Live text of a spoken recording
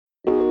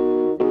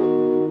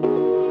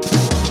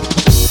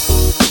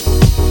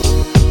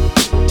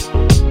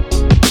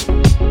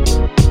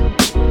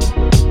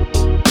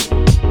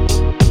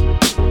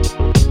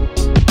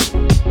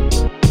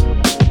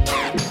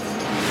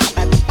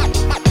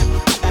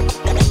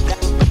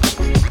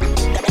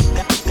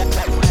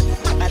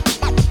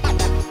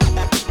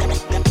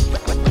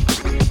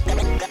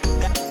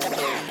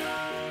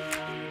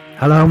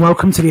Hello and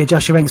welcome to the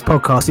Adjust Your Ranks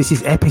podcast. This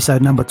is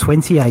episode number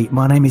 28.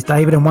 My name is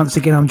David and once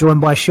again I'm joined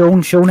by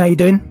Sean. Sean, how you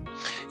doing?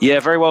 Yeah,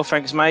 very well,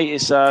 thanks, mate.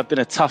 It's been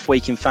a tough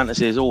week in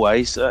fantasy as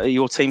always. Are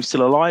your team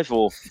still alive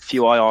or a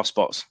few IR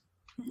spots?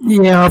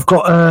 Yeah, I've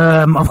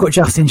got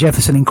Justin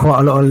Jefferson in quite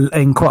a lot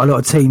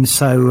of teams,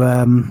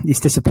 so it's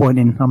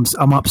disappointing.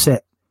 I'm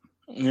upset.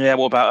 Yeah,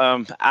 what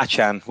about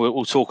Achan?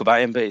 We'll talk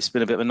about him, but it's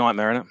been a bit of a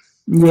nightmare, hasn't it?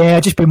 Yeah,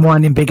 I've just been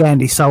winding Big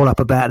Andy's soul up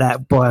about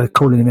that by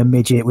calling him a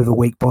midget with a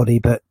weak body.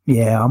 But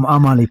yeah,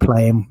 I'm only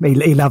playing.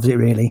 He loves it,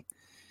 really.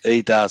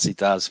 He does.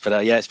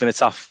 But yeah, it's been a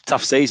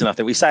tough season. I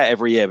think we say it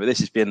every year, but this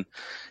has been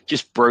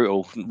just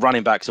brutal.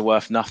 Running backs are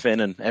worth nothing,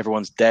 and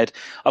everyone's dead.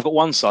 I've got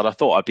one side. I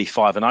thought I'd be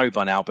 5-0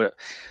 by now, but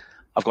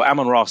I've got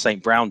Amon-Ra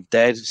St. Brown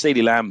dead,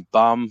 CeeDee Lamb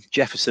bum,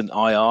 Jefferson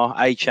IR,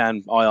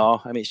 Achan IR.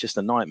 I mean, it's just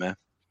a nightmare.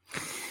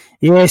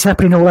 Yeah, it's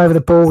happening all over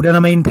the board, and I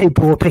mean,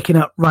 people are picking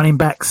up running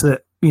backs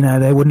that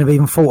they wouldn't have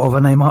even thought of,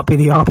 and they might be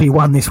the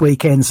RB1 this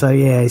weekend. So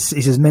yeah, it's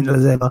as mental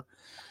as ever.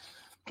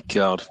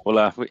 God, we'll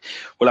have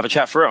a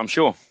chat through it, I'm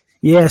sure.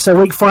 Yeah,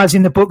 so week 5's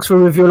in the books.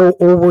 We'll review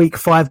all week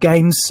 5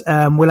 games.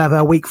 We'll have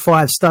our week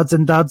 5 studs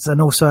and duds and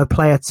also a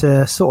player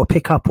to sort of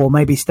pick up or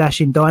maybe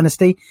stash in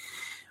Dynasty.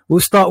 We'll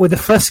start with the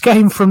first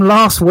game from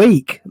last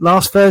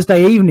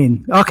Thursday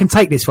evening. I can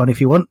take this one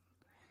if you want.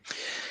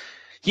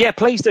 Yeah,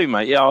 please do,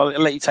 mate. Yeah, I'll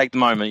let you take the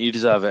moment. You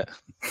deserve it.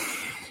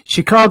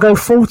 Chicago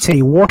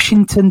 40,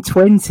 Washington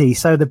 20.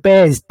 So the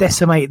Bears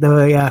decimate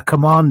the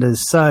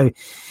Commanders. So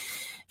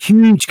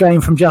huge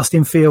game from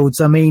Justin Fields.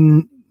 I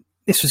mean,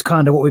 this was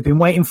kind of what we've been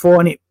waiting for,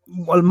 and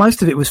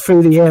most of it was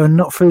through the air and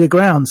not through the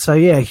ground. So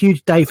yeah, a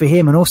huge day for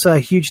him, and also a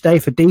huge day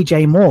for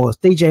DJ Moore.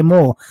 DJ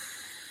Moore,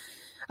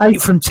 8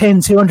 from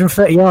 10,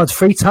 230 yards,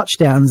 3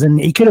 touchdowns,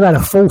 and he could have had a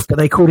 4th, but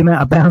they called him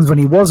out of bounds when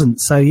he wasn't.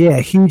 So yeah,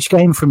 huge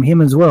game from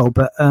him as well.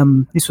 But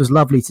this was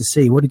lovely to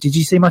see. Did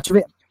you see much of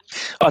it?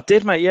 I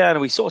did, mate, yeah,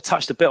 and we sort of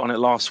touched a bit on it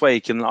last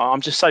week, and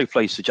I'm just so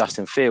pleased for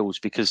Justin Fields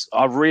because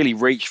I really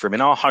reached for him. In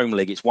our home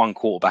league, it's one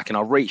quarterback, and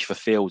I reached for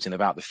Fields in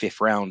about the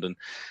 5th round, and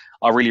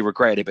I really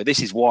regretted it, but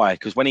this is why,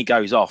 because when he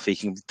goes off, he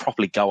can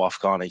properly go off,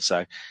 can't he?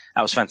 So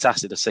that was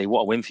fantastic to see.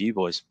 What a win for you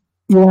boys.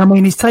 Yeah, I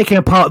mean, he's taking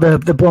apart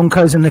the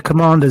Broncos and the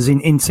Commanders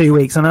in 2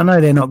 weeks, and I know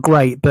they're not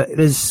great, but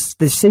there's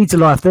seeds of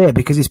life there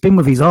because it's been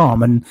with his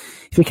arm, and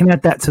if we can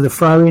add that to the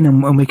throw-in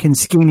and we can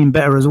scheme him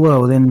better as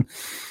well, then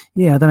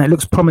yeah, I don't know, it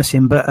looks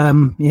promising, but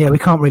yeah, we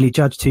can't really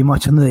judge too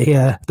much on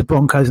the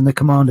Broncos and the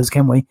Commanders,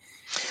 can we?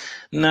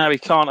 No, we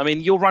can't. I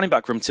mean, your running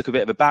back room took a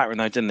bit of a battering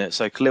though, didn't it?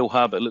 So Khalil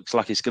Herbert looks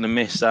like he's going to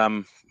miss, I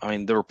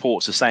mean, the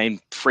reports are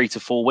saying 3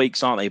 to 4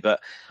 weeks, aren't they? But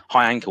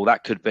high ankle,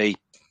 that could be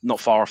not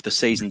far off the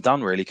season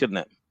done, really, couldn't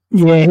it?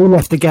 Yeah, he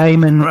left the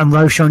game, and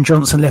Roschon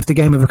Johnson left the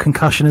game with a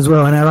concussion as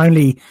well, and our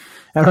only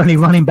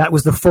running back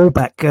was the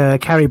fullback,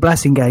 Carrie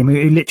Blassingame,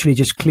 who literally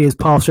just clears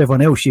paths for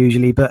everyone else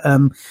usually. But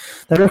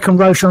they reckon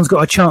Roschon's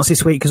got a chance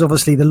this week because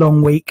obviously the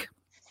long week,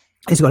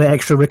 he's got an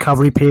extra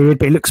recovery period,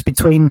 but it looks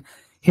between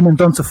him and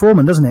Donta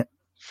Foreman, doesn't it?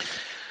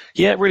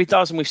 Yeah, it really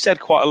does. And we've said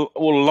all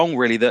along,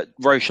 really, that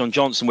Roschon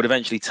Johnson would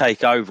eventually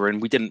take over,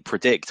 and we didn't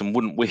predict and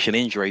wouldn't wish an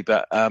injury,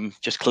 but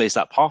just clears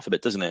that path a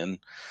bit, doesn't it? And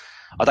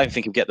I don't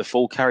think he'll get the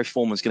full. Carrie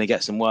Foreman's going to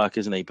get some work,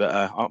 isn't he? But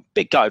I'm a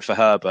bit gutted for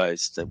Herbert.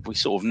 We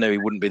sort of knew he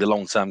wouldn't be the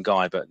long-term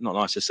guy, but not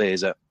nice to see,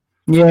 is it?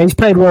 Yeah, he's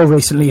played well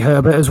recently,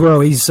 Herbert, as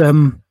well. He's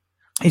been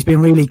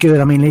really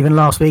good. I mean, even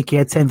last week he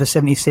had 10 for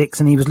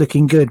 76 and he was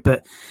looking good.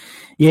 But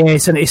yeah,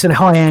 it's a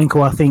high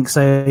ankle, I think,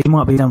 so he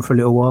might be done for a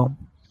little while.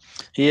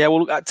 Yeah,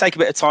 well, take a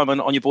bit of time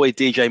on your boy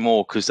DJ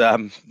Moore because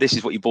this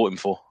is what you bought him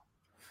for.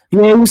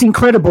 Yeah, it was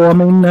incredible. I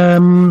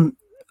mean,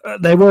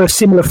 they were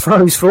similar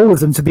throws for all of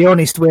them, to be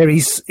honest, where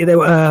there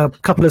were a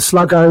couple of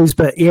sluggos,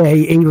 but yeah,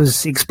 he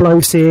was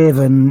explosive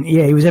and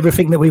yeah, he was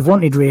everything that we've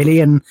wanted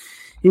really. And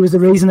he was the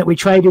reason that we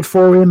traded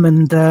for him.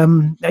 And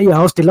yeah,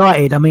 I was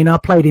delighted. I mean,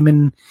 I've had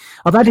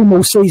him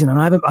all season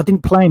and I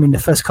didn't play him in the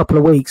first couple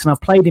of weeks and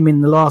I've played him in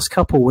the last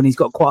couple when he's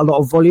got quite a lot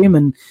of volume.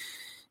 And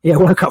yeah, I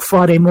woke up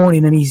Friday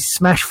morning and he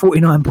smashed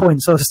 49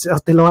 points. I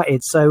was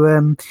delighted.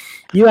 So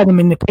you had him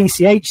in the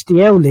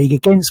PCHDL league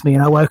against me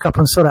and I woke up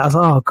and saw that. I was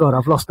like, oh, God,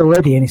 I've lost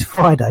already and it's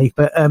Friday.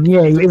 But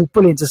yeah, it was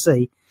brilliant to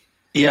see.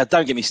 Yeah,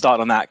 don't get me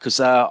started on that because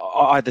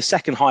I had the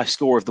second highest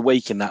score of the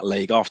week in that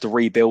league after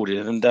rebuilding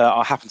and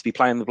I happened to be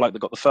playing the bloke that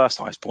got the first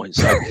highest point.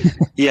 So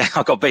yeah,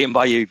 I got beaten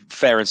by you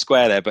fair and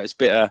square there, but it's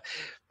a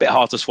bit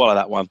hard to swallow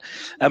that one.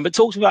 But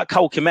talk to me about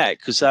Cole Kmet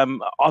because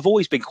I've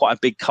always been quite a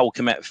big Cole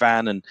Kmet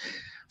fan and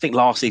I think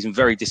last season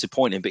very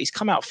disappointing, but he's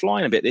come out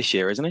flying a bit this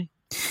year, isn't he?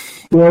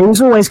 Yeah, he was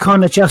always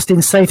kind of just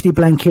in safety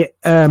blanket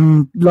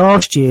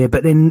last year,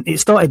 but then it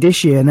started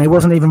this year and they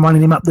wasn't even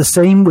running him up the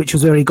seam, which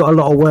was where he got a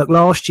lot of work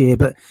last year.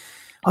 But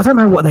I don't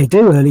know what they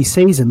do early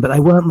season, but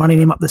they weren't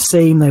running him up the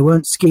seam. They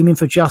weren't scheming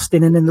for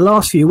Justin. And in the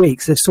last few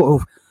weeks, they've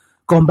sort of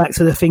gone back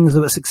to the things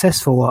that were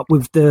successful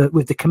with the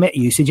Kmet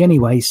usage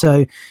anyway.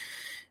 So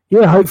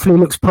yeah, hopefully it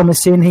looks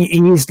promising. He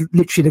is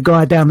literally the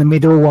guy down the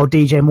middle while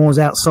DJ Moore's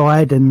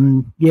outside.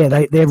 And yeah,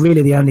 they're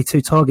really the only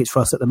two targets for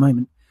us at the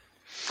moment.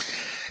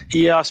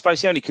 Yeah, I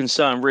suppose the only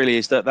concern really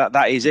is that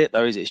is it,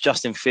 though, is it's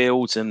Justin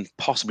Fields and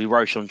possibly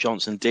Roshan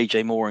Johnson,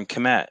 DJ Moore and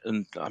Komet.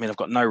 And I mean, I've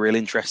got no real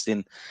interest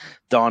in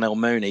Darnell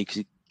Mooney because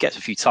he gets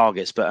a few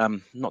targets, but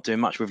not doing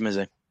much with him, is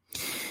he?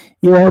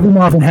 Yeah, it'll be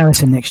Marvin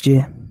Harrison next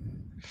year.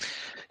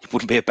 It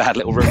wouldn't be a bad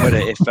little room, would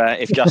it,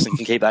 if Justin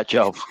can keep that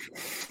job?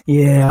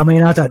 Yeah, I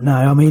mean, I don't know.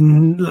 I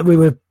mean, we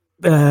were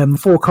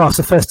forecast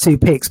the first 2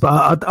 picks,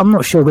 but I'm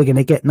not sure we're going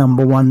to get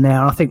number 1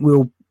 now. I think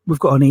we've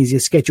got an easier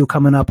schedule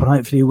coming up and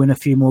hopefully we'll win a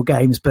few more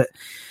games. But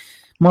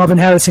Marvin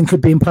Harrison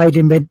could be played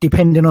in bed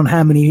depending on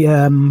how many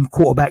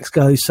quarterbacks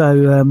go.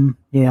 So,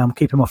 yeah, I'm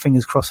keeping my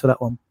fingers crossed for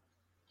that one.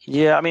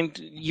 Yeah, I mean,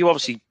 you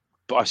obviously,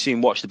 I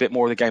assume, watched a bit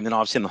more of the game than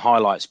I've seen the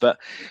highlights. But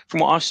from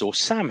what I saw,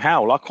 Sam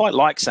Howell, I quite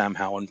like Sam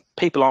Howell, and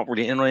people aren't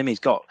really in on him. He's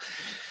got,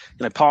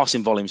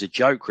 passing volume's a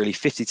joke, really.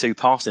 52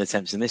 passing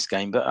attempts in this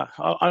game. But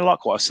I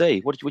like what I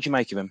see. What do you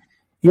make of him?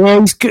 Yeah,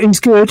 he's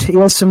good. He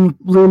has some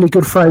really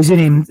good throws in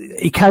him.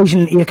 He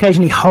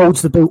occasionally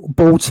holds the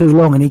ball too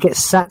long, and he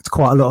gets sacked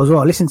quite a lot as well.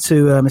 I listened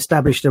to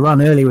Establish the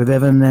Run earlier with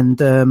Evan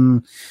and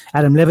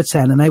Adam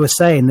Levitan, and they were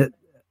saying that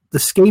the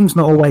scheme's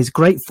not always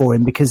great for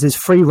him because there's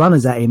free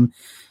runners at him.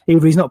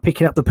 Either he's not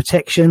picking up the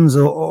protections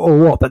or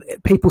what, but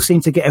people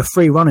seem to get a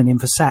free run in him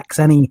for sacks,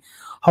 and he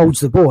holds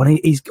the ball. And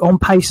he's on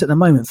pace at the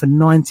moment for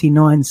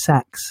 99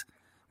 sacks,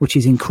 which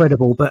is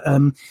incredible. But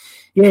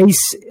yeah,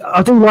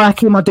 I do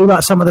like him. I do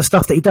like some of the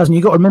stuff that he does. And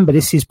you've got to remember,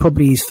 this is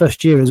probably his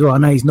first year as well. I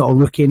know he's not a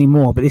rookie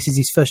anymore, but this is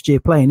his first year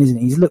playing, isn't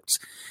he? He's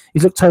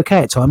looked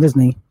okay at times,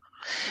 hasn't he?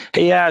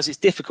 He has. It's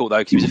difficult, though,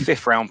 because he was a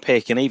 5th-round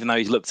pick, and even though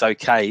he's looked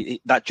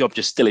okay, that job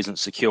just still isn't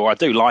secure. I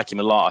do like him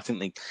a lot. I think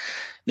they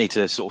need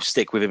to sort of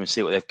stick with him and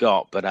see what they've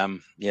got. But,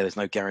 yeah, there's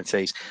no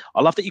guarantees.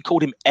 I love that you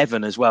called him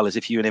Evan as well, as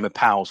if you and him are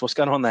pals. What's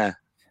going on there?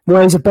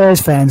 Well, he's a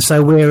Bears fan,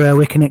 so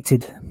we're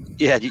connected.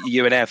 Yeah,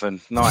 you and Evan.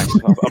 Nice.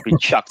 I'll be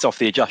chucked off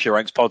the Adjust Your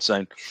Ranks pod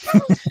soon.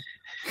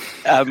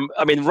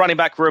 I mean, running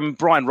back room,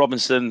 Brian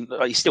Robinson,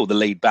 he's still the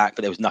lead back,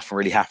 but there was nothing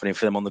really happening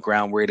for them on the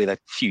ground, really. They had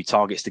a few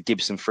targets to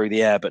Gibson through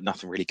the air, but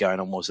nothing really going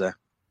on, was there?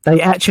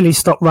 They actually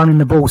stopped running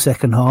the ball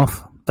second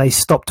half. They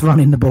stopped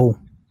running the ball.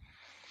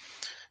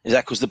 Is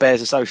that because the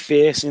Bears are so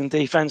fierce in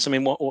defence? I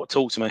mean, what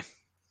talk to me?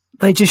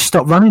 They just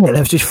stopped running it. They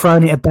were just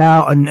throwing it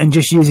about and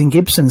just using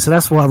Gibson. So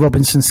that's why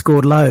Robinson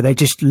scored low. They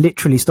just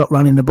literally stopped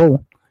running the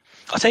ball.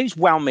 I tell you who's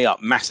wound me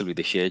up massively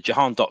this year,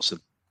 Jahan Dotson.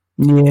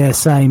 Yeah,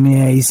 same.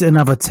 Yeah, he's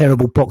another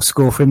terrible box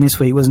score for him this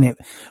week, wasn't it?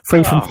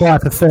 3 from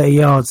 5 for 30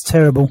 yards.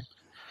 Terrible.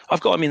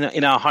 I've got him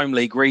in our home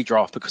league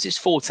redraft because it's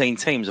 14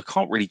 teams. I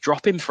can't really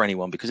drop him for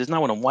anyone because there's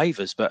no one on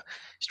waivers, but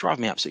it's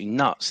driving me absolutely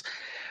nuts.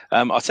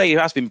 I'll tell you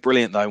who has been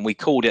brilliant, though, and we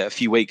called it a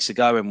few weeks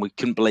ago and we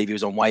couldn't believe he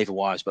was on waiver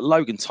wires. But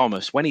Logan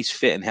Thomas, when he's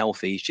fit and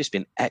healthy, he's just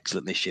been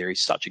excellent this year.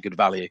 He's such a good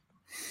value.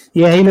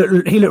 Yeah, he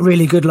looked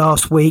really good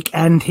last week,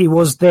 and he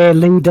was their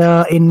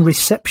leader in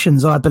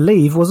receptions, I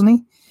believe, wasn't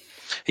he?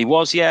 He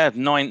was, yeah.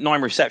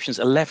 9 receptions,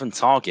 11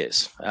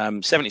 targets,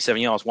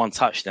 77 yards, 1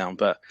 touchdown.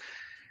 But,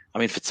 I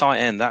mean, for tight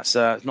end, that's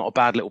not a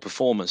bad little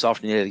performance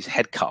after his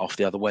head cut off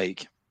the other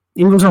week.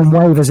 He was on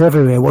waivers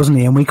everywhere, wasn't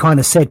he? And we kind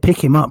of said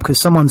pick him up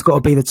because someone's got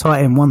to be the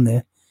tight end one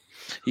there.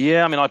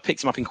 Yeah, I mean, I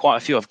picked him up in quite a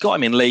few. I've got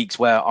him in leagues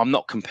where I'm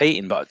not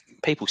competing, but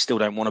people still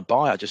don't want to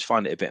buy. I just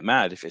find it a bit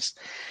mad. If it's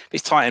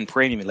tight end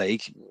premium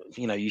league,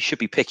 you should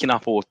be picking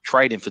up or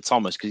trading for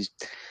Thomas because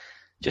he's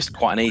just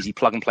quite an easy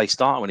plug and play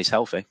starter when he's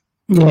healthy.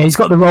 Yeah, he's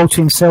got the role to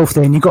himself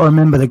there, and you've got to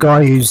remember the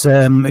guy who's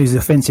the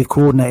offensive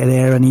coordinator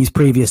there, and he's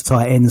previous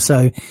tight end.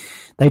 So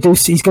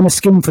he's going to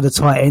skim for the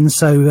tight end.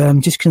 So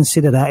just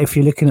consider that if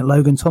you're looking at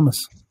Logan Thomas.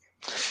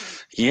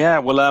 Yeah,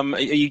 well, are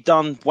you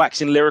done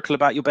waxing lyrical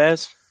about your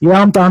Bears? Yeah,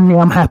 I'm done. Yeah,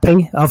 I'm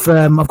happy. I've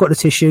got the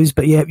tissues,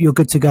 but yeah, you're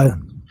good to go.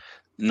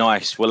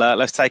 Nice. Well,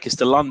 let's take us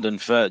to London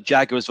for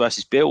Jaguars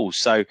versus Bills.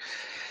 So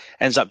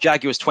ends up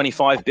Jaguars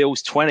 25,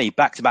 Bills 20,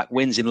 back-to-back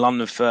wins in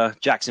London for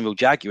Jacksonville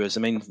Jaguars. I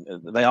mean,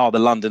 they are the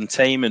London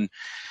team, and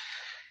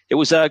it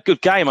was a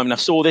good game. I mean, I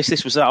saw this.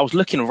 This was I was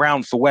looking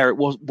around for where it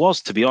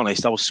was, to be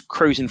honest. I was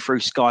cruising through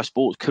Sky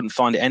Sports, couldn't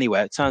find it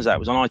anywhere. It turns out it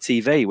was on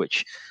ITV,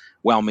 which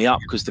wound me up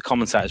because the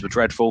commentators were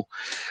dreadful.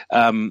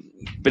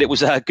 But it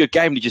was a good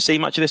game. Did you see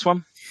much of this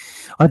one?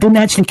 I didn't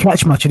actually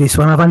catch much of this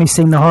one. I've only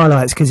seen the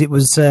highlights because it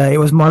was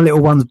my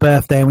little one's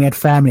birthday and we had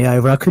family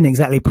over. I couldn't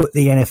exactly put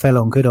the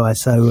NFL on, could I?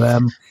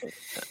 So,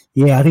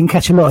 yeah, I didn't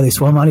catch a lot of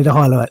this one. Only the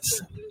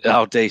highlights.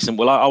 Oh, decent.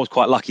 Well, I was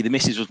quite lucky. The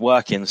missus was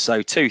working.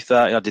 So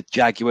 2:30 I did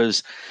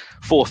Jaguars,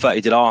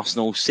 4:30 did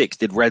Arsenal, 6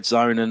 did Red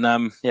Zone.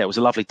 And, yeah, it was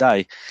a lovely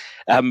day.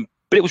 But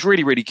it was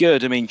really, really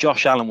good. I mean,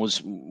 Josh Allen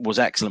was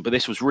excellent, but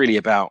this was really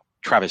about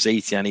Travis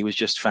Etienne. He was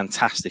just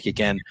fantastic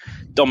again.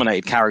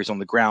 Dominated carries on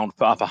the ground,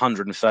 put up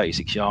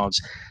 136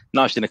 yards,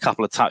 nudged in a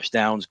couple of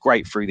touchdowns,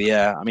 great through the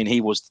air. I mean, he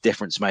was the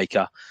difference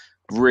maker.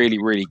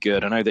 Really, really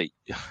good. I know that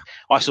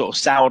I sort of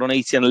soured on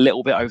Etienne a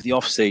little bit over the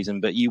off-season,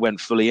 but you went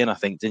fully in, I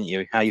think, didn't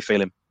you? How are you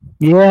feeling?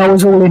 Yeah, I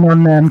was all in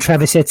on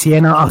Travis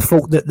Etienne. I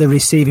thought that the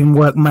receiving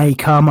work may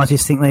come. I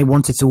just think they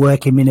wanted to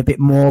work him in a bit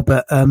more,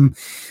 but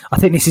I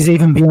think this is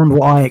even beyond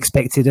what I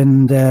expected,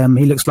 and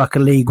he looks like a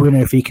league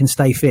winner if he can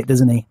stay fit,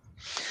 doesn't he?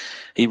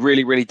 He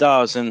really, really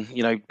does. And,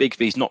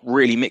 Bigsby's not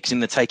really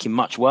taking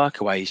much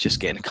work away. He's just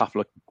getting a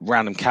couple of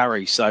random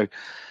carries. So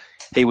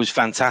he was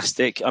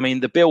fantastic. I mean,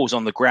 the Bills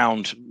on the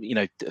ground,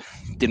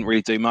 didn't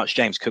really do much.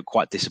 James Cook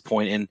quite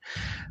disappointing.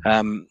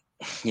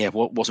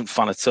 Wasn't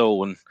fun at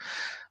all. And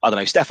I don't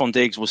know, Stephon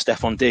Diggs was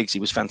Stephon Diggs. He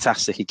was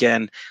fantastic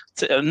again.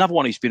 Another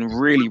one who's been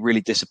really,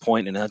 really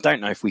disappointing, and I don't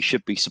know if we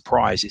should be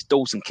surprised, it's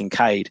Dalton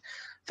Kincaid.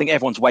 I think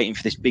everyone's waiting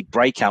for this big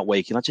breakout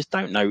week, and I just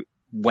don't know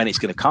when it's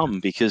going to come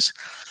because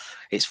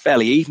it's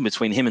fairly even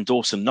between him and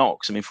Dawson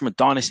Knox. I mean, from a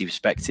dynasty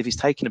perspective, he's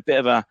taken a bit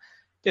of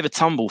a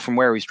tumble from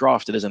where he's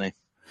drafted, isn't he?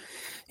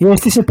 Yeah,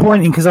 it's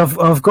disappointing because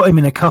I've got him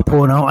in a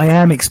couple, and I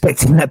am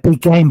expecting that big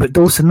game, but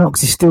Dawson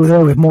Knox is still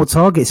there with more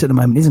targets at the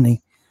moment, isn't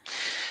he?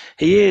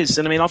 He is,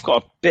 and I mean, I've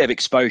got a bit of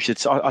exposure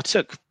to. I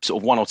took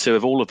sort of one or two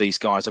of all of these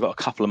guys. I've got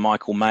a couple of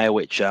Michael Mayer,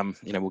 which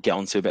we'll get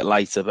onto a bit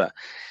later. But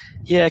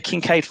yeah,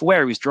 Kincaid, for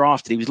where he was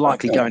drafted, he was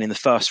likely going in the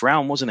first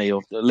round, wasn't he,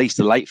 or at least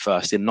the late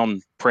first in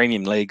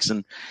non-premium leagues.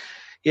 And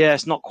yeah,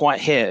 it's not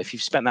quite here. If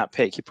you've spent that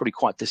pick, you're probably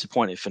quite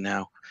disappointed for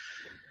now.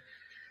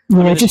 Yeah,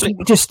 I mean,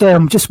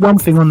 just one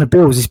thing on the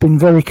Bills. It's been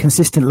very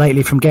consistent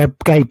lately from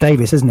Gabe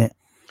Davis, hasn't it?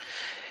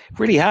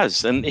 Really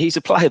has, and he's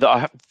a player that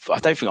I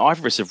don't think either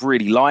of us have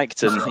really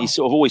liked, and he's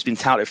sort of always been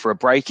touted for a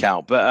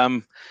breakout. But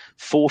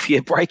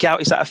fourth-year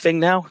breakout, is that a thing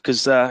now?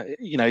 Because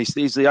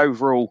he's the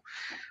overall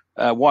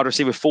wide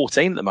receiver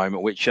 14 at the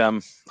moment, which I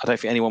don't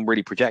think anyone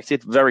really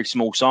projected. Very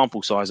small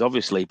sample size,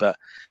 obviously, but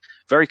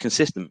very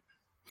consistent.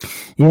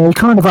 Yeah, he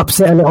kind of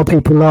upset a lot of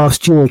people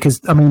last year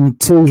because,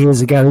 2 years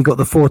ago he got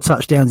the 4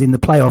 touchdowns in the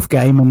playoff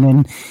game, and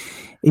then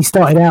he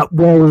started out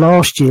well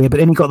last year, but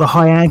then he got the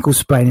high ankle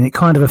sprain, and it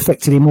kind of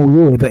affected him all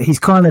year. But he's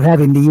kind of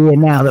having the year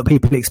now that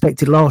people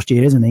expected last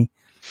year, isn't he?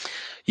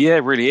 Yeah,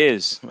 it really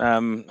is.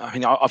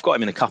 I've got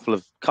him in a couple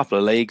of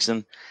leagues,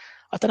 and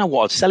I don't know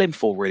what I'd sell him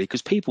for, really,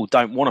 because people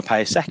don't want to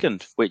pay a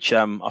second, which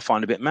I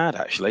find a bit mad,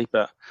 actually.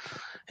 But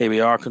here we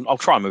are. I'll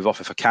try and move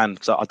off if I can,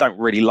 because I don't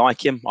really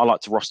like him. I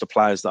like to roster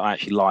players that I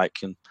actually like,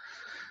 and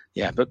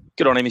yeah, but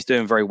good on him. He's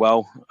doing very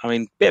well. I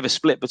mean, bit of a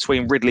split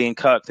between Ridley and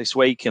Kirk this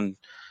week, and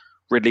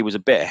Ridley was a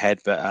bit ahead,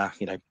 but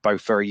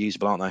both very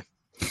usable, aren't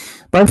they?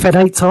 Both had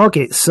 8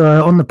 targets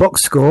on the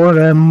box score.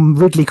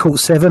 Ridley caught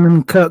 7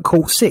 and Kirk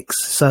caught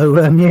 6. So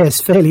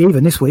it's fairly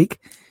even this week.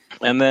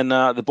 And then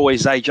the boy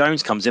Zay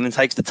Jones comes in and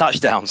takes the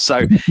touchdown.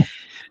 So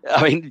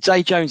I mean,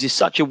 Zay Jones is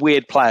such a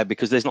weird player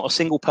because there's not a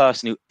single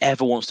person who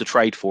ever wants to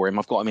trade for him.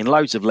 I've got him in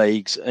loads of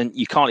leagues, and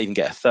you can't even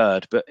get a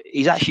third. But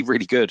he's actually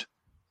really good.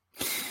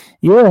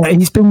 Yeah,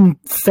 he's been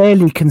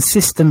fairly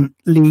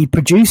consistently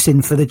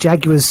producing for the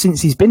Jaguars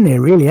since he's been there,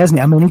 really, hasn't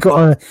he? I mean, he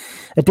got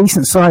a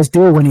decent-sized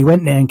deal when he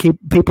went there, and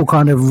people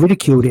kind of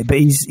ridiculed it, but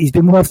he's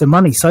been worth the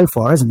money so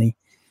far, hasn't he?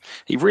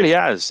 He really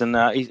has, and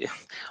I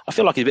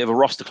feel like he's a bit of a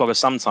roster clogger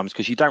sometimes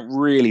because you don't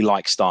really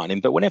like starting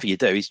him, but whenever you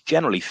do, he's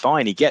generally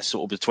fine. He gets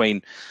sort of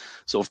between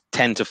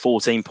 10 to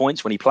 14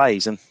 points when he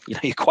plays, and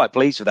you're quite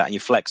pleased with that in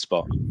your flex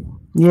spot.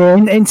 Yeah,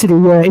 into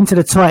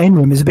the tight end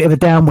room is a bit of a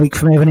down week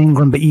from Evan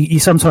Ingram, but you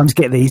sometimes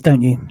get these,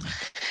 don't you?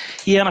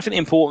 Yeah, and I think the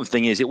important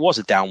thing is it was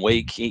a down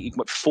week. He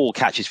got 4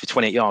 catches for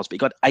 28 yards, but he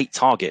got 8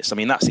 targets. I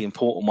mean, that's the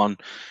important one.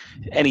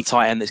 Any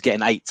tight end that's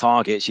getting 8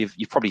 targets, you're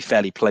probably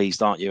fairly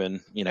pleased, aren't you?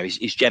 And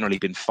he's generally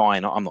been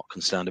fine. I'm not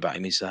concerned about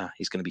him. He's going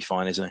to be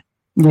fine, isn't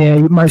he? Yeah,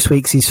 most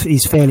weeks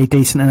he's fairly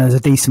decent and has a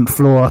decent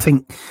floor. I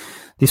think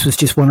this was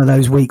just one of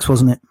those weeks,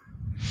 wasn't it?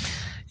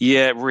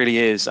 Yeah, it really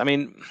is. I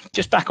mean,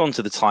 just back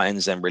onto the tight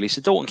ends then, really.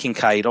 So Dalton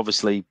Kincaid,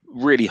 obviously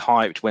really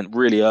hyped, went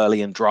really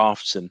early in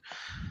drafts, and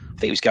I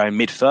think he was going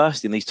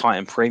mid-first in these tight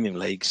end premium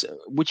leagues.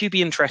 Would you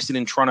be interested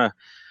in trying to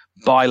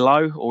buy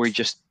low, or are you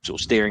just sort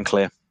of steering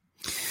clear?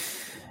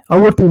 I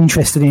would be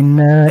interested in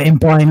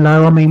buying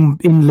low. I mean,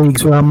 in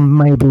leagues where I'm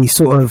maybe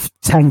sort of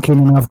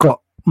tanking and I've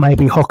got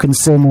maybe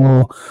Hawkinson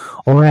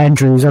or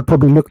Andrews, I'd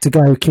probably look to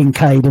go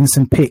Kincaid and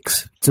some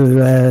picks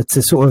to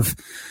sort of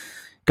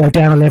go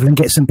down a level and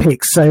get some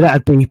picks. So that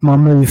would be my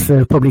move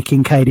for probably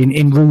Kincaid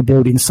in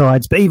rebuilding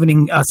sides. But even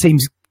in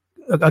teams,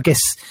 I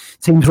guess,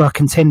 teams where are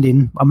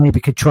contending, I maybe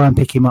could try and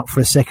pick him up for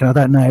a second. I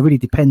don't know. It really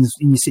depends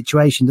in your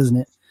situation, doesn't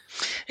it?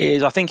 It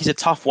is. I think he's a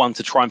tough one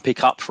to try and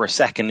pick up for a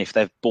second if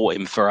they've bought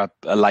him for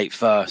a late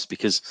first,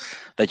 because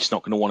they're just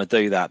not going to want to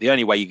do that. The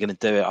only way you're going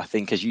to do it, I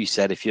think, as you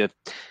said, if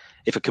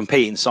a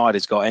competing side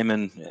has got him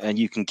and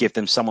you can give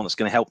them someone that's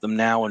going to help them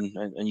now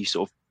and you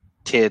sort of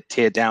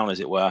tear down,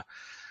 as it were.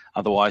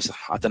 Otherwise,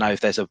 I don't know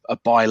if there's a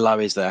buy low,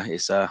 is there?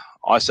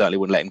 I certainly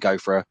wouldn't let him go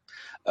for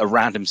a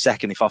random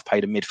second if I've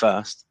paid him mid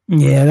first.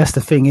 Yeah, that's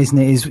the thing, isn't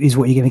it? Is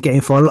what you're going to get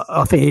him for.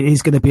 I think it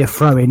is going to be a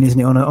throw-in, isn't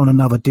it, on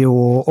another deal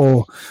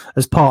or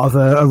as part of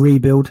a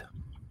rebuild.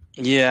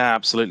 Yeah,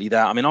 absolutely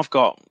that. I mean, I've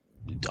got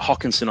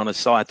Hawkinson on a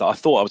side that I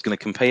thought I was going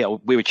to compete.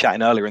 We were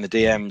chatting earlier in the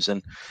DMs,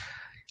 and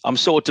I'm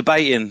sort of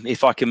debating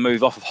if I can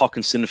move off of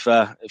Hawkinson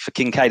for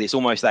Kincaid. It's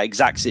almost that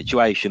exact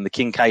situation. The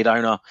Kincaid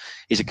owner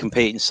is a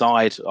competing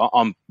side.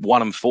 I'm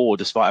 1-4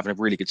 despite having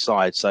a really good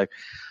side. So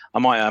I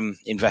might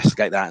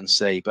investigate that and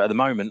see. But at the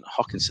moment,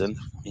 Hawkinson,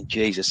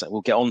 Jesus,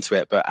 we'll get onto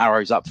it, but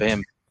arrows up for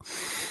him.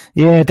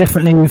 Yeah,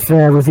 definitely with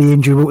the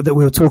injury that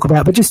we'll talk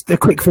about. But just a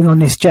quick thing on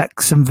this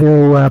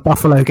Jacksonville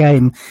Buffalo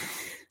game.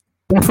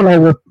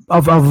 Buffalo,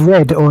 I've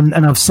read on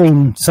and I've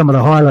seen some of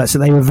the highlights that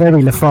they were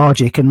very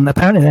lethargic, and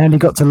apparently they only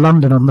got to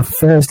London on the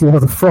Thursday or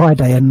the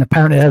Friday, and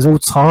apparently they was all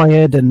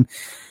tired and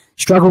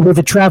struggled with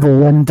the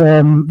travel.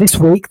 And this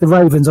week, the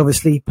Ravens,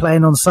 obviously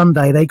playing on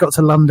Sunday, they got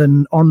to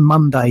London on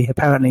Monday,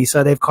 apparently,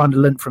 so they've kind of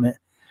learnt from it.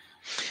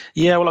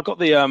 Yeah, well, I got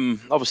the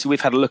obviously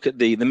we've had a look at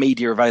the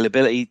media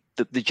availability.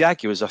 The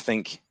Jaguars, I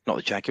think, not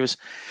the Jaguars,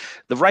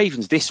 the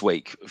Ravens this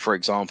week, for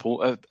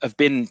example, have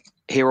been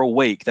here all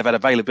week. They've had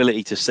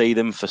availability to see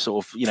them for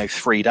sort of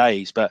 3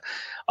 days, but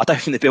I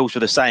don't think the Bills were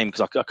the same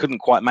because I couldn't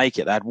quite make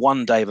it. They had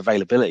 1 day of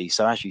availability,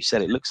 so as you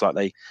said, it looks like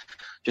they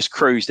just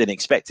cruised in,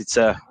 expected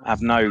to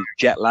have no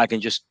jet lag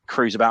and just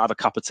cruise about, have a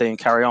cup of tea and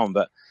carry on.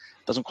 But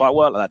it doesn't quite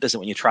work like that, does it?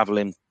 When you're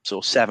travelling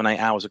sort of 7-8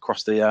 hours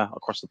across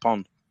the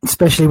pond.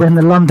 Especially when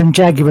the London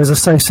Jaguars are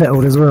so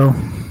settled as well.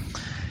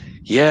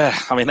 Yeah,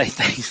 I mean, they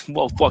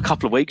what a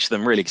couple of weeks for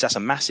them, really, because that's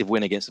a massive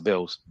win against the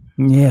Bills.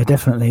 Yeah,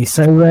 definitely.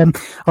 So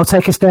I'll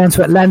take us down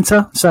to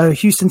Atlanta. So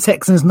Houston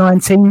Texans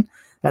 19,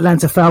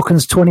 Atlanta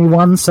Falcons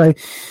 21. So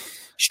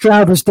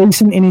Stroud was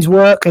decent in his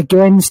work.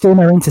 Again, still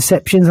no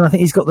interceptions. And I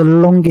think he's got the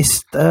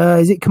longest,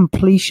 is it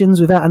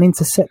completions without an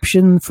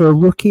interception for a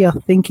rookie? I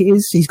think it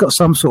is. He's got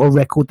some sort of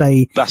record.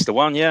 That's the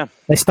one, yeah.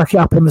 They stuck it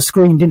up on the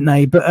screen, didn't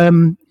they? But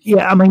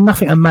yeah, I mean,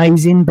 nothing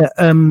amazing, but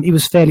he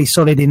was fairly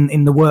solid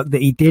in the work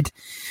that he did.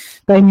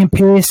 Damian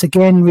Pierce,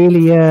 again,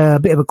 really a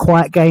bit of a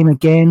quiet game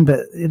again,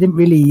 but they didn't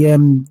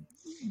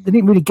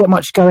really get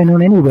much going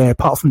on anywhere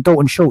apart from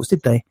Dalton Schultz,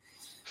 did they?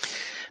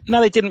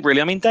 No, they didn't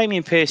really. I mean,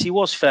 Damian Pierce, he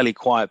was fairly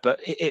quiet,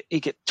 but he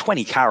get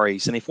 20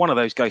 carries, and if one of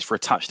those goes for a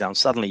touchdown,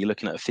 suddenly you're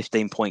looking at a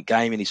 15-point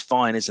game, and he's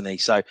fine, isn't he?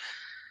 So,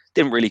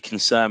 didn't really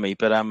concern me.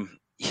 But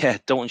yeah,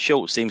 Dalton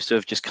Schultz seems to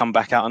have just come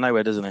back out of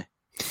nowhere, doesn't he?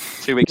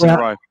 2 weeks in a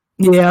row.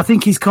 Yeah, I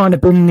think he's kind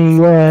of been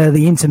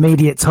the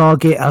intermediate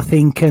target, I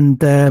think,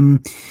 and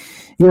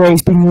yeah,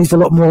 he's been used a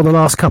lot more the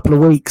last couple of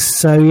weeks.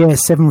 So yeah,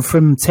 7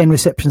 from 10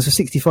 receptions for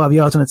 65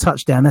 yards and a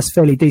touchdown. That's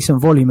fairly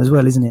decent volume as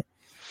well, isn't it?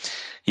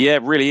 Yeah,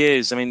 it really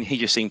is. I mean, he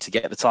just seemed to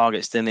get the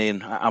targets, didn't he?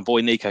 And our boy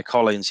Nico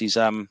Collins, he's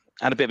had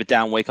a bit of a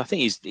down week. I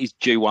think he's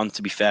due one,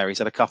 to be fair. He's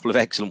had a couple of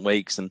excellent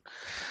weeks, and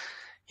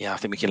yeah, I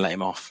think we can let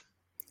him off.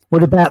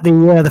 What about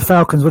the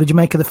Falcons? What did you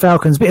make of the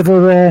Falcons? Bit of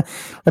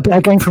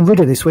a game from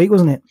Ridder this week,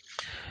 wasn't it?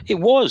 It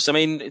was. I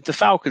mean, the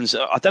Falcons,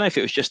 I don't know if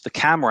it was just the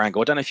camera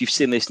angle. I don't know if you've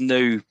seen this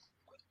new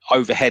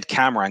overhead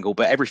camera angle,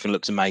 but everything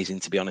looks amazing,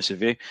 to be honest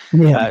with you.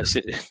 Yeah.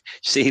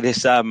 See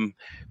this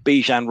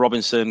Bijan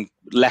Robinson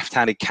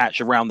left-handed catch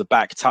around the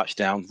back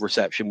touchdown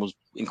reception was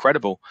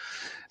incredible.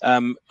 I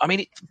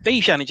mean,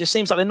 Bijan, it just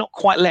seems like they're not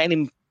quite letting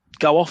him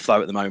go off,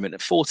 though, at the moment.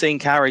 At 14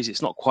 carries,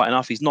 it's not quite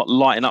enough. He's not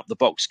lighting up the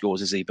box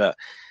scores, is he? But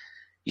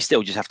you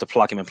still just have to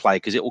plug him and play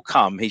because it will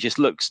come. He just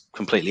looks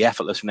completely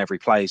effortless whenever he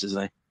plays,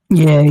 doesn't he?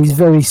 Yeah, he's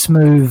very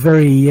smooth,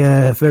 very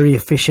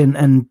efficient,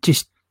 and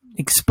just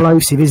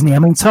explosive, isn't he? I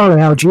mean, Tyler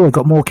Algier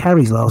got more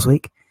carries last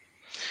week.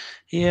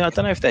 Yeah, I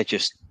don't know if they're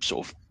just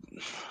sort of...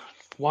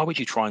 Why would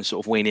you try and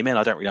sort of wean him in?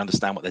 I don't really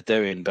understand what they're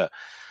doing, but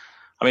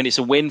I mean, it's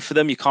a win for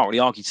them. You can't really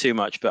argue too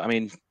much, but I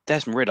mean,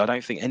 Desmond Ridder, I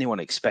don't think anyone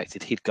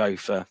expected he'd go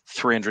for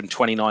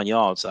 329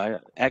 yards.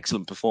 So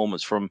excellent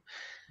performance from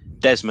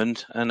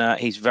Desmond, and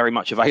he's very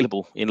much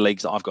available in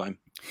leagues that I've got him.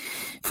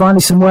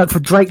 Finally, some work for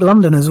Drake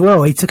London as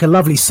well. He took a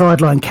lovely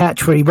sideline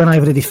catch where he went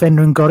over the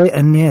defender and got it,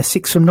 and yeah,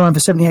 6 from 9 for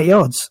 78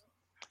 yards.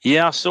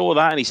 Yeah, I saw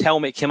that, and his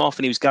helmet came off,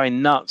 and he was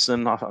going nuts,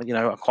 and I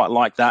quite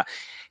like that.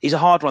 He's a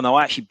hard one, though.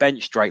 I actually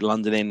benched Drake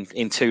London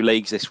in 2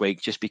 leagues this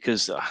week just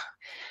because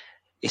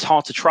it's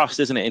hard to trust,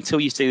 isn't it?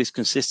 Until you see this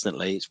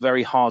consistently, it's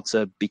very hard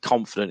to be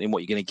confident in what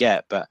you're going to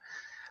get. But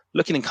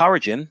looking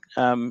encouraging,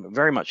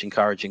 very much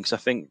encouraging, because I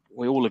think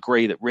we all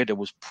agree that Ridder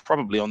was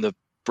probably on the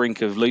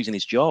brink of losing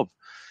his job.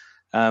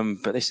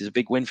 But this is a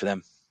big win for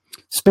them.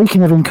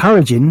 Speaking of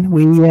encouraging,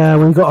 we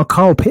got a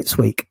Kyle Pitts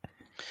week.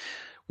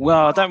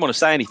 Well, I don't want to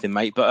say anything,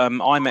 mate, but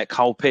I met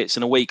Cole Pitts,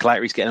 and a week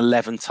later he's getting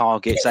 11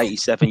 targets,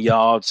 87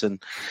 yards,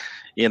 and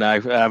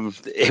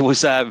it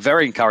was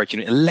very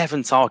encouraging.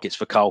 11 targets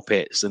for Cole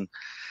Pitts, and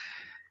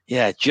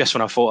yeah, just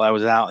when I thought I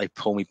was out, they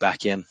pulled me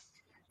back in.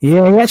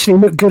 Yeah, he actually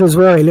looked good as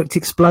well. He looked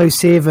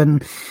explosive,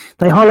 and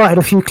they highlighted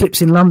a few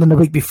clips in London the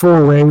week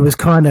before where he was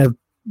kind of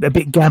a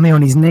bit gammy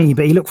on his knee,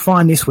 but he looked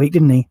fine this week,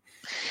 didn't he?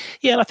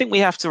 Yeah, and I think we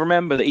have to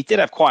remember that he did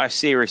have quite a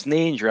serious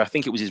knee injury. I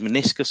think it was his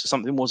meniscus or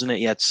something, wasn't it?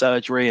 He had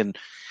surgery, and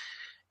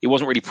he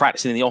wasn't really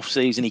practicing in the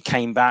off-season. He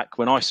came back.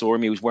 When I saw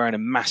him, he was wearing a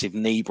massive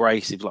knee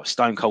brace. He was like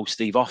Stone Cold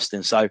Steve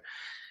Austin. So,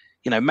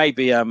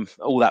 maybe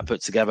all that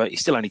put together,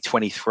 he's still only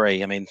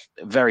 23. I mean,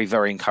 very,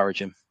 very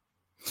encouraging.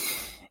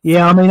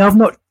 Yeah, I mean, I've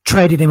not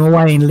traded him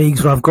away in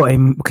leagues where I've got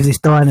him because it's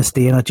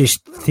Dynasty, and I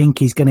just think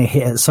he's going to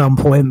hit at some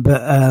point.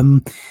 But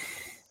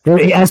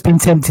it has been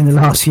tempting the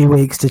last few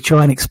weeks to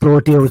try and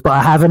explore deals, but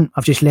I haven't.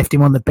 I've just left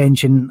him on the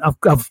bench, and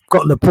I've got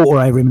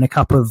Laporta over him in a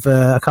couple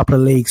of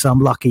leagues, so I'm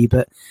lucky.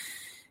 But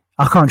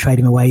I can't trade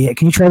him away yet.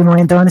 Can you trade him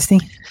away in Dynasty?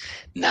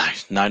 No,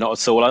 not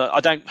at all. I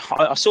don't.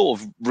 I sort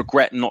of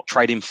regret not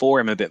trading for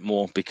him a bit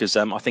more because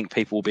I think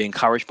people will be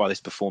encouraged by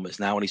this performance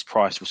now, and his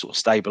price will sort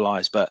of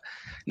stabilise. But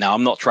no,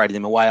 I'm not trading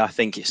him away. I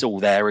think it's all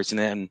there, isn't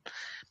it? And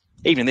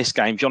even in this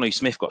game, Johnny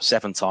Smith got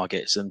 7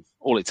 targets, and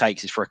all it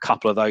takes is for a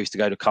couple of those to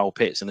go to Cole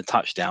Pitts and a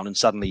touchdown, and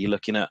suddenly you're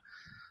looking at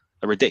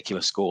a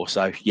ridiculous score.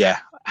 So yeah,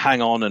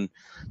 hang on and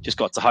just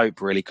got to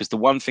hope really, because the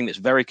one thing that's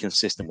very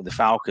consistent with the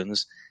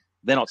Falcons,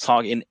 they're not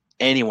targeting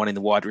anyone in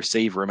the wide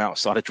receiver room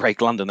outside of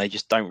Drake London. They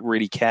just don't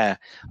really care.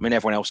 I mean,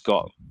 everyone else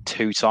got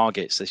 2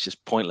 targets. It's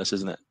just pointless,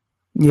 isn't it?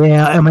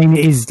 Yeah, I mean,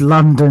 it is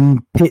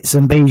London, Pitts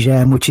and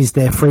Bijan, which is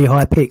their 3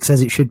 high picks,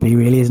 as it should be,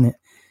 really, isn't it?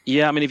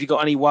 Yeah, I mean, have you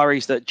got any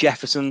worries that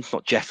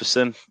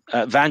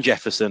Van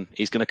Jefferson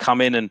is going to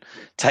come in and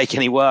take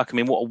any work? I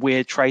mean, what a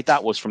weird trade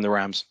that was from the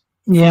Rams.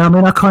 Yeah, I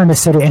mean, I kind of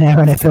said it in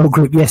our NFL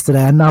group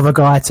yesterday, another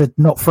guy to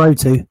not throw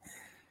to.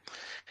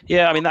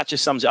 Yeah, I mean, that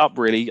just sums it up,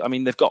 really. I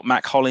mean, they've got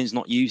Mac Hollins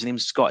not using him,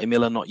 Scotty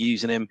Miller not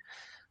using him.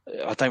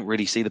 I don't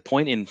really see the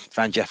point in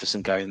Van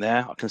Jefferson going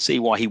there. I can see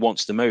why he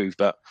wants to move,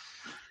 but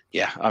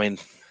yeah, I mean,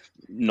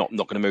 not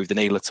going to move the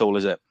needle at all,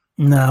 is it?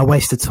 No,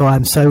 waste of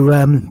time.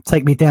 So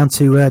take me down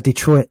to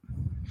Detroit.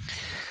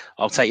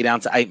 I'll take you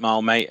down to 8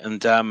 Mile, mate.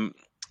 And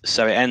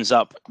so it ends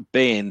up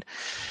being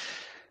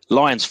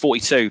Lions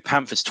 42,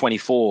 Panthers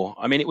 24.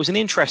 I mean, it was an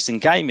interesting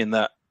game in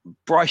that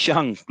Bryce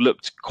Young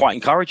looked quite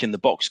encouraging. The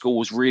box score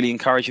was really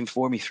encouraging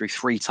for him. He threw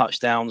 3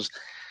 touchdowns,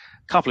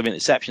 a couple of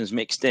interceptions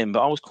mixed in,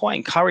 but I was quite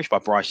encouraged by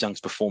Bryce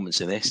Young's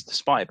performance in this,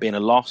 despite it being a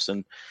loss.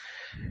 And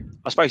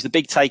I suppose the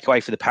big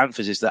takeaway for the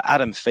Panthers is that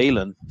Adam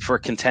Thielen, for a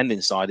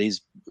contending side,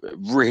 is a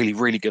really,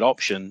 really good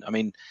option. I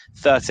mean,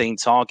 13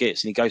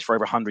 targets and he goes for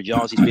over 100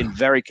 yards. He's been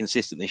very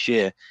consistent this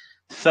year,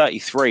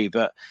 33,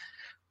 but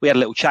we had a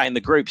little chat in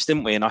the groups,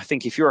 didn't we? And I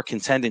think if you're a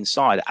contending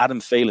side,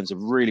 Adam Thielen's a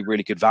really,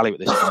 really good value at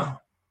this point.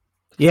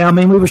 Yeah, I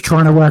mean, we was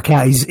trying to work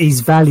out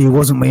his value,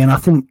 wasn't we? And I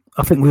think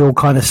we all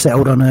kind of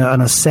settled on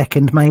a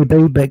second,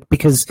 maybe, but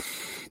because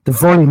the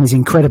volume is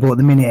incredible at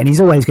the minute, and he's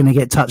always going to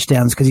get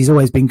touchdowns because he's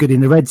always been good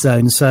in the red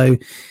zone. So,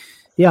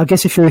 yeah, I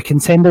guess if you're a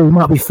contender, he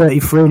might be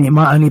 33, and it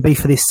might only be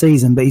for this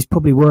season, but he's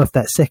probably worth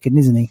that second,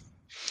 isn't he?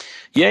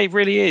 Yeah, he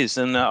really is.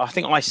 And I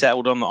think I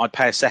settled on that I'd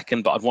pay a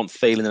second, but I'd want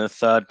Thielen in a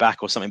third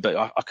back or something. But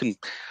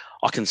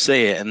I can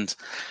see it. And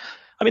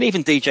I mean,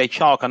 even DJ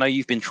Chark, I know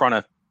you've been trying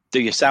to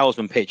do your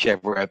salesman pitch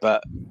everywhere,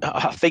 but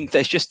I think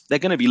they're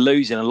going to be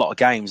losing a lot of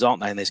games,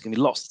 aren't they? And there's going to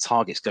be lots of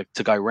targets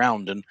to go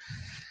round. And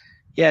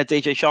yeah,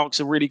 DJ Chark's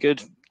a really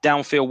good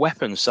downfield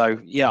weapon. So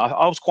yeah,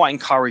 I was quite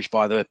encouraged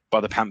by the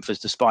Panthers,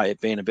 despite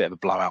it being a bit of a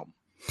blowout.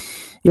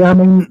 Yeah, I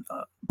mean,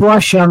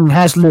 Bryce Young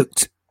has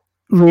looked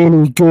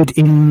really good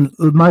in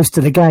most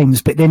of the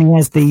games, but then he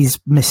has these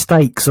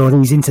mistakes or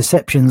these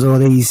interceptions or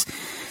these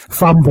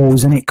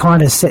fumbles, and it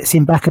kind of sets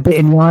him back a bit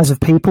in the eyes of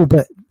people.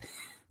 But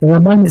there are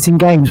moments in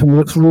games when he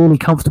looks really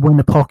comfortable in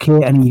the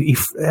pocket and he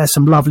has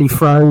some lovely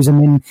throws,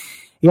 and then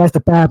he has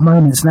the bad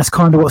moments, and that's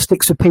kind of what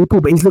sticks with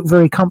people. But he's looked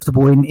very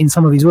comfortable in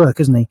some of his work,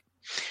 hasn't he?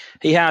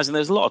 He has, and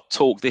there's a lot of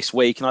talk this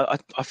week, and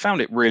I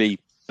found it really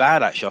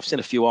bad, actually. I've seen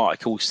a few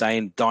articles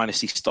saying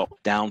Dynasty stock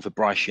down for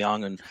Bryce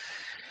Young, and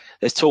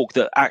there's talk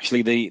that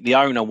actually the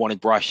owner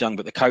wanted Bryce Young,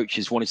 but the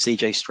coaches wanted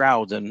CJ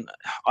Stroud, and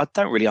I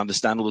don't really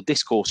understand all the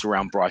discourse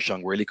around Bryce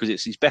Young, really, because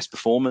it's his best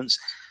performance.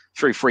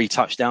 Through 3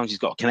 touchdowns, he's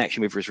got a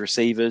connection with his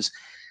receivers.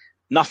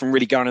 Nothing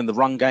really going in the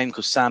run game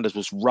because Sanders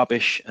was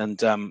rubbish and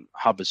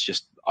Hubbard's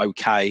just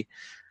okay.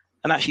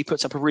 And actually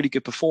puts up a really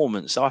good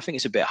performance. So I think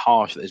it's a bit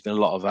harsh that there's been a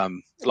lot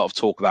of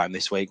talk about him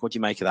this week. What do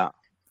you make of that?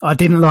 I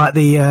didn't like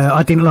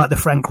the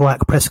Frank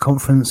Reich press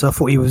conference. I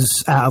thought he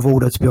was out of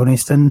order, to be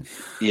honest. And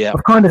yeah,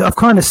 I've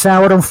kind of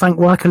soured on Frank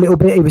Reich a little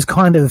bit. He was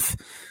kind of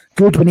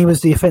good when he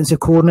was the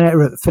offensive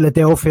coordinator at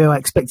Philadelphia. I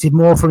expected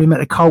more from him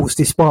at the Colts,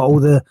 despite all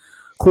the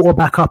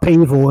quarterback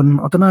upheaval. And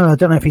I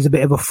don't know if he's a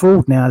bit of a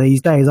fraud now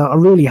these days. I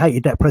really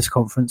hated that press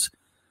conference.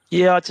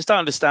 Yeah, I just don't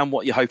understand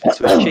what you're hoping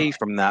to achieve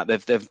from that.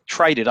 They've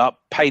traded up,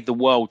 paid the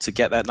world to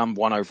get that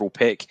number 1 overall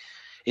pick,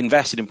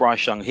 invested in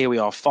Bryce Young. Here we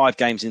are 5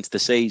 games into the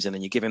season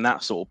and you're giving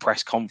that sort of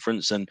press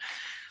conference, and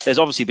there's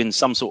obviously been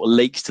some sort of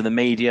leaks to the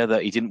media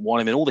that he didn't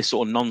want him and all this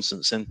sort of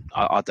nonsense. And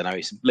I don't know,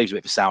 it leaves a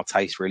bit of a sour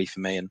taste really for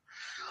me. And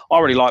I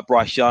really like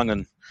Bryce Young,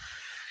 and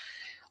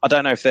I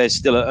don't know if there's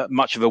still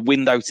much of a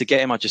window to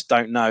get him. I just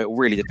don't know. It'll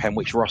really depend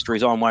which roster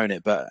he's on, won't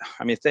it? But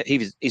I mean,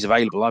 if he's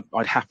available,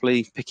 I'd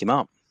happily pick him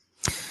up.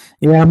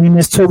 Yeah, I mean,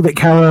 there's talk that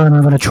Carolina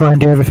are going to try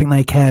and do everything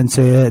they can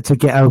to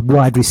get a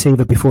wide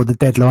receiver before the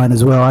deadline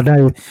as well. I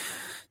know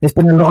there's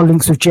been a lot of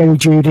links with Jerry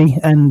Jeudy,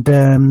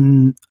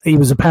 and he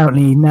was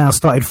apparently now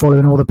started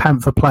following all the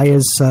Panther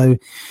players, so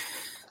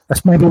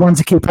that's maybe one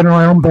to keep an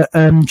eye on. But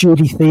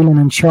Jeudy, Thielen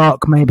and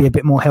Chark may be a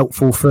bit more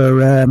helpful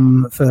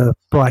for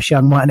Bryce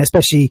Young, and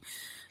especially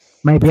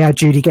maybe how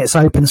Jeudy gets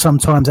open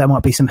sometimes, that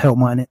might be some help,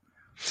 mightn't it?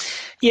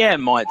 Yeah, it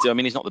might do. I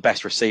mean, he's not the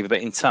best receiver,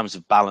 but in terms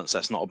of balance,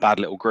 that's not a bad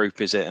little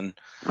group, is it?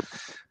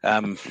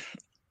 And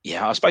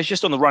yeah, I suppose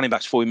just on the running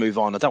backs before we move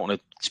on, I don't want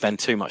to spend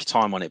too much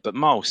time on it, but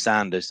Miles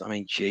Sanders, I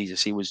mean,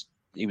 Jesus, he was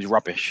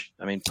rubbish.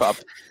 I mean, put up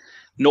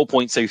zero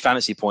point 0.2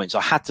 fantasy points.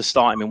 I had to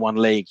start him in one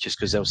league just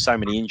because there were so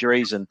many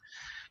injuries, and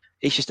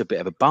he's just a bit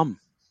of a bum.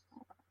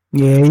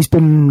 Yeah, he's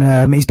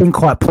been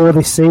quite poor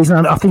this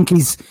season. I think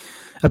he's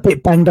a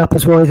bit banged up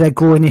as well. He's had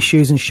groin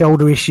issues and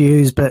shoulder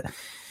issues, but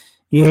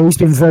yeah, he's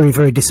been very,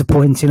 very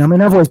disappointing. I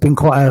mean, I've always been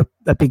quite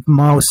a big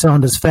Miles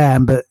Sanders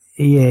fan, but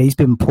yeah, he's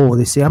been poor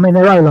this year. I mean,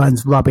 their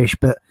O-line's rubbish,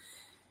 but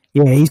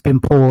yeah, he's been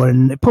poor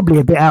and probably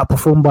a bit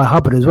outperformed by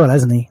Hubbard as well,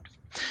 hasn't he?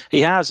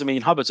 He has. I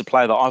mean, Hubbard's a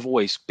player that I've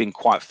always been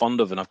quite fond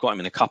of, and I've got him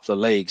in a couple of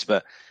leagues.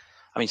 But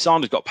I mean,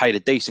 Sanders got paid a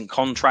decent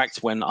contract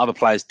when other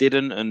players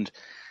didn't, and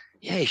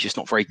yeah, he's just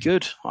not very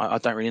good. I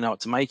don't really know what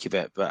to make of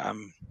it. But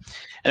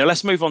anyway,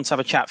 let's move on to have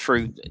a chat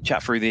through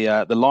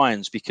the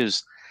Lions,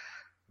 because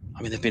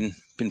I mean, they've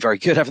been very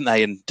good, haven't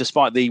they? And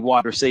despite the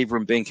wide receiver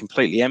room being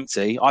completely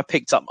empty, I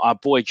picked up our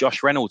boy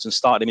Josh Reynolds and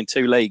started him in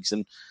 2 leagues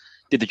and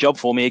did the job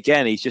for me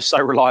again. He's just so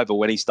reliable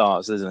when he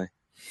starts, isn't he?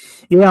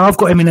 Yeah, I've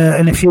got him in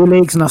a few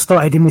leagues, and I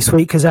started him this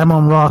week because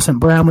Amon-Ra St.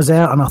 Brown was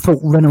out, and I thought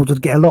Reynolds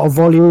would get a lot of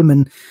volume,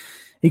 and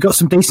he got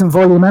some decent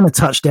volume and a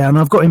touchdown.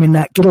 I've got him in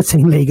that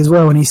Guillotine League as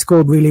well, and he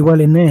scored really well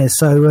in there.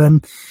 So,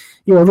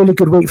 yeah, a really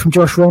good week from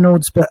Josh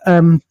Reynolds. But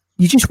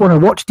you just want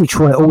to watch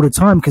Detroit all the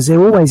time because they're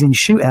always in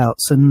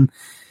shootouts, and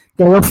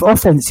their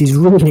offense is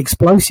really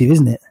explosive,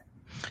 isn't it?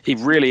 He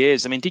really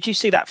is. I mean, did you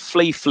see that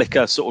flea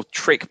flicker sort of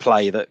trick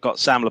play that got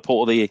Sam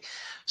Laporta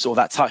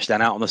that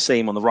touchdown out on the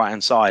seam on the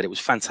right-hand side? It was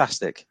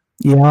fantastic.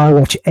 Yeah, I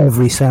watch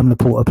every Sam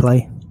Laporta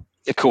play.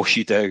 Of course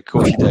you do.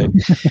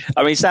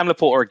 I mean, Sam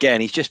Laporta,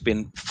 again, he's just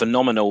been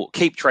phenomenal.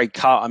 Keep Trade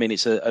Cut, I mean,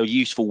 it's a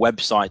useful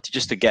website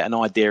to get an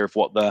idea of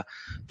what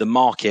the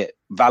market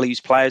values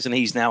players, and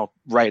he's now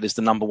rated as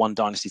the number 1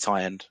 Dynasty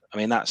tight end. I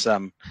mean, that's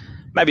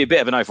maybe a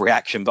bit of an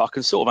overreaction, but I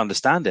can sort of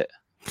understand it.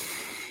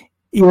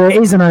 Yeah,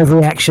 it is an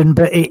overreaction,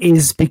 but it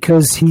is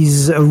because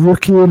he's a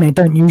rookie and they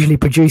don't usually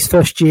produce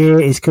first year.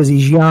 It's because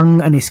he's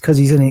young and it's because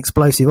he's an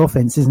explosive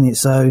offense, isn't it?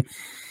 So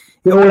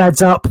it all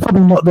adds up.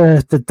 Probably not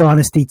the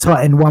Dynasty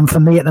tight end one for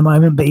me at the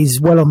moment, but he's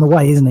well on the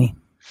way, isn't he?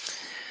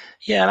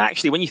 Yeah, and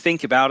actually, when you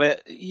think about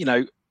it, you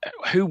know,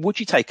 who would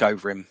you take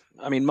over him?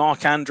 I mean,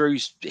 Mark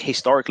Andrews,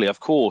 historically, of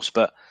course,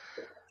 but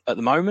at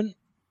the moment,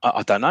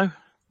 I don't know.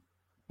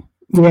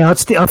 Yeah,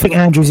 I think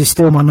Andrews is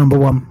still my number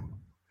 1.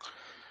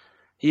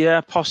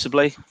 Yeah,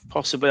 possibly.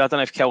 I don't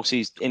know if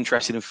Kelsey's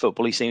interested in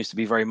football. He seems to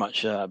be very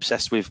much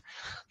obsessed with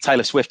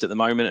Taylor Swift at the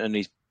moment, and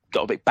he's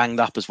got a bit banged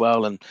up as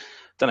well. And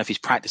don't know if he's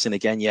practicing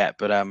again yet.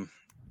 But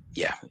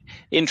yeah,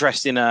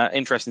 interesting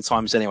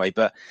times anyway.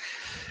 But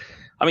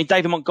I mean,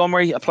 David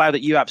Montgomery, a player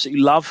that you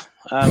absolutely love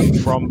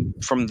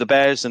from the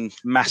Bears, and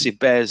massive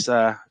Bears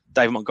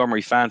David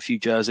Montgomery fan, few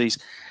jerseys.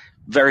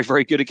 Very,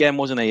 very good again,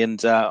 wasn't he?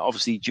 And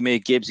obviously,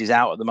 Jahmyr Gibbs is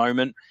out at the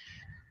moment.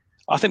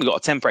 I think we've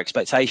got to temper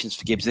expectations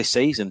for Gibbs this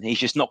season. He's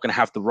just not going to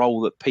have the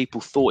role that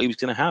people thought he was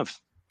going to have.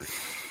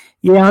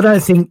 Yeah, I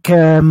don't think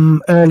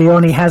early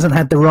on he hasn't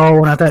had the role,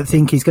 and I don't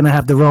think he's going to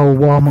have the role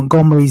while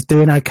Montgomery's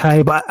doing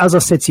okay. But as I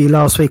said to you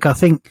last week, I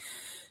think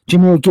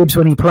Jahmyr Gibbs,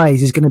 when he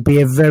plays, is going to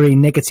be a very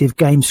negative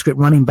game script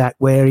running back,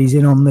 where he's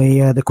in on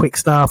the quick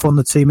stuff, on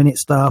the 2-minute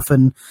stuff,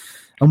 and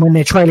when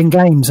they're trailing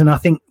games. And I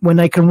think when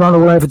they can run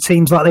all over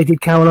teams like they did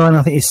Carolina,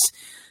 I think it's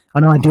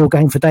an ideal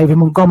game for David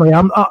Montgomery.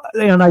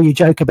 I know you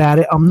joke about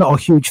it. I'm not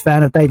a huge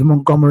fan of David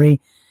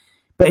Montgomery,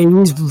 but he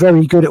is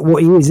very good at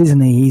what he is,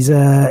 isn't he? He's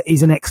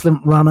an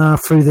excellent runner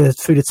through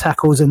the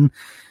tackles, and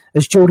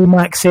as Jordy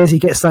Mike says, he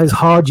gets those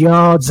hard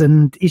yards,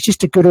 and he's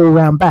just a good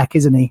all-round back,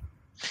 isn't he?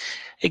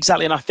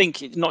 Exactly, and I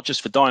think not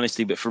just for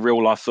Dynasty, but for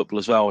real-life football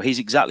as well, he's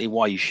exactly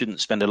why you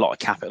shouldn't spend a lot of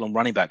capital on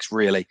running backs,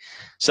 really,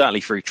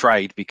 certainly through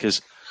trade,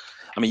 because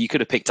I mean, you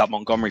could have picked up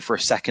Montgomery for a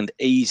second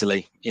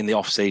easily in the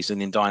off-season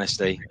in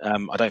Dynasty.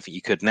 I don't think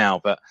you could now,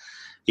 but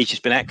he's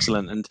just been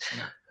excellent. And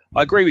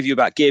I agree with you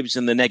about Gibbs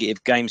and the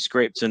negative game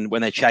script, and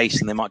when they're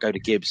chasing, they might go to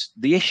Gibbs.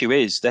 The issue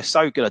is they're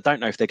so good, I don't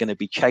know if they're going to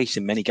be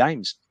chasing many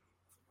games.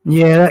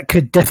 Yeah, that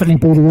could definitely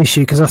be the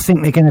issue, because I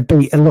think they're going to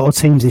beat a lot of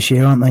teams this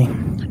year, aren't they?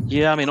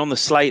 Yeah, I mean, on the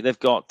slate, they've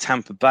got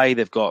Tampa Bay,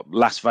 they've got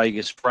Las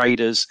Vegas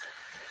Raiders.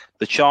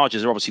 The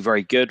Chargers are obviously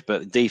very good,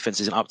 but the defense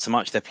isn't up to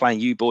much. They're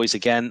playing you boys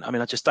again. I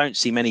mean, I just don't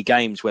see many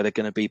games where they're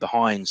going to be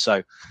behind.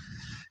 So,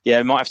 yeah,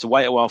 we might have to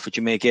wait a while for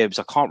Jahmyr Gibbs.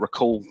 I can't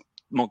recall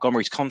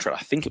Montgomery's contract.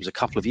 I think it was a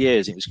couple of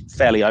years. It was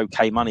fairly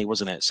okay money,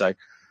 wasn't it? So,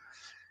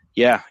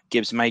 yeah,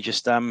 Gibbs may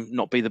just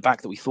not be the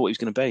back that we thought he was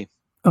going to be.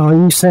 Are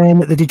you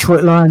saying that the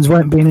Detroit Lions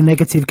won't be in a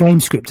negative game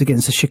script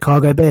against the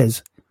Chicago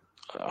Bears?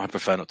 I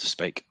prefer not to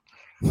speak.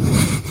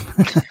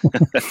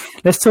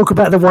 Let's talk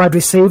about the wide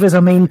receivers. I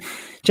mean,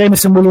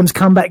 Jameson Williams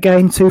comeback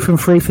game, 2 from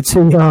 3 for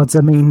 2 yards. I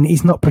mean,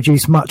 he's not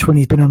produced much when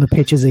he's been on the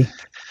pitch, has he?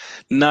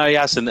 No, he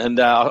hasn't. And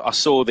I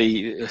saw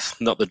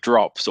not the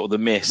drop, sort of the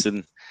miss,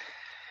 and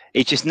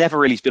he just never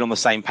really has been on the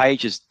same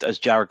page as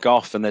Jared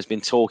Goff. And there's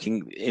been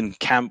talking in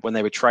camp when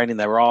they were training,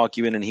 they were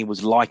arguing, and he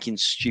was liking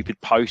stupid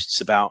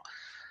posts about,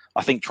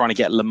 I think, trying to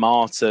get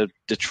Lamar to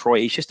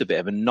Detroit. He's just a bit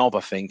of a knob,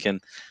 I think.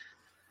 And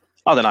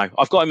I don't know.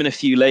 I've got him in a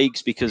few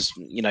leagues because,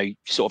 you know, you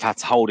sort of had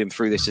to hold him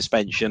through this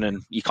suspension,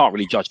 and you can't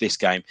really judge this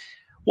game.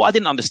 What I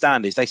didn't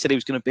understand is they said he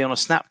was going to be on a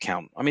snap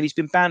count. I mean, he's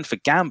been banned for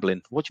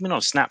gambling. What do you mean on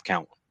a snap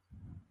count?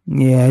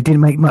 Yeah, it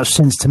didn't make much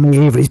sense to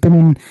me either. He's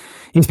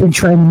been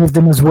training with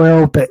them as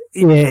well, but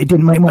yeah, it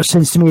didn't make much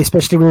sense to me,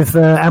 especially with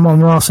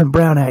Amon-Ra St.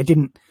 Brown out. It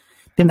didn't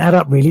add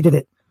up really, did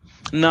it?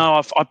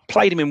 No, I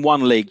played him in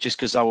one league just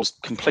because I was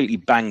completely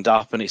banged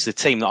up, and it's the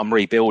team that I'm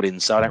rebuilding,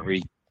 so I don't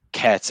really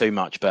care too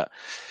much. But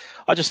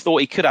I just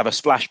thought he could have a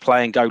splash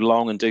play and go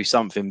long and do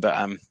something.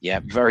 But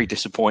very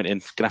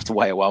disappointing. Gonna have to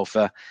wait a while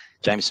for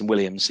Jameson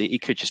Williams. He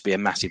could just be a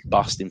massive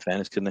bust, in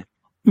fairness, couldn't he?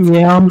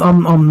 Yeah, I'm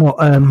not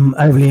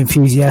overly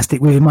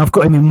enthusiastic with him. I've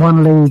got him in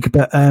one league,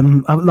 but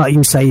like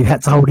you say, you've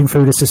had to hold him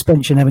through the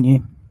suspension, haven't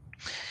you?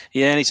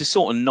 Yeah, and he's a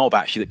sort of knob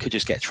actually that could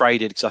just get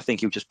traded, because I think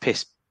he'll just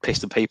piss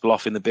the people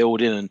off in the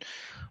building, and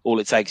all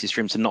it takes is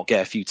for him to not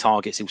get a few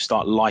targets. He'll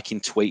start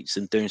liking tweets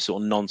and doing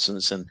sort of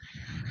nonsense, and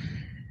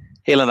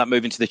he'll end up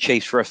moving to the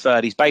Chiefs for a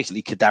third. He's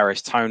basically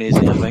Kadarius Toney,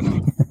 isn't he, I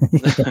think?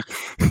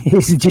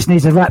 He just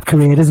needs a rap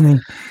career, doesn't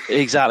he?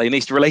 Exactly. He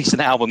needs to release an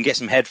album, get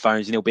some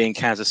headphones, and he'll be in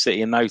Kansas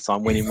City in no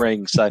time winning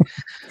rings. So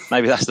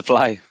maybe that's the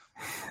play.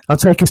 I'll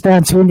take us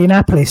down to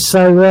Indianapolis.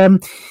 So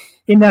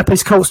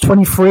Indianapolis Colts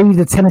 23,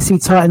 the Tennessee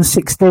Titans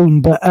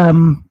 16. But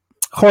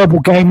horrible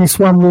game, this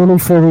one, really,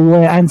 for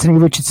the Anthony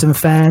Richardson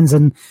fans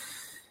and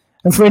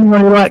for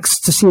anyone who likes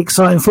to see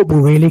exciting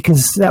football, really,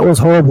 because that was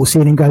horrible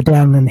seeing him go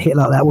down and hit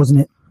like that,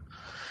 wasn't it?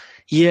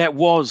 Yeah, it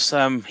was.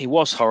 He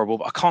was horrible,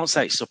 but I can't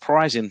say it's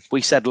surprising.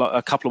 We said like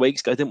a couple of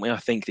weeks ago, didn't we? I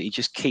think that he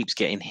just keeps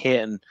getting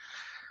hit, and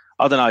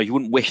I don't know. You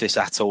wouldn't wish this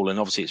at all, and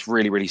obviously it's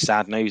really, really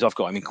sad news. I've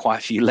got him in quite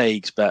a few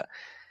leagues, but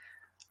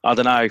I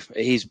don't know.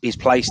 His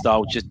play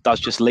style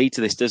does lead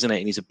to this, doesn't it?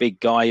 And he's a big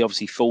guy. He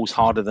obviously falls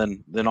harder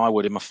than I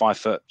would in my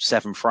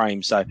 5'7"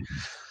 frame. So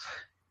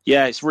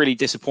yeah, it's really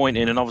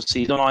disappointing. And obviously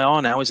he's on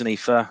IR now, isn't he,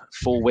 for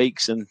 4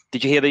 weeks? And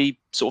did you hear the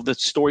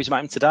stories about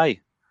him today?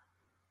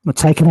 We're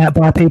taken out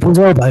by people's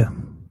elbow.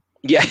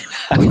 Yeah,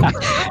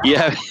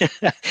 yeah.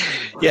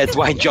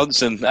 Dwayne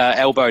Johnson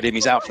elbowed him.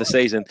 He's out for the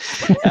season.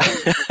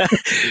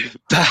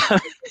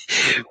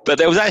 but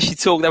there was actually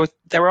talk.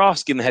 They were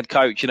asking the head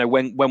coach,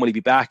 when will he be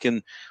back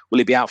and will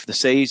he be out for the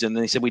season?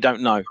 And he said, we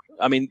don't know.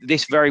 I mean,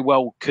 this very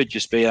well could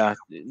just be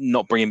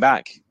not bring him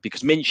back,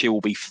 because Minshew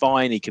will be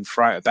fine. He can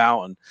throw it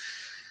about, and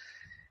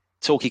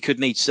talk he could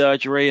need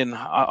surgery. And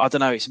I don't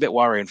know. It's a bit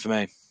worrying for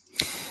me.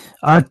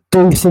 I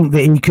do think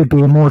that he could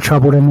be in more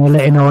trouble than they're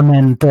letting on,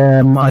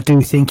 and I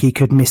do think he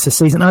could miss the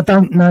season. I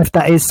don't know if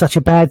that is such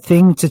a bad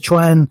thing to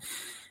try and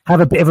have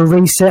a bit of a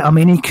reset. I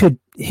mean, he could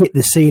hit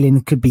the ceiling.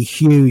 It could be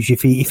huge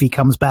if he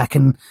comes back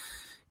and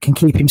can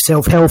keep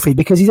himself healthy,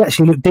 because he's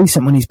actually looked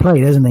decent when he's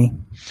played, hasn't he?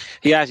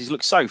 He has. He's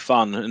looked so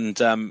fun,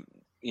 and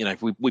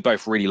we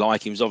both really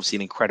like him. He's obviously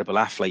an incredible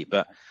athlete,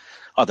 but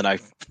I don't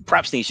know.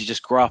 Perhaps he needs to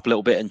just grow up a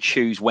little bit and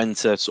choose when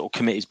to sort of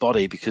commit his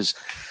body, because.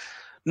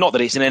 Not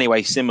that it's in any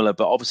way similar,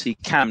 but obviously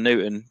Cam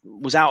Newton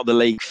was out of the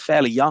league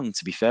fairly young,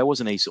 to be fair,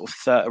 wasn't he? Sort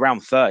of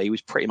around 30, he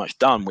was pretty much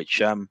done,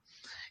 which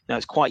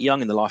it's quite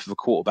young in the life of a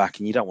quarterback,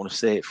 and you don't want to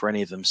see it for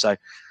any of them. So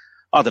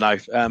I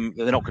don't know.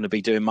 They're not going to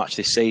be doing much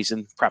this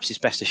season. Perhaps it's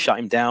best to shut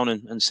him down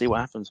and see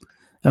what happens.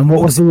 And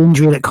what was the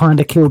injury that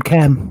kind of killed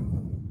Cam?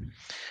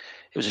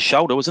 It was a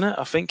shoulder, wasn't it?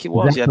 I think it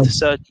was.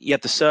 Exactly. He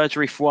had the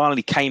surgery for a while, and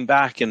he came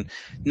back and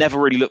never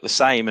really looked the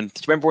same. And do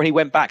you remember when he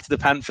went back to the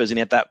Panthers and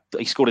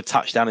he scored a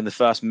touchdown in the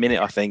first minute,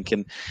 I think,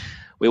 and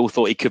we all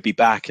thought he could be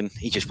back, and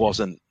he just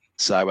wasn't.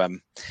 So, I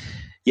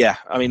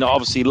mean,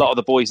 obviously a lot of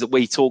the boys that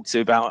we talked to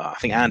about, I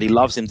think Andy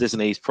loves him,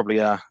 doesn't he? He's probably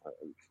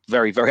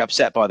very, very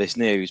upset by this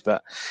news.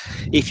 But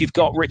if you've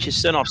got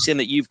Richardson, I've seen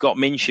that you've got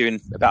Minshew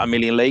in about 1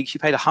 million leagues. You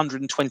paid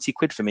 120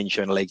 quid for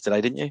Minshew in a league today,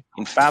 didn't you?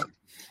 In Fab?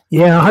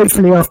 Yeah,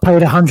 hopefully I've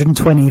paid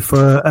 120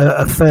 for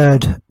a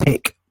third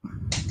pick.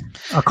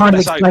 I kind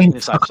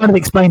of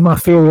explained my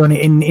theory on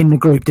it in the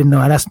group, didn't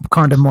I? That's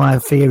kind of my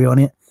theory on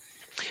it.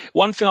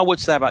 One thing I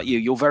would say about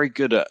you're very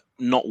good at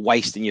not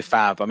wasting your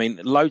fab. I mean,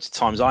 loads of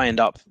times I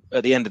end up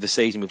at the end of the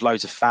season with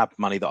loads of fab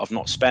money that I've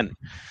not spent.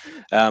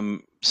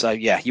 So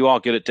yeah, you are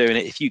good at doing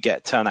it. If you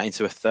turn that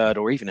into a third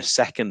or even a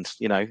second,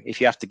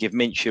 if you have to give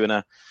Minshew and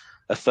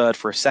a third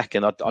for a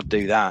second, I'd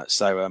do that.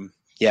 So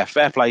yeah,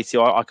 fair play to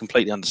you. I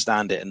completely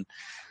understand it. And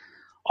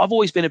I've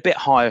always been a bit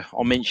higher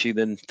on Minshew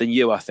than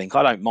you, I think.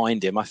 I don't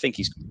mind him. I think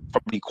he's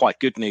probably quite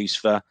good news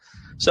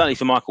certainly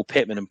for Michael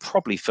Pittman, and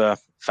probably for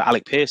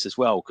Alec Pierce as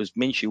well, because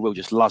Minshew will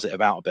just luzz it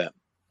about a bit.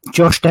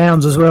 Josh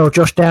Downs as well.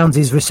 Josh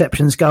Downs'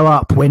 receptions go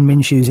up when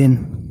Minshew's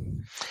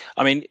in.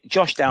 I mean,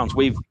 Josh Downs,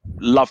 we've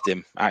loved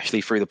him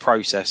actually through the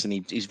process,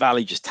 and his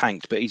value just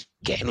tanked, but he's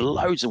getting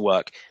loads of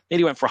work.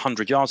 Nearly went for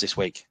 100 yards this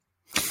week.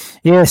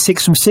 Yeah,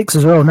 6 from 6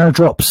 as well, no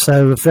drops,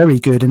 so very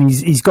good. And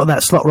he's got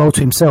that slot role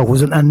to himself,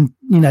 and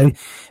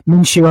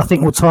Minshew, I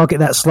think, will target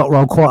that slot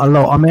role quite a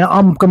lot. I mean,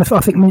 I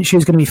think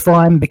Minshew's going to be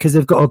fine because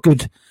they've got a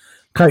good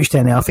coach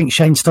down there. I think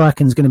Shane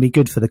Steichen's going to be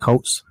good for the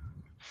Colts.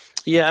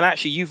 Yeah, and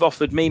actually, you've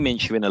offered me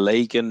Minshew in a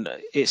league, and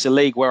it's a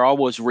league where I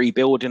was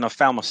rebuilding. I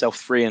found myself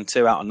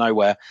 3-2 out of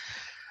nowhere.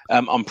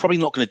 I'm probably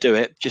not going to do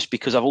it just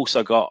because I've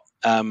also got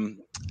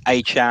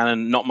Achane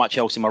and not much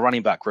else in my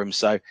running back room.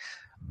 So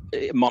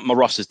my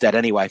roster's dead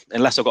anyway.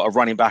 Unless I've got a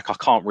running back, I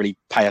can't really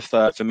pay a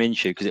third for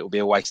Minshew because it will be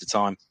a waste of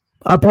time.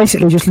 I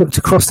basically just looked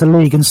across the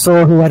league and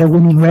saw who had a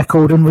winning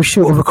record and was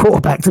short of a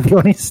quarterback, to be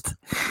honest.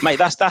 Mate,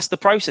 that's the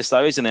process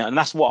though, isn't it? And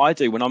that's what I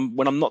do when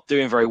I'm not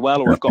doing very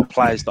well, or I've got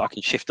players that I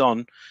can shift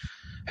on.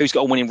 Who's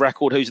got a winning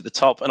record? Who's at the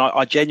top? And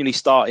I genuinely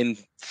start in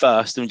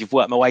first and just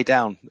work my way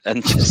down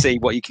and just see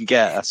what you can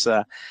get. That's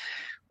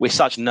we're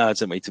such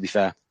nerds, aren't we? To be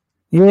fair.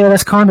 Yeah,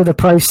 that's kind of the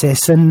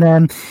process.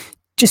 And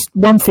just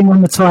one thing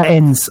on the tight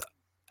ends.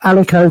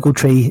 Alec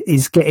Ogletree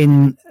is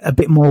getting a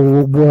bit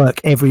more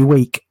work every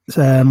week.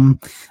 I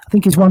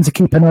think he's one to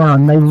keep an eye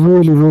on. They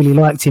really, really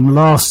liked him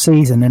last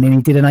season, and then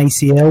he did an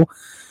ACL.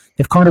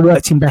 They've kind of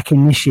worked him back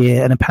in this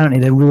year, and apparently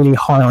they're really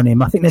high on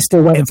him. I think they're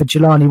still waiting for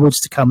Jelani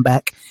Woods to come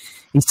back.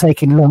 He's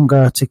taking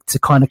longer to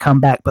kind of come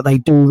back, but they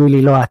do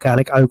really like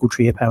Alec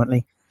Ogletree,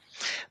 apparently.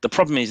 The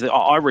problem is that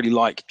I really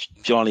like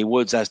Jelani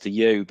Woods, as do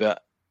you,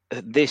 but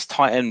this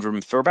tight end room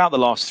for about the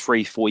last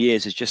 3-4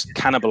 years has just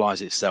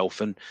cannibalised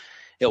itself, and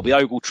it'll be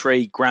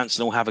Ogletree,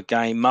 Granson will have a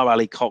game. Mo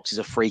Ali Cox is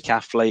a freak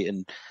athlete,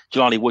 and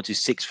Jelani Woods is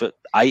 6'8",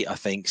 I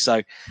think.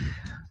 So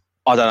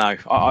I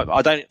don't know.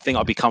 I don't think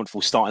I'd be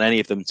comfortable starting any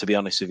of them, to be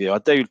honest with you. I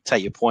do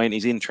take your point.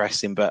 He's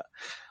interesting, but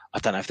I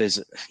don't know if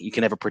you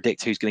can ever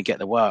predict who's going to get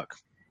the work.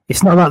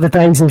 It's not like the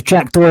days of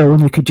Jack Doyle when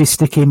you could just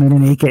stick him in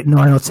and he'd get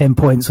 9 or 10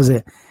 points, was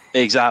it?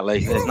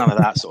 Exactly. There's none of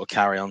that sort of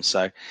carry on.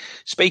 So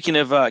speaking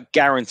of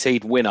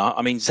guaranteed winner,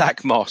 I mean,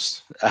 Zach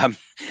Moss.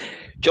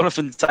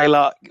 Jonathan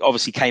Taylor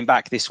obviously came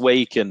back this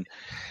week, and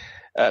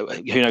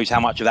who knows how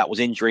much of that was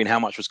injury and how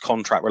much was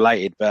contract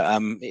related.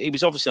 But he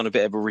was obviously on a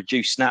bit of a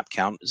reduced snap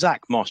count.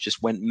 Zach Moss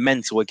just went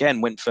mental again,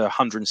 went for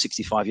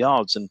 165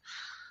 yards, and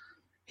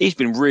he's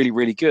been really,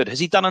 really good. Has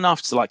he done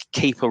enough to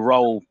keep a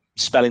role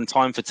spelling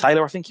time for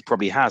Taylor? I think he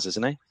probably has,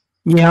 hasn't he?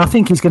 Yeah, I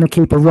think he's going to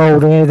keep a role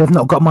there. They've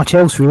not got much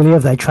else really,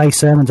 have they? Trey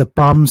Sermon's a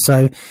bum,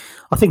 so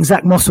I think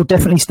Zach Moss will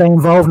definitely stay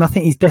involved, and I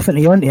think he's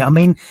definitely earned it. I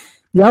mean,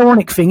 the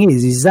ironic thing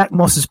is Zach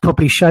Moss has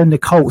probably shown the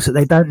Colts that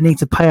they don't need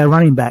to pay a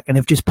running back, and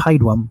they've just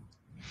paid one.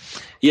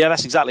 Yeah,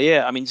 that's exactly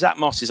it. I mean, Zach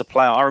Moss is a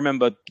player. I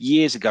remember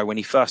years ago when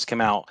he first came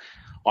out,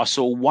 I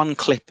saw one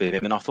clip of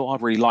him, and I thought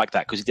I'd really like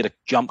that because he did a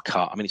jump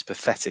cut. I mean, it's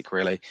pathetic,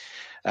 really.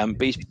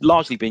 But he's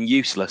largely been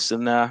useless,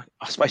 and I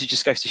suppose it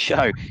just goes to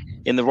show,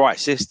 in the right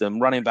system,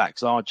 running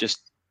backs are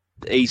just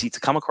easy to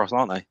come across,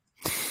 aren't they?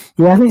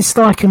 Yeah, I think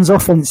Steichen's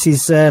offense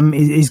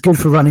is good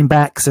for running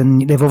backs,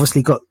 and they've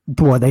obviously got.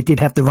 Boy, they did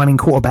have the running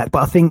quarterback,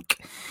 but I think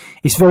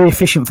it's very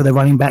efficient for the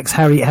running backs.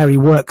 Harry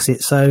works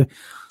it, so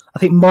I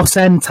think Moss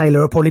and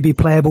Taylor will probably be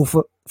playable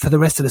for the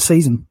rest of the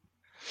season.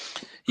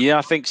 Yeah,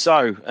 I think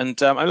so.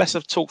 And unless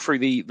I've talked through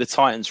the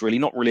Titans, really,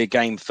 not really a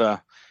game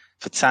for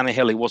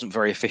Tannehill. He wasn't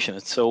very efficient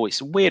at all.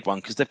 It's a weird one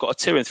because they've got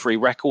a 2-3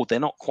 record. They're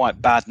not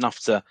quite bad enough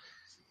to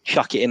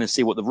chuck it in and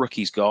see what the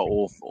rookie's got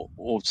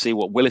or see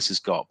what Willis has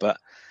got. But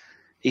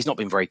he's not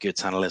been very good,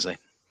 Tannehill, has he?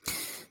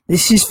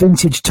 This is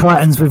vintage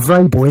Titans with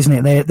Vrabel,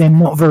 isn't it? They're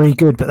not very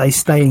good, but they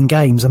stay in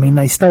games. I mean,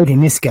 they stayed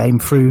in this game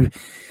through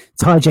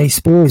Tyjae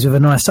Spears with a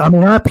nice... I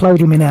mean, I played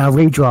him in our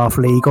redraft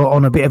league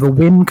on a bit of a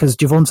whim because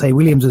Javonte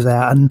Williams was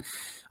out, and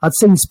I'd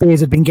seen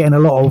Spears had been getting a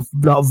lot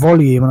of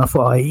volume, and I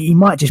thought he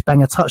might just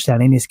bang a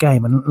touchdown in this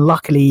game, and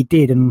luckily he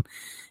did and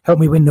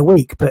helped me win the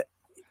week. But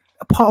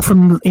apart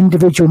from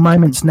individual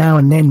moments now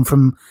and then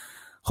from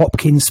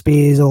Hopkins,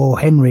 Spears or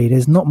Henry,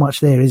 there's not much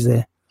there, is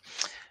there?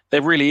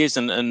 There really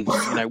isn't, and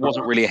it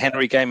wasn't really a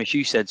Henry game, as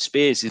you said.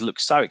 Spears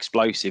looks so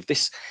explosive.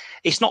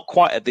 It's not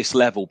quite at this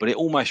level, but it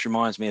almost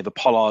reminds me of a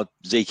Pollard,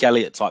 Zeke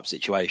Elliott type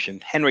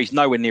situation. Henry's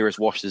nowhere near as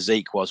washed as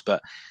Zeke was,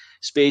 but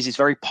Spears is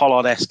very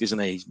Pollard-esque, isn't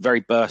he? He's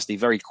very bursty,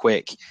 very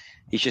quick.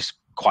 He's just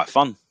quite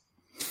fun.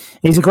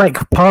 He's a great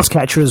pass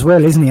catcher as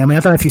well, isn't he? I mean,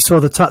 I don't know if you saw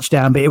the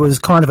touchdown, but it was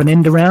kind of an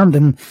end around,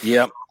 and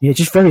yeah,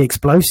 just very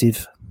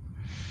explosive.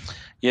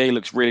 Yeah, he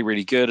looks really,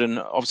 really good. And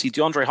obviously,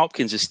 DeAndre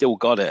Hopkins has still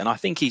got it. And I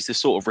think he's the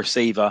sort of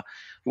receiver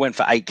who went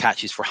for 8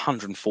 catches for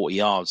 140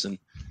 yards. And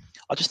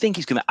I just think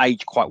he's going to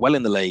age quite well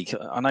in the league.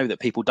 I know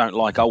that people don't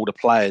like older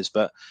players,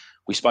 but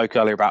we spoke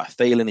earlier about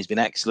Thielen. He's been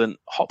excellent.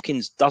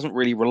 Hopkins doesn't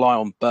really rely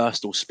on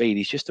burst or speed.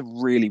 He's just a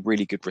really,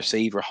 really good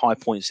receiver, high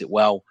points it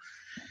well.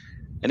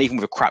 And even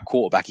with a crap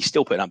quarterback, he's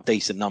still putting up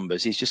decent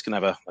numbers. He's just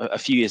going to have a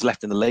few years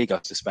left in the league, I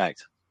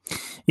suspect.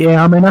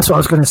 Yeah, I mean, that's what I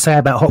was going to say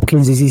about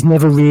Hopkins is he's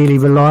never really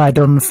relied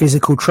on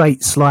physical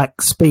traits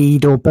like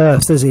speed or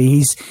burst, has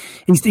he?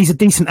 He's a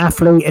decent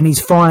athlete and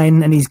he's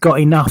fine and he's got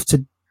enough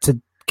to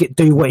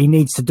do what he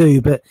needs to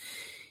do, but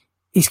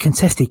his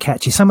contested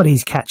catches, some of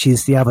these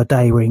catches the other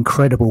day were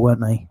incredible,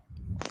 weren't they?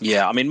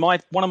 Yeah, I mean, one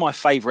of my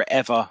favourite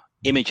ever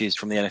images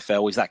from the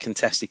NFL is that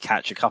contested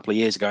catch a couple of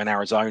years ago in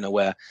Arizona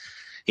where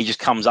he just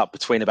comes up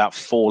between about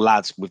 4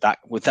 lads with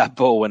that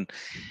ball, and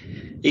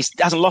he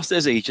hasn't lost it,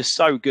 has he? He's just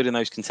so good in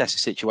those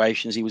contested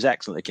situations. He was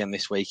excellent again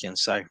this weekend.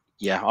 So,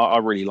 yeah, I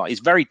really like. He's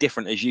very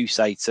different, as you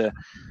say, to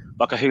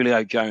like a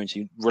Julio Jones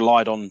who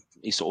relied on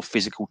his sort of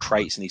physical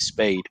traits and his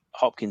speed.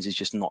 Hopkins is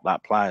just not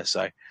that player.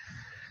 So, do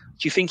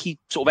you think he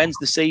sort of ends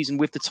the season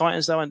with the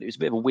Titans, though? And it was a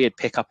bit of a weird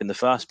pickup in the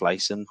first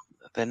place, and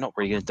they're not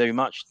really going to do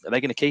much. Are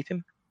they going to keep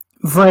him?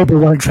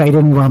 Vrabel won't trade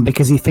anyone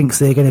because he thinks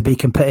they're going to be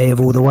competitive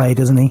all the way,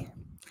 doesn't he?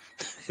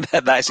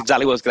 That's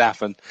exactly what's going to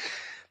happen.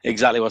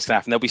 Exactly what's going to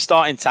happen. They'll be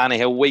starting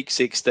Tannehill week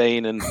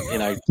 16 and,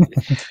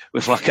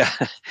 with like a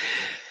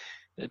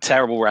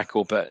terrible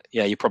record. But,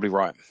 yeah, you're probably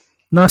right.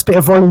 Nice bit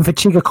of volume for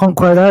Chig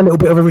Okonkwo there, a little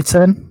bit of a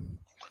return.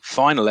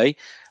 Finally.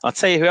 I'll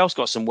tell you who else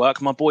got some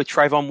work. My boy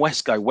Trayvon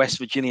Wesco, West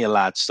Virginia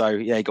lad. So,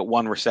 yeah, he got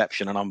one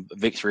reception and I'm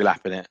victory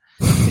lapping it.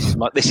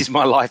 This is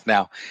my life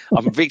now.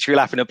 I'm victory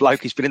lapping a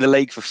bloke who's been in the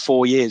league for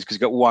 4 years because he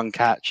got one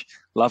catch.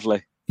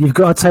 Lovely. You've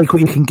got to take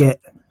what you can get.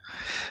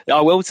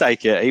 I will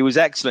take it. He was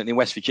excellent in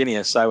West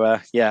Virginia. So,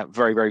 yeah,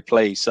 very, very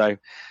pleased. So,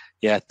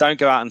 yeah, don't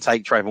go out and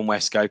take Trayvon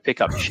Wesco.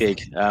 Pick up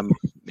Chig.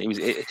 It was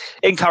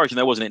encouraging,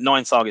 though, wasn't it?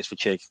 9 targets for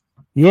Chig.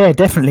 Yeah,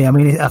 definitely. I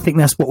mean, I think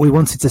that's what we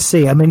wanted to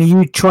see. I mean, are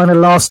you trying to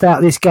last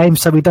out this game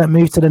so we don't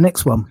move to the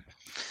next one?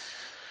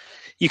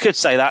 You could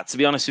say that, to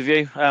be honest with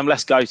you.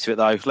 Let's go to it,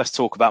 though. Let's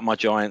talk about my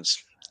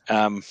Giants.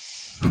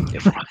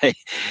 Right.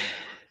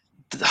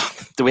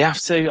 Do we have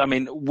to? I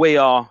mean,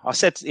 I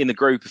said in the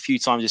group a few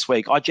times this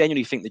week, I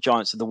genuinely think the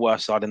Giants are the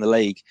worst side in the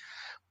league,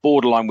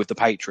 borderline with the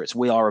Patriots.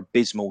 We are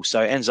abysmal.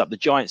 So it ends up the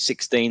Giants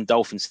 16,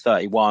 Dolphins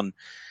 31.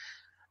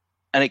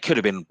 And it could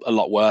have been a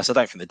lot worse. I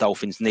don't think the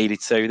Dolphins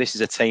needed to. This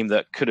is a team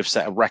that could have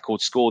set a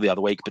record score the other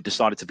week, but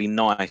decided to be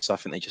nice. I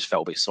think they just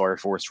felt a bit sorry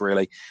for us,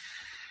 really.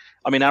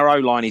 I mean, our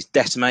O-line is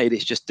decimated.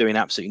 It's just doing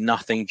absolutely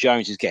nothing.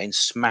 Jones is getting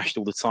smashed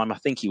all the time. I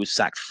think he was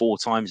sacked 4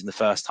 times in the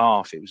first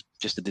half. It was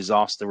just a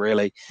disaster,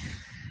 really.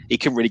 He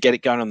couldn't really get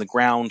it going on the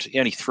ground. He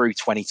only threw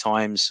 20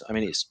 times. I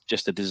mean, it's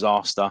just a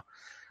disaster.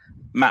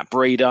 Matt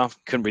Breida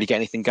couldn't really get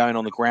anything going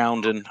on the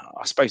ground. And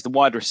I suppose the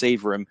wide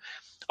receiver room,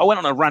 I went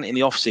on a rant in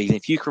the offseason.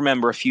 If you can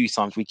remember a few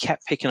times, we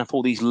kept picking up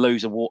all these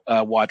loser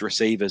wide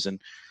receivers.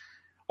 And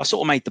I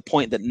sort of made the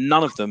point that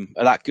none of them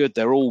are that good.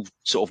 They're all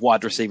sort of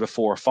wide receiver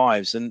 4 or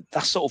 5s. And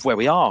that's sort of where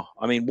we are.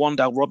 I mean,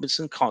 Wan'Dale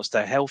Robinson can't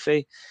stay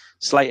healthy.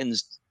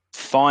 Slayton's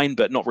fine,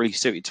 but not really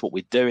suited to what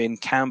we're doing.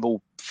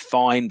 Campbell,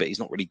 fine, but he's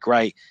not really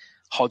great.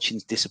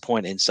 Hodgins,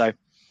 disappointing. So,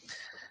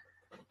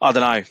 I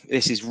don't know.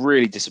 This is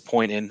really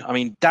disappointing. I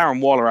mean,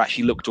 Darren Waller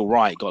actually looked all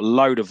right. Got a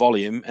load of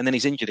volume, and then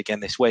he's injured again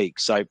this week.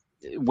 So,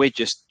 we're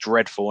just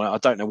dreadful. I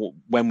don't know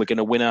when we're going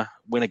to win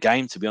a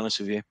game, to be honest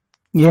with you.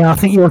 Yeah, I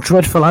think your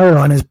dreadful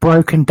O-line has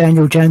broken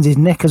Daniel Jones's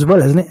neck as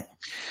well, hasn't it?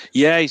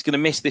 Yeah, he's going to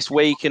miss this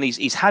week, and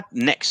he's had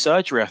neck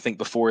surgery, I think,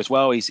 before as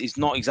well. He's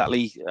not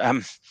exactly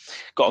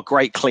got a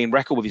great clean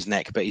record with his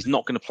neck, but he's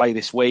not going to play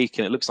this week,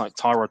 and it looks like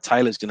Tyrod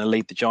Taylor's going to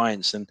lead the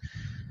Giants. And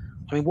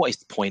I mean, what is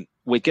the point?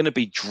 We're going to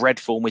be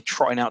dreadful, and we're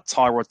trotting out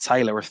Tyrod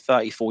Taylor, a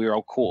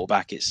 34-year-old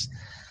quarterback. It's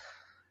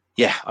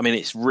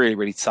really,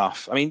 really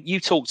tough. I mean, you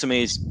talk to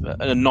me as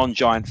a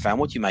non-Giant fan.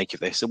 What do you make of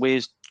this? Are we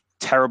as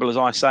terrible as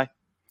I say?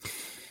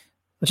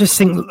 I just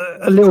think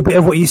a little bit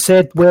of what you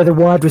said, where the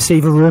wide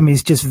receiver room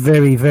is just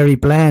very, very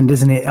bland,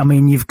 isn't it? I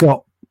mean, you've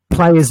got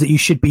players that you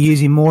should be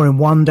using more in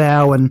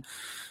Wan'Dale and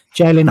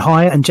Jalen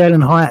Hyatt, and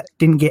Jalen Hyatt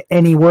didn't get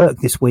any work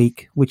this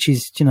week, which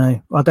is,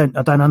 I don't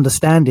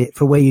understand it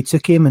for where you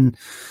took him, and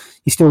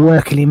you're still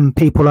working in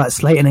people like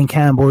Slayton and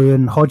Campbell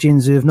and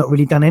Hodgins who have not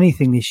really done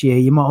anything this year.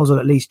 You might as well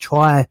at least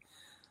try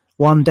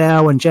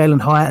Wan'Dale and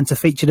Jalen Hyatt and to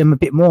feature them a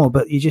bit more,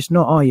 but you're just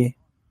not, are you?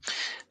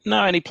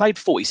 No, and he played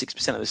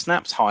 46% of the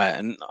snaps, Hyatt,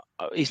 and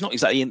he's not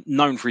exactly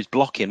known for his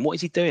blocking. What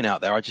is he doing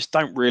out there? I just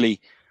don't really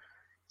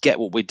get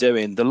what we're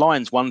doing. The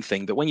line's one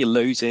thing, but when you're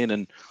losing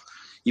and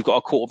you've got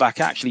a quarterback,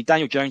 actually,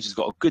 Daniel Jones has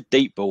got a good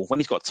deep ball. When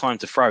he's got time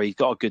to throw, he's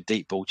got a good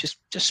deep ball. Just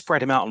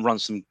spread him out and run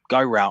some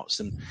go routes.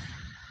 And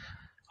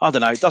I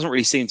don't know, it doesn't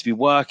really seem to be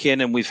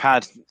working. And we've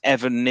had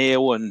Evan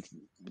Neal and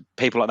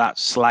people like that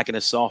slagging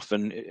us off,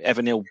 and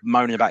Evan Neal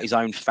moaning about his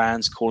own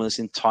fans, calling us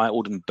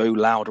entitled and boo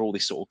loud, all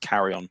this sort of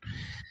carry on.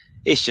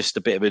 It's just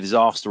a bit of a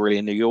disaster, really,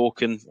 in New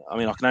York. And I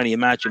mean, I can only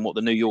imagine what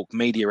the New York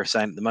media are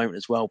saying at the moment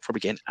as well,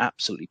 probably getting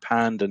absolutely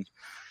panned. And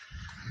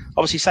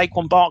obviously,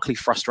 Saquon Barkley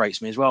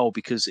frustrates me as well,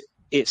 because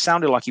it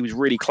sounded like he was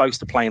really close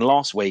to playing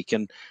last week,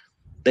 and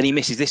then he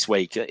misses this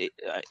week.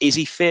 Is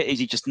he fit? Is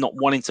he just not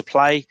wanting to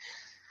play?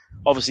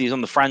 Obviously, he's on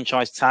the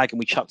franchise tag, and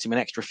we chucked him an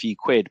extra few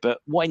quid. But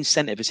what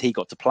incentive has he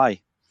got to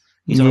play?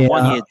 He's on a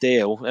 1-year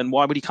deal, and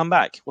why would he come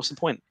back? What's the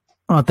point?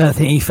 I don't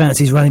think he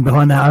fancies running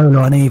behind that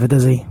O-line either,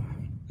 does he?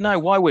 No,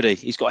 why would he?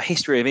 He's got a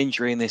history of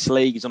injury in this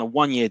league. He's on a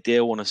 1-year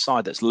deal on a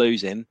side that's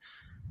losing,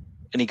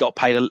 and he got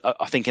paid,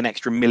 I think, an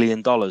extra $1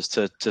 million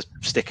to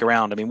stick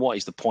around. I mean, what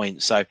is the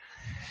point? So,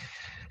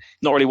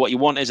 not really what you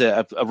want, is it?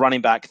 A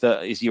running back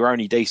that is your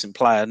only decent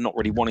player, not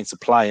really wanting to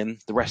play,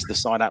 and the rest of the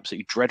side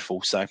absolutely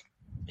dreadful. So,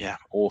 yeah,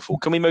 awful.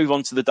 Can we move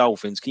on to the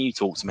Dolphins? Can you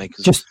talk to me?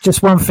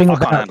 Just one thing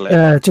about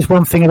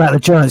the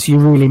Giants. You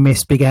really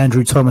miss Big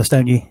Andrew Thomas,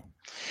 don't you?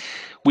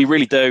 We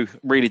really do.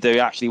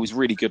 Actually, he was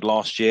really good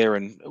last year,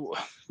 and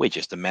we're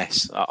just a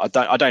mess. I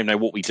don't know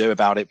what we do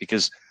about it,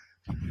 because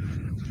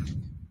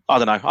I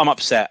don't know. I'm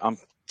upset. I'm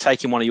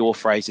taking one of your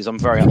phrases. I'm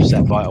very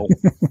upset by it all.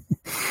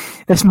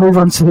 Let's move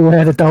on to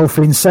the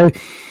Dolphins. So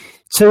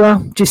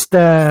Tua, just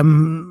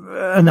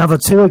another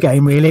Tua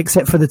game, really,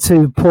 except for the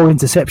 2 poor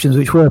interceptions,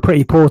 which were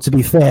pretty poor, to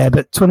be fair.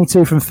 But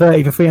 22 from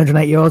 30 for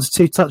 308 yards,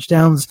 2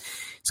 touchdowns.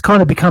 It's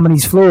kind of becoming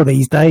his floor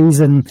these days.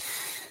 And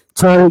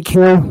Tyreek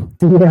Hill,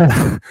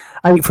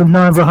 8 from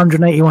 9 for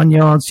 181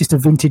 yards, just a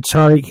vintage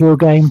Tyreek Hill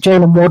game.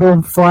 Jalen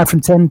Waddle, 5 from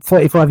 10,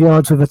 35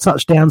 yards with a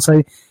touchdown,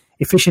 so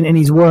efficient in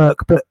his work.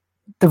 But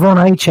Devon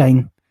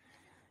A-Chain,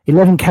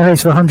 11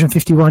 carries for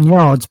 151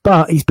 yards,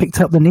 but he's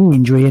picked up the knee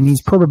injury and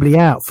he's probably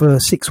out for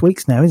 6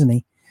 weeks now, isn't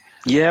he?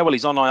 Yeah, well,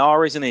 he's on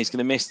IR, isn't he? He's going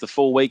to miss the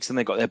 4 weeks and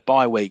they've got their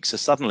bye week. So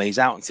suddenly he's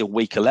out until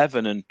week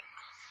 11. And,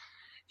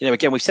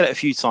 again, we've said it a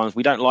few times.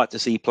 We don't like to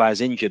see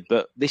players injured,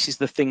 but this is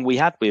the thing we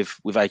had with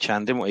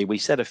Achan, didn't we? We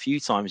said a few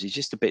times he's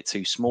just a bit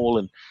too small.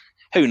 And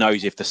who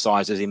knows if the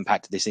size has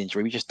impacted this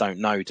injury? We just don't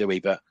know, do we?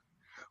 But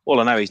all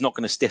I know, he's not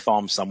going to stiff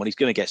arm someone. He's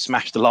going to get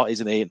smashed a lot,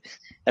 isn't he?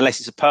 Unless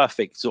it's a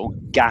perfect sort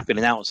of gap in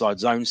an outside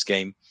zone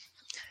scheme.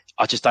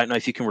 I just don't know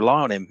if you can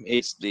rely on him.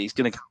 He's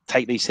going to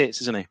take these hits,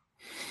 isn't he?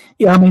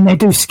 Yeah, I mean, they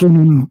do scheme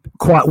him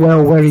quite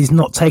well where he's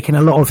not taking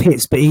a lot of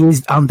hits, but he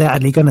is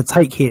undoubtedly going to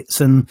take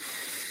hits, and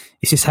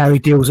it's just how he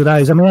deals with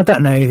those. I mean, I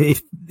don't know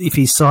if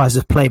his size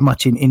has played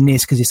much in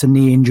this because it's a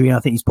knee injury.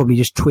 I think he's probably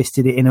just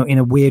twisted it in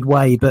a weird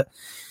way, but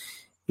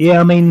yeah,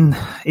 I mean,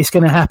 it's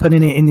going to happen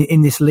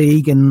in this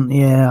league, and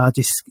yeah,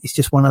 it's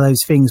just one of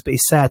those things. But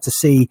it's sad to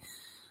see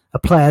a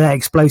player that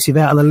explosive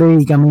out of the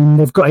league. I mean,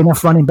 they've got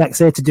enough running backs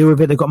there to deal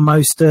with it. They've got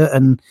Mostert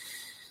and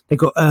they've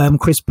got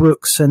Chris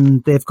Brooks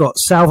and they've got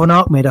Salvon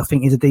Ahmed, I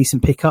think is a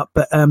decent pickup.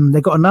 But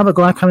they've got another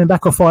guy coming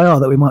back off IR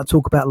that we might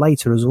talk about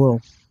later as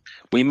well.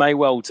 We may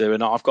well do.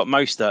 And I've got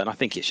Mostert, and I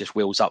think it's just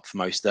wheels up for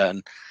Mostert.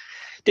 And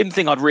didn't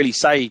think I'd really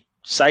say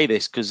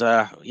this because,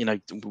 we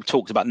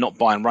talked about not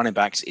buying running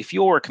backs. If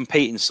you're a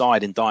competing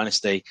side in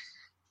Dynasty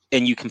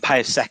and you can pay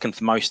a second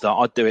for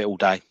Mostert, I'd do it all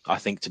day, I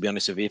think, to be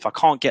honest with you. If I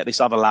can't get this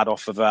other lad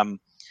off of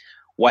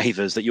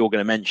waivers that you're going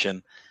to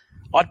mention,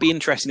 I'd be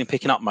interested in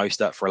picking up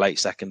Mostert for a late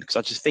second because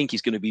I just think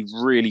he's going to be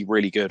really,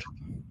 really good.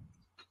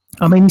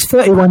 I mean, he's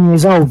 31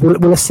 years old.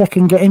 Will a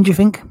second get in, do you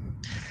think?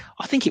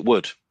 I think it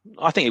would.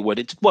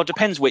 It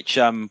depends which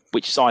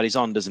side he's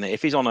on, doesn't it?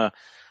 If he's on a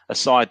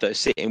side that is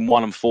sitting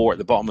 1 and 4 at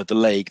the bottom of the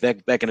league, they're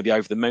going to be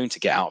over the moon to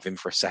get out of him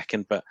for a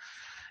second. But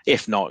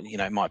if not,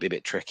 it might be a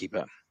bit tricky.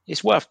 But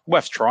it's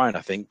worth trying,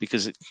 I think,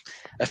 because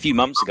a few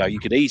months ago you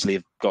could easily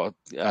have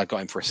got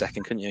him for a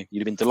second, couldn't you?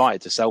 You'd have been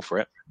delighted to sell for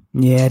it.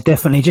 Yeah,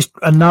 definitely. Just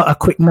a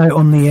quick note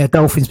on the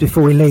Dolphins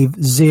before we leave: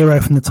 0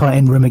 from the tight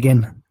end room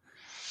again.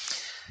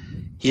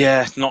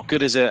 Yeah, not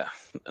good, is it?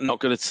 Not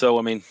good at all.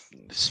 I mean,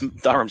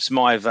 Durham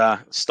Smythe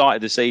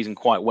started the season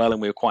quite well,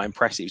 and we were quite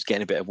impressed. He was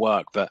getting a bit of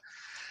work, but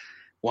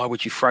why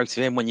would you throw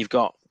to him when you've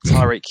got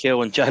Tyreek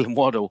Hill and Jalen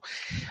Waddle?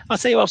 I'll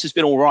tell you who else has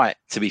been all right,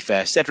 to be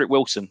fair. Cedric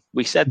Wilson.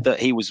 We said that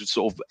he was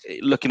sort of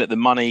looking at the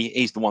money.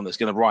 He's the one that's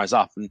going to rise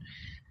up, and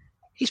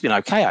he's been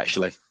okay,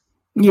 actually.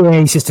 Yeah,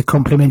 he's just a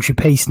complimentary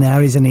piece now,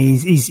 isn't he?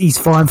 He's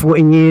fine for what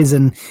he is,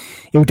 and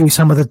he'll do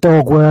some of the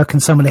dog work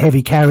and some of the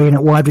heavy carrying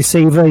at wide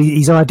receiver.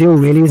 He's ideal,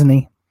 really, isn't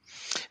he?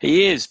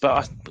 He is,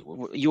 but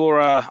you're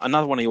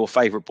another one of your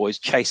favourite boys,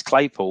 Chase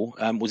Claypool,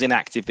 was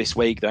inactive this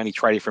week. They only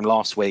traded for him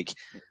last week.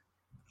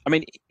 I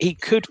mean, he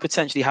could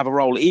potentially have a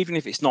role, even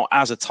if it's not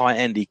as a tight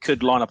end. He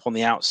could line up on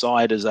the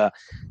outside as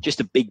just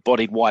a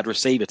big-bodied wide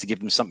receiver to give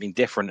them something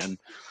different. And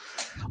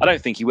I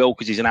don't think he will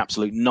because he's an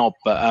absolute knob,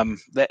 but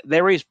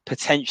there is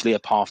potentially a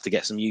path to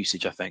get some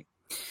usage, I think.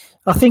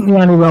 I think the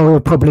only role he'll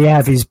probably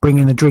have is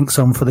bringing the drinks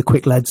on for the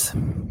quick lads.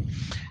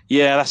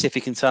 Yeah, that's if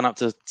he can turn up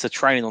to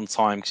training on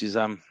time because he's,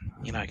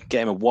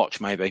 get him a watch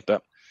maybe.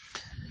 But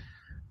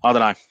I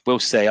don't know. We'll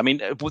see. I mean,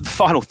 the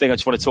final thing I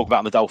just want to talk about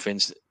on the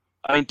Dolphins.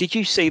 I mean, did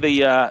you see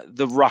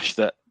the rush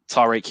that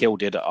Tyreek Hill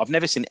did? I've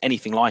never seen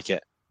anything like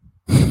it.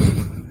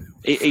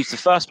 He's the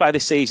first player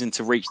this season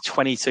to reach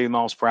 22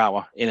 miles per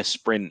hour in a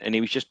sprint, and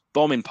he was just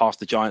bombing past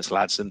the Giants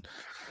lads, and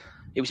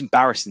it was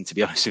embarrassing, to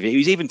be honest with you. He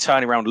was even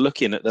turning around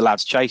looking at the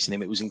lads chasing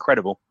him. It was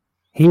incredible.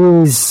 He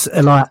is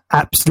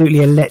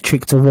absolutely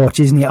electric to watch,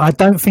 isn't he? I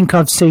don't think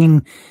I've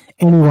seen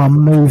anyone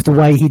move the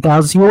way he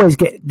does. You always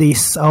get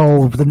this,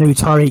 the new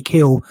Tyreek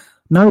Hill.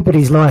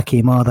 Nobody's like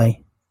him, are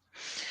they?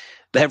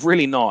 They're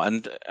really not.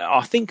 And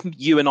I think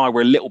you and I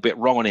were a little bit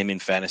wrong on him, in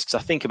fairness,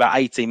 because I think about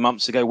 18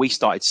 months ago, we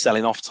started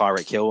selling off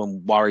Tyreek Hill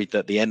and worried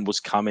that the end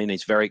was coming.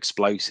 He's very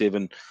explosive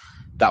and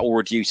that will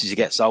reduce as he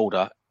gets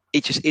older.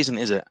 It just isn't,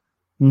 is it?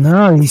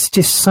 No, he's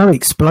just so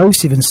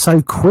explosive and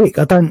so quick.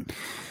 I don't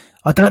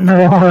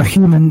know how a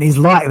human is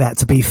like that,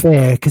 to be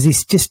fair, because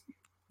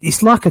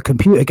it's like a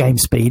computer game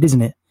speed,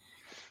 isn't it?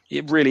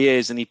 It really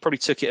is, and he probably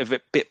took it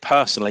a bit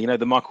personally.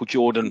 The Michael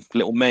Jordan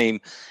little meme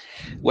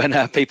when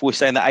people were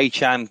saying that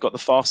Achan got the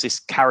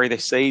fastest carry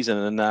this season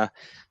and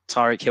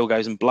Tyreek Hill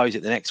goes and blows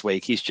it the next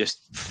week. He's just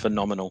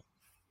phenomenal.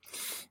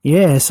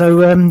 Yeah,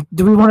 so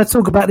do we want to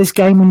talk about this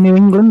game in New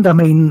England? I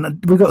mean,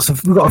 we've got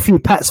a few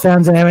Pats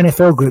fans in our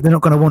NFL group. They're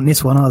not going to want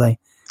this one, are they?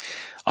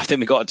 I think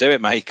we've got to do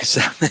it, mate, because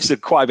there's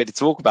quite a bit to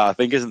talk about, I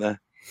think, isn't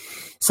there?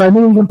 So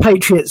New England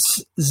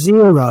Patriots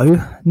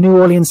 0, New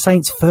Orleans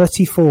Saints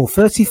 34.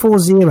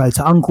 34-0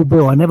 to Uncle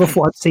Bill. I never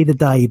thought I'd see the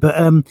day.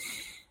 But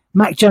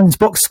Mac Jones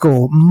box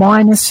score,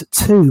 minus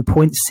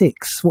 2.6.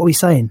 What are we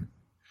saying?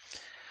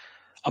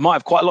 I might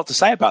have quite a lot to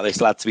say about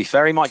this lad, to be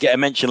fair. He might get a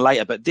mention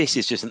later, but this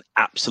is just an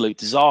absolute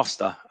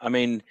disaster. I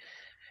mean,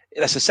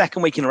 that's the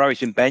second week in a row he's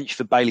been benched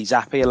for Bailey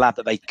Zappi, a lad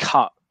that they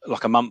cut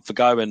like a month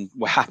ago and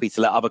were happy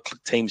to let other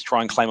teams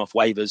try and claim off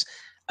waivers,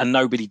 and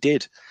nobody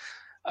did.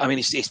 I mean,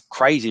 it's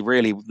crazy,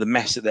 really, the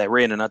mess that they're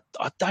in, and I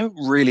don't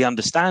really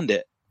understand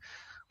it.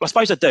 Well, I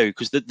suppose I do,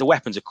 because the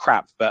weapons are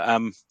crap,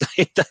 but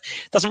it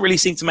doesn't really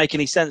seem to make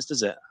any sense,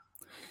 does it?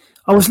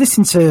 I was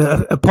listening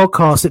to a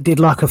podcast that did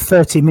like a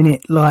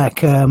 30-minute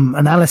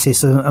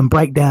analysis and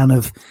breakdown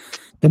of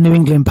the New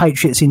England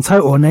Patriots in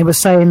total, and they were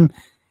saying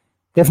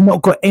they've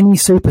not got any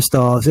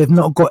superstars, they've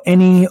not got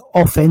any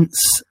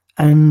offense,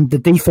 and the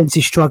defense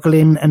is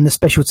struggling, and the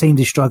special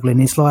teams is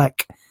struggling. It's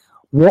like,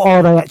 what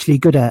are they actually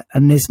good at?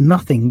 And there's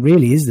nothing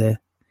really, is there?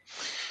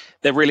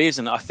 There really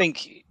isn't. I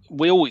think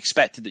we all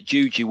expected that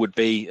Juju would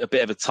be a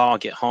bit of a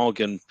target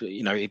hog and,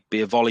 it'd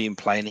be a volume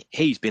play. And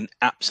he's been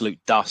absolute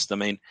dust. I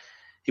mean,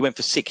 he went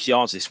for 6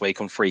 yards this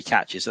week on 3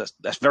 catches.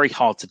 That's very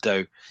hard to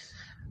do.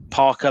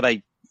 Parker,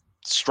 they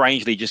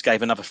strangely just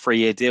gave another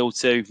 3-year deal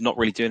to, not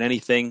really doing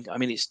anything. I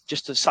mean, it's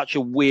just such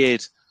a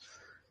weird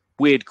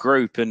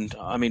group. And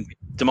I mean,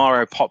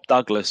 Demario Pop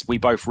Douglas, we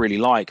both really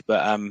like,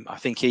 but I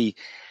think he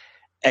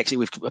exited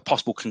with a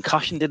possible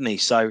concussion, didn't he?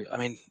 So, I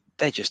mean,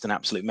 they're just an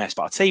absolute mess.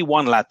 But I'll tell you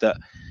one lad that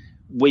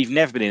we've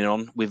never been in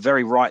on, we're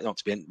very right not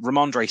to be in,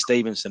 Ramondre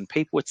Stevenson.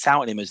 People were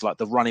touting him as like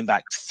the running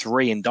back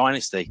 3 in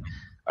Dynasty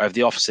over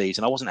the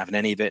offseason. I wasn't having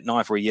any of it,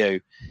 neither are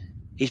you.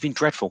 He's been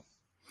dreadful.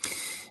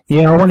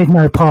 Yeah, I wanted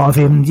no part of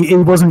him. He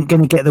wasn't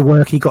going to get the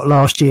work he got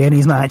last year, and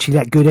he's not actually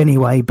that good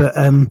anyway. But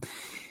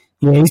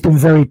yeah, he's been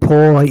very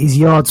poor. His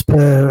yards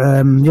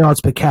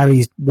per carry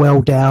is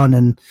well down,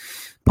 and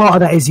part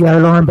of that is the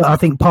O-line, but I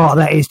think part of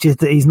that is just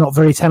that he's not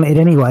very talented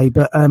anyway.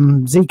 But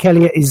Zeke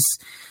Elliott is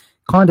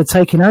kind of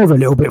taking over a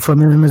little bit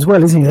from him as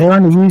well, isn't he? They're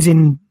only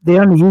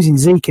using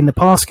Zeke in the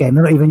pass game.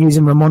 They're not even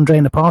using Ramondre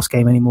in the pass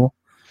game anymore.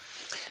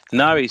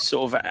 No, he's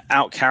sort of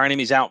out carrying him.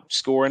 He's out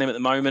scoring him at the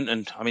moment.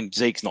 And I mean,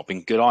 Zeke's not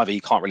been good either.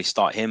 You can't really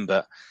start him,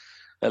 but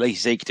at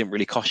least Zeke didn't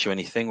really cost you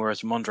anything,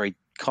 whereas Ramondre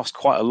cost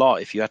quite a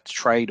lot if you had to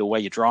trade or where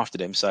you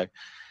drafted him. So,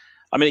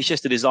 I mean, it's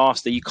just a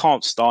disaster. You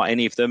can't start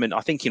any of them. And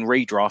I think in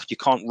redraft, you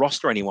can't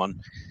roster anyone.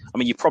 I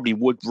mean, you probably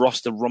would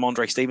roster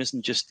Ramondre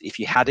Stevenson just if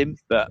you had him.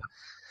 But,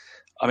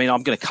 I mean,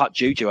 I'm going to cut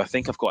Juju. I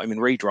think I've got him in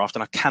redraft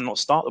and I cannot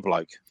start the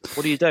bloke.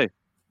 What do you do?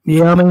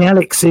 Yeah, I mean,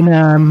 Alex in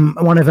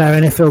one of our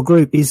NFL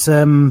group is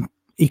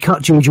he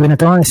cut Juju in a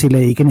Dynasty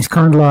league, and it's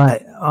kind of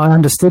like, I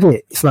understood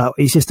it. It's like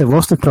he's just a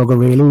roster clogger,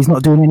 really. He's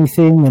not doing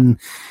anything, and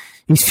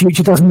his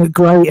future doesn't look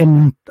great,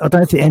 and I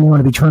don't think anyone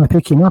will be trying to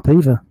pick him up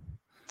either.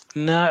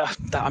 No,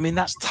 I mean,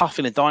 that's tough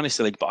in a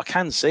Dynasty league, but I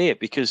can see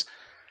it because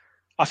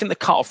I think the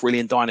cutoff really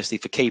in Dynasty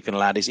for keeping a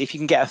lad is if you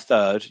can get a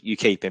third, you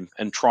keep him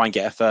and try and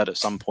get a third at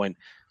some point.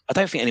 I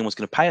don't think anyone's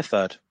going to pay a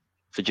third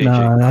for Juju.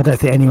 No, I don't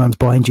think anyone's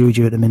buying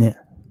Juju at the minute.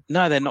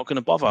 No, they're not going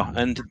to bother.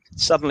 And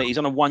suddenly he's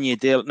on a 1-year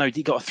deal. No,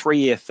 he got a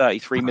 3-year,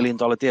 $33 million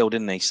deal,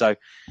 didn't he? So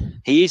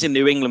he is in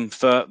New England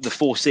for the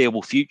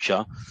foreseeable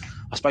future.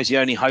 I suppose the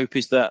only hope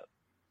is that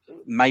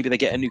maybe they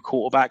get a new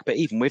quarterback. But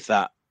even with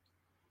that,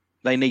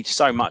 they need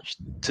so much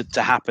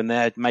to happen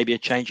there. Maybe a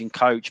change in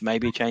coach,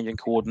 maybe a change in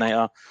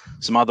coordinator,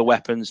 some other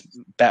weapons,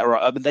 better.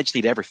 I mean, they just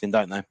need everything,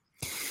 don't they?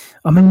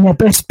 I mean, their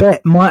best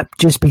bet might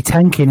just be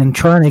tanking and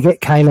trying to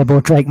get Caleb or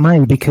Drake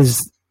May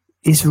because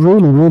it's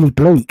really, really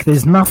bleak.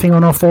 There's nothing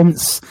on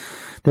offense.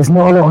 There's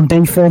not a lot on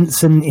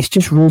defense, and it's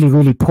just really,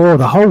 really poor.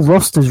 The whole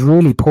roster's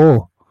really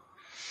poor.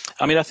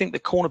 I mean, I think the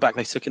cornerback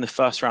they took in the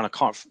first round, I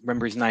can't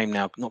remember his name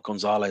now, not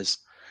Gonzalez.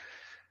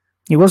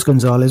 It was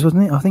Gonzalez,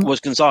 wasn't it? I think it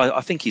was Gonzalez.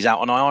 I think he's out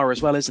on IR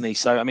as well, isn't he?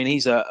 So, I mean,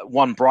 he's a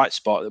one bright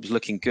spot that was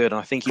looking good. And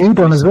I think he's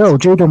Judon as well.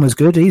 Judon was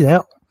good. He's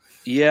out.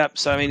 Yeah.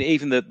 So, I mean,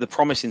 even the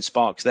promising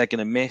sparks they're going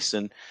to miss.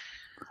 And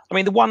I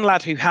mean, the one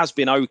lad who has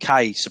been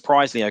okay,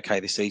 surprisingly okay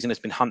this season, has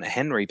been Hunter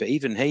Henry. But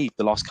even he,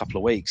 the last couple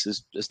of weeks,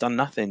 has done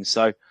nothing.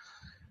 So,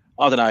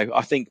 I don't know.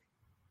 I think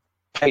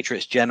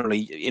Patriots generally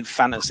in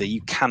fantasy,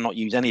 you cannot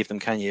use any of them,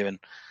 can you? And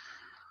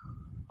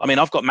I mean,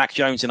 I've got Mac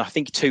Jones in, I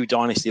think, 2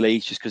 dynasty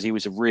leagues just because he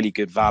was a really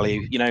good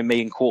value. You know, me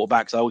and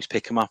quarterbacks, I always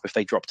pick him up if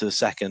they drop to the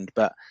second.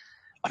 But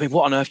I mean,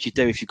 what on earth do you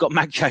do if you've got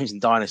Mac Jones in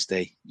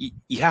dynasty?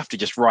 You have to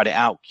just ride it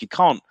out. You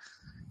can't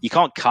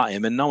cut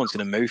him, and no one's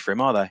going to move for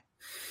him, are they?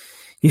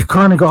 You've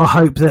kind of got to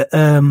hope that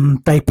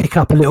they pick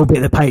up a little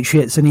bit of the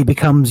Patriots and he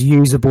becomes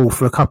usable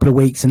for a couple of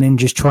weeks and then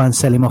just try and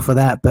sell him off of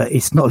that. But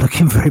it's not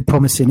looking very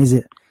promising, is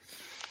it?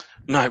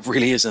 No, it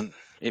really isn't.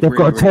 They've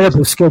got a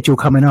terrible schedule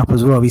coming up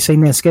as well. Have you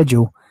seen their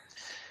schedule?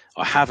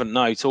 I haven't,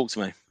 no. Talk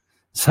to me.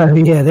 So,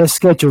 yeah, their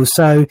schedule.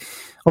 So,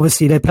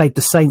 obviously, they played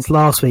the Saints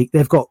last week.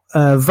 They've got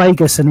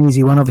Vegas, an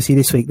easy one, obviously,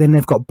 this week. Then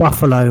they've got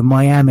Buffalo,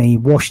 Miami,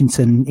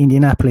 Washington,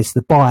 Indianapolis,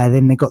 the bye.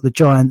 Then they've got the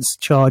Giants,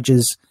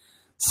 Chargers,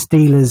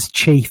 Steelers,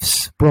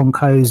 Chiefs,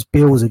 Broncos,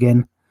 Bills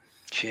again.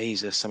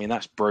 Jesus, I mean,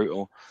 that's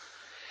brutal.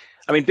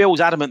 I mean,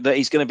 Bill's adamant that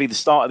he's going to be the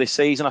starter this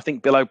season. I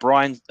think Bill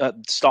O'Brien,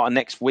 starting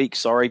next week,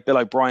 sorry. Bill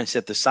O'Brien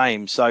said the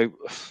same. So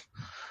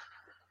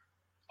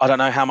I don't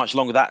know how much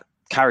longer that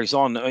carries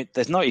on. I mean,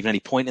 there's not even any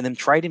point in them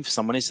trading for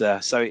someone, is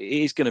there? So it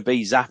is going to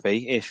be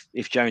Zappy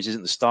if Jones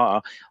isn't the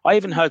starter. I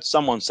even heard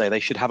someone say they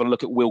should have a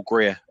look at Will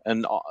Greer,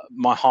 and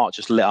my heart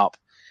just lit up.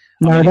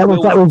 No, I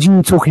mean, that was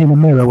you talking in the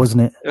mirror,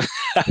 wasn't it?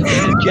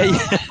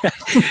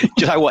 Do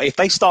you know what? If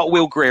they start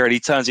Will Greer and he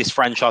turns this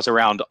franchise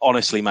around,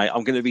 honestly, mate,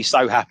 I'm going to be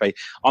so happy.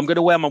 I'm going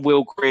to wear my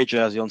Will Greer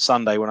jersey on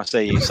Sunday when I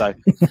see you. So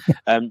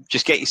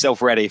just get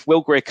yourself ready. If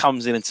Will Greer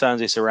comes in and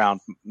turns this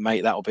around,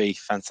 mate, that'll be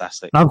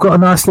fantastic. I've got a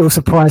nice little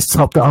surprise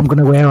top that I'm going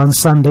to wear on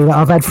Sunday that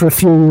I've had for a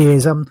few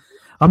years. I'm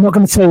not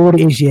going to tell you what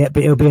it is yet,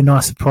 but it'll be a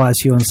nice surprise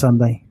for you on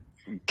Sunday.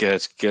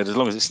 Good. As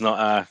long as it's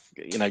not,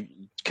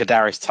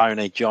 Kadarius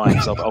Toney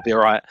Giants, I'll be all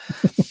right.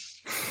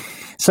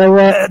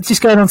 So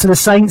just going on to the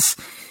Saints,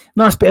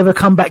 nice bit of a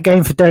comeback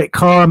game for Derek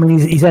Carr. I mean,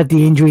 he's had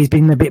the injury; he's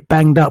been a bit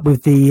banged up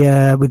with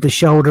the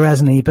shoulder,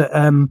 hasn't he? But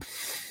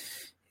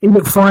he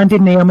looked fine,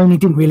 didn't he? I mean, he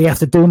didn't really have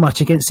to do much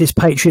against this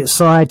Patriots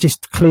side,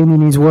 just clean in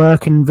his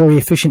work and very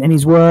efficient in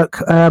his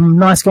work.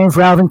 Nice game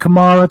for Alvin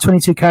Kamara,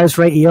 22 carries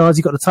for 80 yards.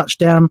 He got the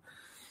touchdown.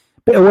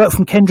 Bit of work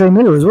from Kendre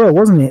Miller as well,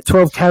 wasn't it?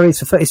 12 carries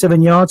for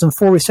 37 yards and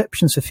 4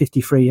 receptions for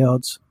 53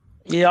 yards.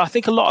 Yeah, I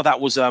think a lot of that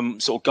was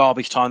sort of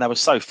garbage time. They were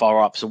so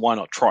far up, so why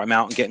not trot him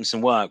out and get him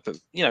some work? But,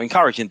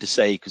 encouraging to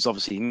see, because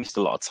obviously he missed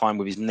a lot of time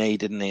with his knee,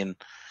 didn't he? And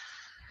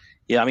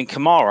yeah, I mean,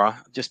 Kamara,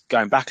 just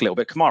going back a little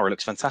bit, Kamara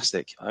looks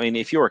fantastic. I mean,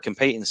 if you're a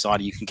competing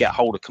side, you can get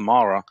hold of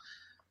Kamara,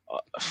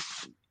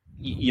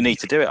 you need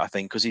to do it, I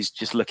think, because he's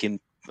just looking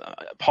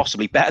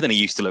possibly better than he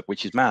used to look,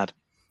 which is mad.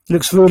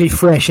 Looks really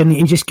fresh, and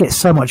he just gets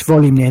so much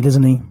volume there,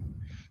 doesn't he?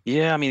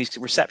 Yeah, I mean, his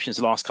receptions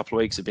the last couple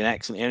of weeks have been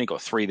excellent. He only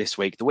got 3 this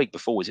week. The week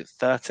before was it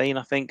 13,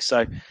 I think.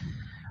 So,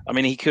 I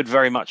mean, he could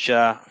very much,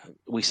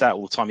 we say it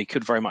all the time, he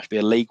could very much be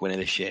a league winner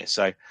this year.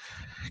 So,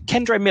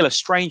 Kendre Miller,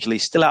 strangely,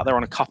 is still out there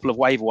on a couple of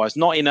waiver wires,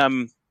 not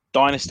in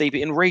Dynasty, but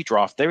in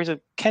redraft.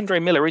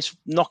 Kendre Miller is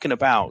knocking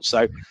about.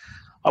 So,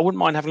 I wouldn't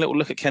mind having a little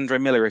look at Kendre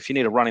Miller if you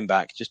need a running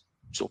back. Just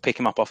sort of pick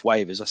him up off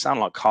waivers. I sound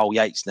like Carl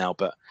Yates now,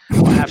 but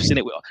I've seen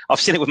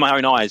it with my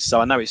own eyes,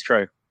 so I know it's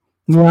true.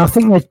 Yeah, I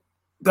think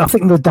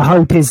the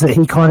hope is that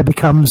he kind of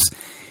becomes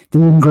the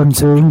Ingram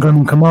to Ingram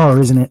and Kamara,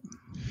 isn't it?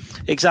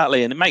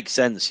 Exactly, and it makes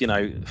sense.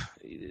 They're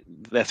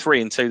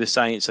 3-2, the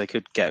Saints. They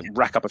could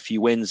rack up a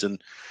few wins,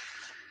 and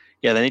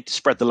yeah, they need to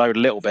spread the load a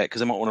little bit because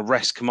they might want to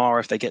rest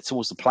Kamara if they get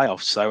towards the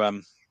playoffs. So, I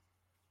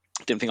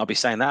didn't think I'd be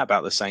saying that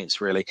about the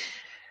Saints, really.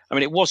 I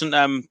mean, it wasn't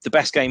the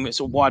best game. It's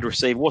a wide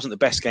receiver. It wasn't the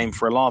best game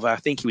for Olave. I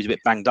think he was a bit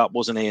banged up,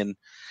 wasn't he? And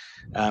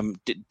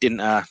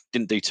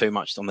didn't do too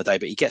much on the day,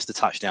 but he gets the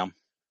touchdown.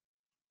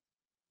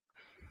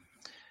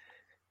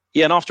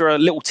 Yeah, and after a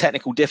little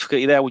technical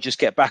difficulty there, we'll just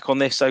get back on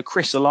this. So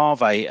Chris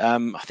Olave, I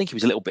think he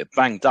was a little bit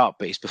banged up,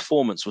 but his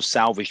performance was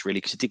salvaged, really,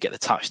 because he did get the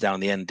touchdown in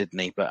the end, didn't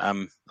he? But,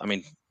 I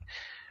mean,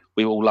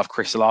 we all love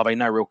Chris Olave.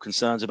 No real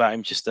concerns about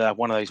him, just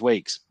one of those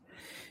weeks.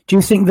 Do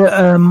you think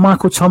that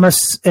Michael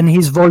Thomas and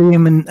his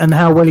volume and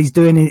how well he's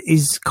doing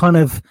is kind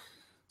of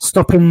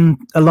stopping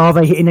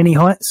Olave hitting any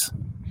heights?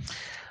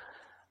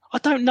 I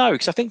don't know,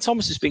 because I think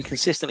Thomas has been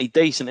consistently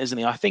decent, isn't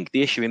he? I think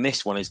the issue in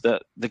this one is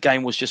that the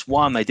game was just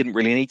won. They didn't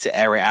really need to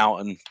air it out,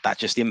 and that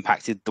just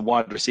impacted the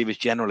wide receivers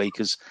generally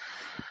because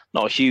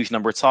not a huge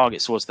number of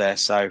targets was there.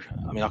 So,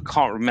 I mean, I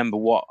can't remember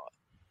what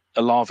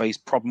Olave's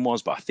problem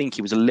was, but I think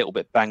he was a little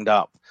bit banged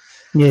up.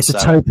 Yeah, it's a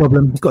toe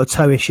problem. He's got a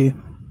toe issue.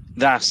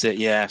 That's it,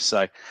 yeah.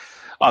 So,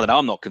 I don't know.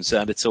 I'm not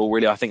concerned at all,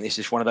 really. I think this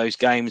is one of those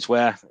games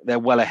where they're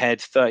well ahead,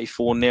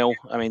 34-0.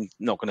 I mean,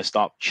 not going to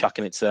start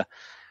chucking it to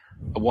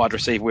a wide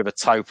receiver with a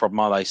toe problem,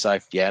 are they? So,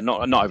 yeah,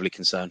 not overly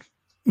concerned.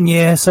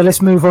 Yeah, so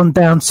let's move on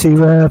down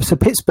to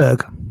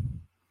Pittsburgh.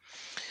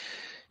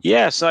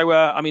 Yeah, so,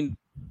 I mean,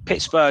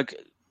 Pittsburgh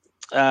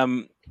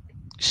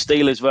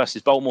Steelers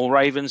versus Baltimore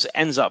Ravens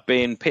ends up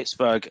being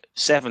Pittsburgh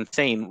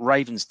 17,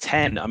 Ravens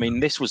 10. I mean,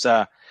 this was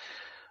a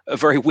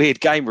very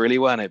weird game, really,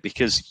 wasn't it?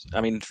 Because,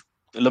 I mean,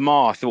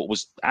 Lamar, I thought,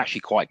 was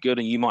actually quite good,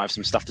 and you might have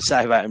some stuff to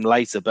say about him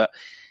later, but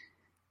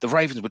the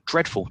Ravens were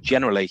dreadful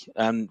generally.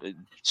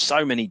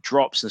 So many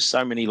drops and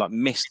so many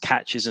missed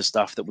catches and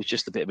stuff that was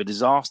just a bit of a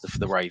disaster for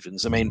the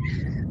Ravens. I mean,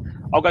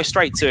 I'll go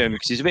straight to him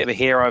because he's a bit of a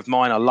hero of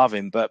mine. I love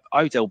him, but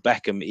Odell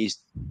Beckham is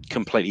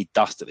completely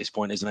dust at this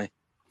point, isn't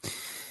he?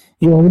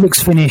 Yeah, he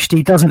looks finished.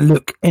 He doesn't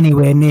look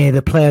anywhere near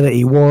the player that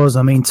he was.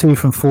 I mean, 2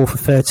 from 4 for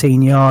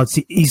 13 yards.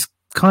 He's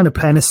kind of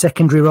playing a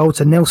secondary role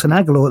to Nelson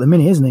Aguilar at the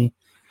minute, isn't he?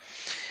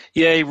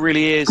 Yeah, he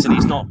really is, and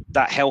he's not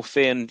that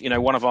healthy. And,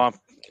 one of our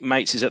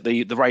mates is at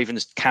the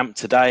Ravens camp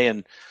today,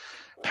 and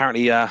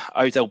apparently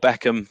Odell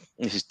Beckham,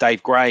 this is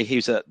Dave Gray, he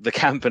was at the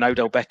camp and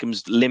Odell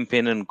Beckham's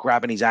limping and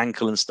grabbing his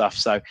ankle and stuff.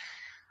 So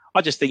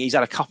I just think he's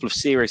had a couple of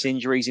serious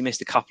injuries. He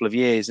missed a couple of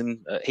years, and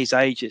at his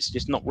age, it's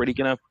just not really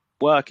going to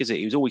work, is it?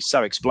 He was always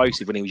so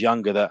explosive when he was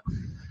younger that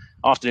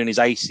after doing his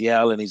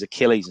ACL and his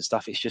Achilles and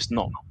stuff, it's just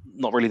not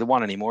really the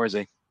one anymore, is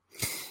he?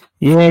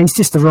 Yeah, he's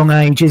just the wrong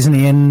age, isn't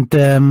he? And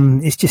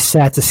it's just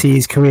sad to see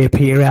his career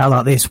peter out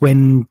like this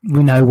when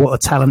we know what a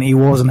talent he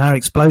was and how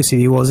explosive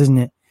he was, isn't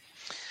it?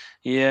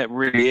 Yeah, it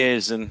really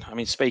is. And I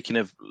mean, speaking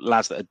of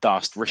lads that are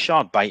dust,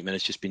 Rashad Bateman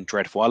has just been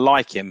dreadful. I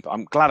like him, but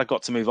I'm glad I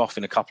got to move off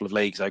in a couple of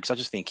leagues though, because I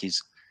just think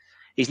he's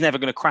never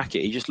going to crack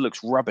it. He just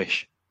looks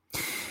rubbish.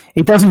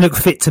 He doesn't look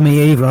fit to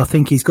me either. I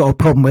think he's got a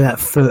problem with that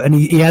foot, and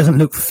he hasn't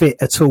looked fit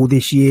at all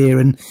this year.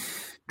 And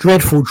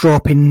dreadful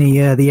drop in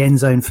the end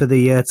zone for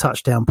the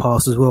touchdown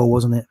pass as well,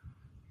 wasn't it?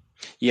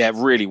 Yeah, it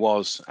really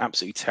was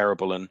absolutely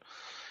terrible. And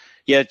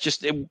yeah,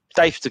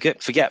 Dave to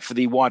forget for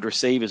the wide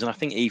receivers, and I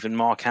think even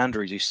Mark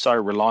Andrews, who's so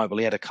reliable,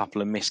 he had a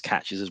couple of missed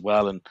catches as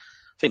well. And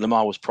I think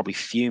Lamar was probably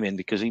fuming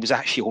because he was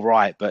actually all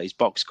right, but his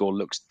box score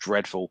looks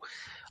dreadful.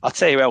 I'll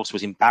tell you who else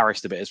was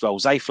embarrassed a bit as well.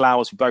 Zay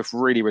Flowers, we both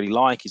really, really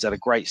like. He's had a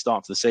great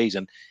start to the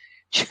season.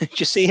 Did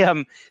you see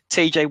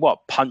TJ Watt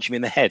punch him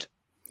in the head?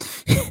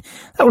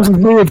 That was a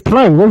weird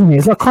play, wasn't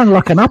it? It's kind of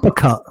like an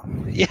uppercut.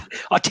 Yeah,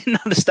 I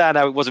didn't understand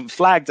how it wasn't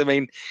flagged. I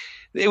mean,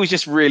 it was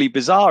just really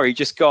bizarre. He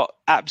just got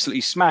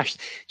absolutely smashed.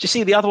 Did you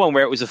see the other one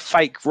where it was a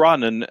fake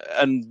run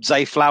and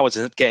Zay Flowers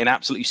ended up getting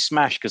absolutely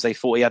smashed because they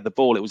thought he had the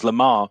ball? It was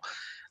Lamar.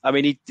 I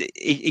mean,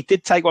 he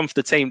did take one for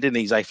the team, didn't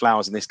he, Zay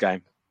Flowers, in this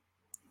game?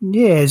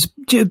 Yeah, it's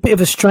a bit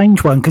of a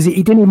strange one because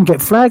he didn't even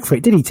get flagged for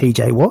it, did he,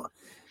 TJ Watt?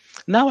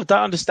 No, I don't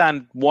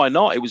understand why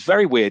not. It was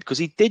very weird because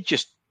he did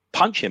just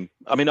punch him.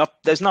 I mean,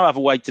 there's no other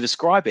way to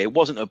describe it. It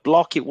wasn't a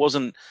block. It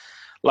wasn't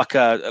like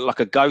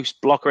a ghost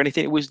block or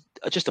anything. It was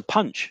just a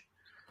punch.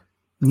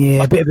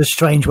 Yeah, a bit of a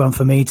strange one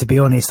for me, to be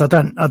honest. I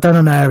don't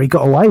know how he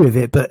got away with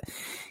it, but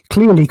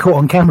clearly caught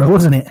on camera,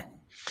 wasn't it?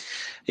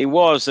 It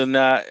was, and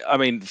I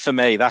mean, for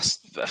me, that's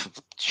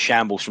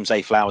shambles from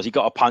Zay Flowers. He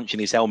got a punch in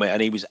his helmet,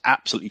 and he was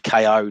absolutely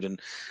KO'd.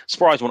 And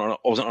surprised I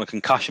wasn't on a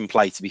concussion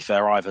play, to be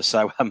fair, either.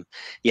 So,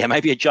 yeah,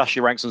 maybe adjust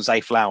your ranks on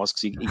Zay Flowers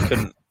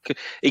because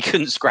he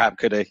couldn't scrap,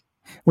 could he?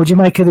 What do you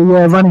make of the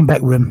running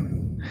back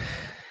room?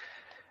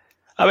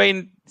 I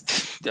mean,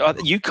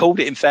 you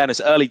called it, in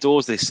fairness, early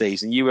doors this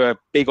season. You were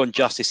big on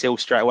Justice Hill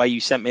straight away. You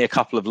sent me a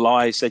couple of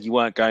lies, said you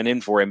weren't going in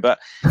for him, but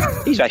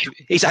he's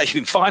actually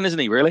been fine,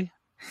 hasn't he? Really,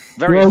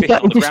 very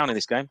efficient on the ground in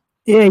this game.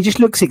 Yeah, he just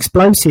looks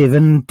explosive,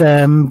 and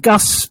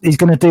Gus is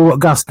going to do what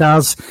Gus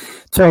does: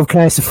 12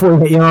 carries to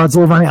 48 yards.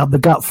 He'll run it up the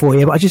gut for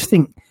you. But I just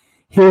think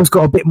Hill's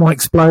got a bit more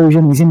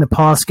explosion. He's in the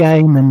pass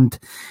game, and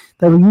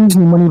they were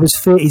using him when he was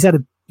fit.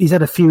 He's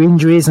had a few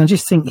injuries, and I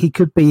just think he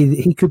could be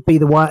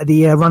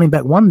the running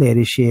back one there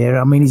this year.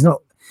 I mean, he's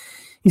not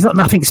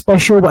nothing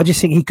special, but I just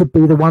think he could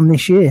be the one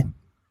this year.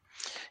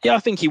 Yeah, I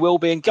think he will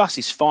be, and Gus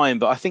is fine,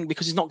 but I think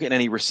because he's not getting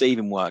any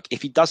receiving work,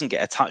 if he doesn't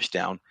get a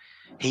touchdown,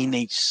 he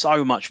needs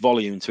so much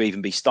volume to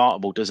even be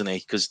startable, doesn't he?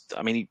 Because,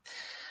 I mean,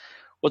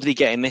 what did he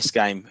get in this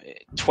game?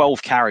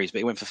 12 carries, but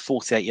he went for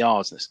 48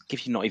 yards. That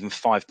gives you not even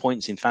 5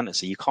 points in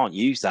fantasy. You can't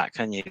use that,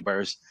 can you?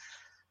 Whereas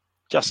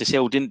Justice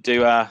Hill didn't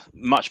do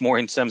much more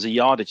in terms of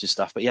yardage and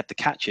stuff, but he had the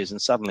catches,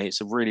 and suddenly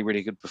it's a really,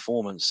 really good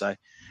performance. So,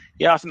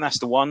 yeah, I think that's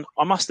the one.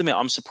 I must admit,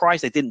 I'm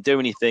surprised they didn't do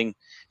anything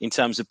in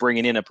terms of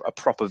bringing in a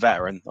proper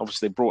veteran.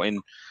 Obviously, they brought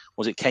in,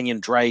 was it Kenyon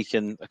Drake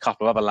and a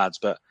couple of other lads,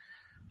 but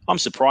I'm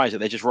surprised that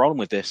they're just rolling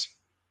with this.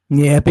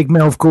 Yeah, big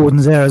Melv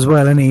Gordon's there as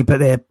well, isn't he? But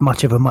they're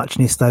much of a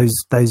muchness, those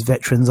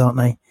veterans, aren't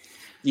they?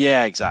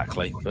 Yeah,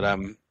 exactly. But,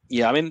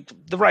 yeah, I mean,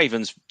 the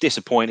Ravens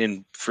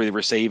disappointing through the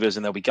receivers,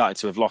 and they'll be gutted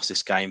to have lost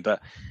this game,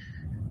 but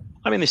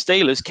I mean, the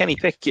Steelers, Kenny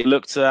Pickett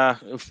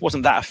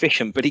wasn't that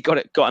efficient, but he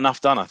got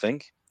enough done, I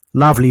think.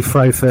 Lovely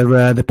throw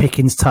for the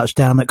Pickens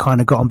touchdown that kind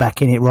of got him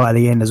back in it right at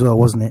the end as well,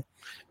 wasn't it?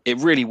 It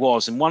really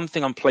was. And one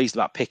thing I'm pleased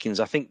about Pickens,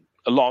 I think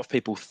a lot of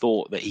people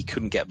thought that he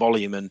couldn't get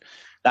volume, and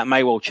that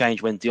may well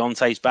change when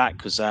Deontay's back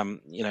because,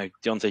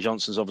 Deontay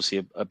Johnson's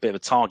obviously a bit of a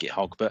target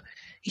hog, but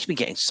he's been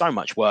getting so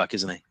much work,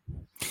 isn't he?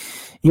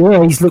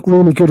 Yeah, he's looked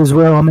really good as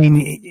well. I mean,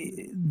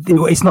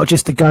 it's not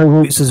just the go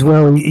routes as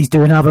well. He's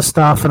doing other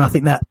stuff, and I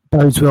think that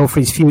bodes well for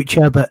his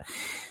future. But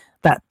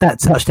that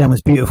touchdown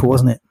was beautiful,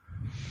 wasn't it?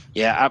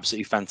 Yeah,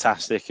 absolutely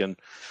fantastic. And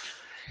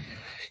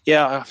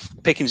yeah,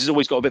 Pickens has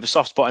always got a bit of a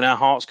soft spot in our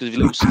hearts because of his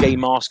little ski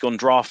mask on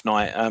draft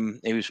night.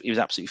 He was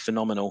absolutely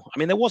phenomenal. I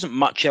mean, there wasn't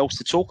much else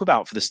to talk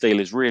about for the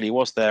Steelers, really,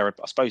 was there?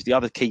 I suppose the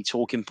other key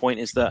talking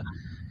point is that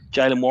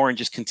Jaylen Warren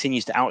just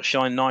continues to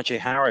outshine Najee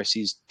Harris.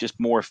 He's just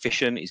more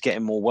efficient. He's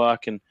getting more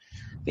work, and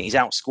I think he's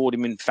outscored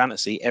him in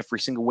fantasy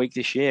every single week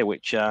this year,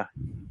 which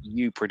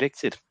you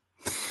predicted.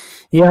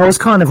 Yeah, I was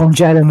kind of on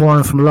Jaylen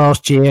Warren from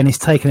last year, and it's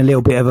taken a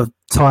little bit of a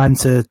time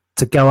to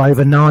go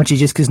over Najee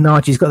just because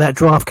Najee's got that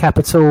draft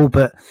capital,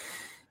 but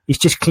he's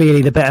just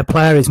clearly the better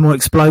player. He's more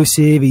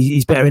explosive.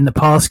 He's better in the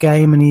pass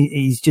game, and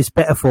he's just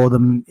better for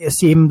them. I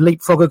see him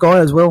leapfrog a guy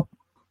as well.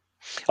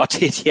 I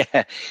did,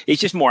 yeah.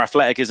 He's just more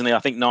athletic, isn't he? I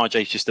think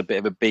Najee's just a bit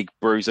of a big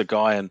bruiser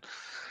guy, and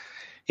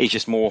he's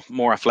just more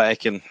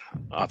athletic. And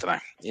I don't know.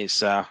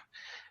 It's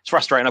it's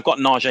frustrating. I've got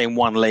Najee in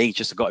one league,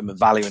 just got him at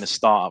value in a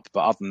startup,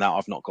 but other than that,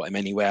 I've not got him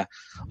anywhere.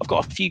 I've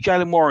got a few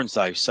Jalen Warrens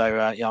though, so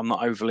I'm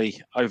not overly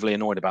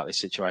annoyed about this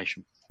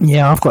situation.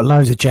 Yeah, I've got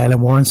loads of Jalen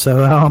Warren,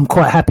 so I'm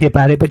quite happy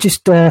about it. But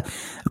just a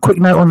quick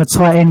note on the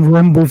tight end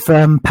room with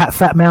Pat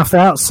Fatmouth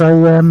out.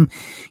 So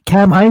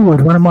Cam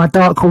Hayward, one of my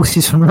dark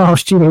horses from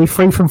last year,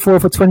 3 from 4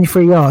 for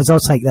 23 yards. I'll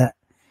take that.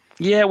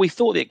 Yeah, we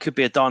thought it could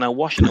be a Darnell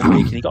Washington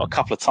week, and he got a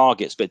couple of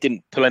targets, but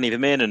didn't pull any of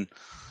them in, and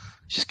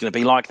it's just going to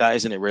be like that,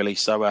 isn't it, really?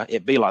 So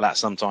it'd be like that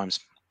sometimes.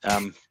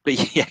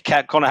 But yeah,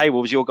 Connor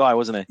Hayward was your guy,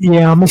 wasn't he?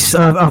 Yeah,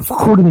 I've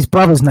called him his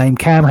brother's name,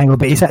 Cam Hayward,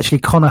 but it's actually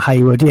Connor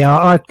Hayward.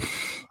 Yeah,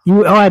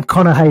 I had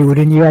Connor Hayward,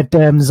 and you had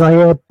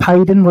Zaire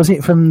Payton, was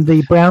it, from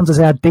the Browns, as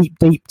our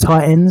deep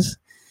tight ends?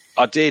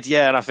 I did,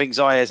 yeah, and I think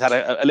Zaire's had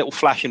a little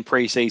flash in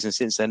pre-season.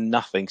 Since then,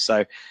 nothing.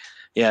 So,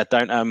 yeah,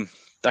 don't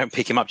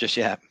pick him up just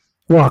yet.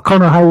 Well,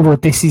 Connor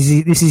Hayward, this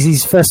is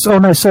his first. Oh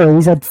no, sorry,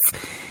 he's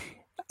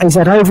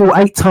had overall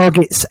 8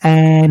 targets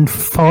and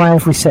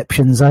 5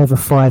 receptions over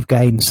 5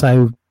 games.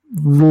 So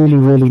really,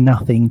 really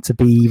nothing to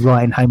be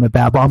writing home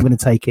about. But I'm going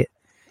to take it.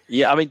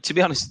 Yeah, I mean, to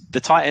be honest,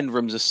 the tight end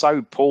rooms are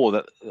so poor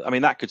that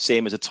that could see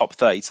him as a top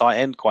 30 tight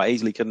end quite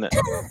easily, couldn't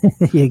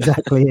it? Yeah,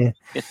 exactly.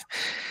 Yeah.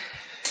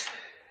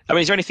 I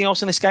mean, is there anything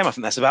else in this game? I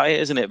think that's about it,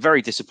 isn't it?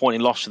 Very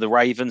disappointing loss to the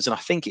Ravens, and I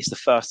think it's the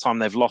first time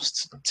they've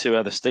lost to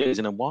the Steelers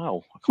in a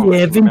while.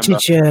 Yeah,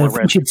 vintage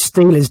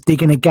Steelers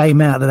digging a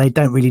game out that they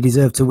don't really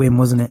deserve to win,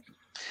 wasn't it?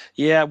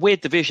 Yeah,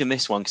 weird division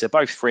this one, because they're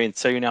both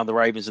 3-2 now, the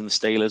Ravens and the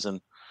Steelers,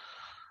 and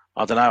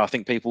I don't know. I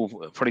think people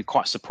are probably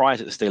quite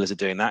surprised that the Steelers are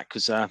doing that,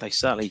 because they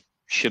certainly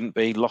shouldn't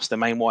be. Lost their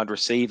main wide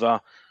receiver,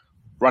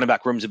 running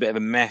back room's a bit of a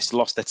mess.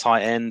 Lost their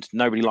tight end.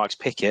 Nobody likes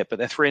Pickett, but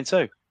they're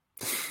 3-2.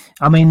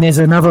 I mean, there's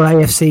another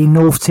AFC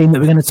North team that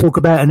we're going to talk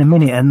about in a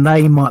minute, and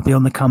they might be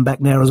on the comeback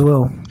there as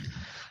well.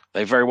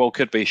 They very well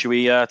could be. Should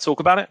we talk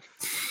about it?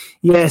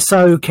 Yeah,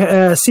 so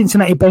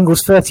Cincinnati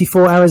Bengals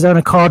 34,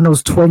 Arizona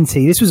Cardinals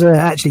 20. This was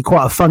actually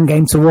quite a fun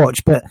game to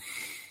watch, but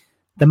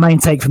the main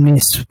take from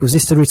this, was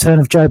this the return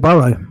of Joe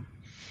Burrow?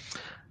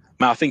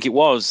 Man, I think it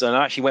was, and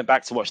I actually went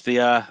back to watch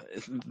the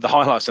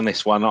highlights on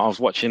this one. I was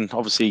watching,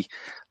 obviously,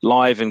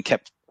 live and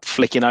kept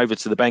flicking over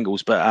to the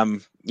Bengals, but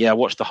I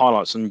watched the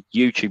highlights on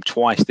YouTube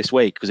twice this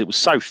week because it was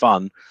so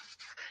fun.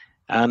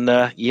 And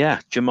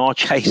Jamar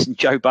Chase and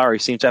Joe Burrow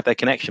seem to have their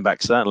connection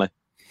back, certainly.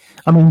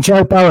 I mean,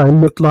 Joe Burrow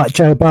looked like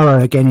Joe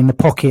Burrow again in the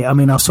pocket. I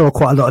mean, I saw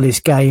quite a lot of this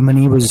game, and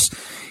he was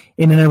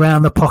in and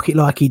around the pocket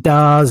like he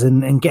does,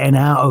 and getting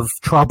out of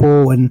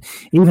trouble, and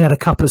even had a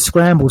couple of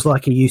scrambles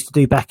like he used to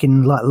do back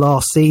in like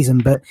last season.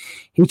 But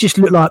he just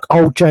looked like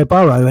old Joe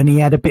Burrow, and he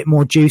had a bit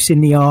more juice in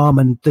the arm.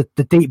 And the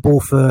deep ball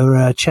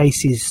for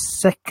Chase's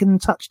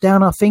second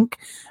touchdown, I think,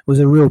 was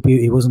a real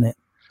beauty, wasn't it?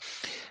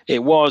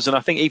 It was, and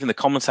I think even the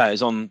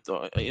commentators on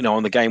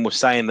the game were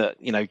saying that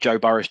Joe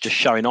Burrow's just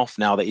showing off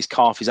now that his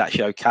calf is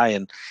actually okay.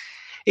 And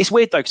it's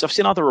weird though, because I've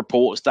seen other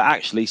reports that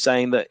actually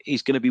saying that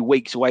he's going to be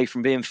weeks away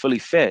from being fully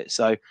fit.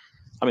 So,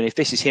 I mean, if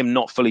this is him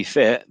not fully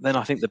fit, then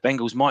I think the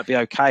Bengals might be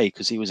okay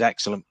because he was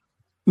excellent.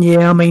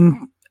 Yeah, I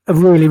mean, a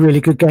really,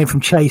 really good game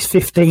from Chase.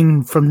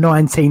 15 from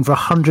 19 for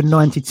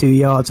 192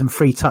 yards and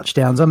 3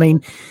 touchdowns. I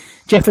mean,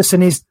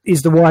 Jefferson is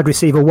the wide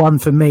receiver one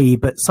for me,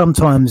 but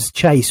sometimes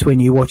Chase,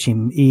 when you watch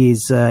him,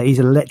 he's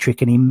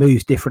electric and he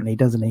moves differently,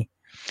 doesn't he?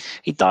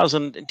 He does,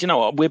 and do you know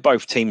what? We're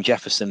both Team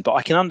Jefferson, but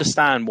I can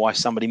understand why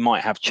somebody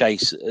might have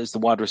Chase as the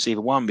wide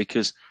receiver one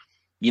because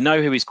you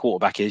know who his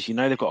quarterback is, you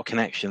know they've got a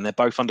connection, they're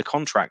both under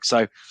contract,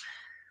 so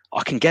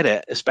I can get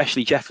it,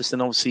 especially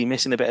Jefferson obviously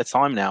missing a bit of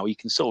time now. You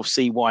can sort of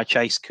see why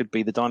Chase could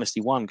be the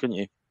Dynasty one, couldn't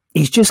you?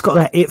 He's just got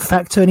that it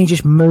factor and he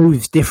just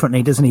moves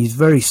differently, doesn't he? He's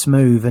very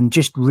smooth and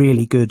just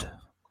really good.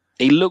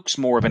 He looks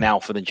more of an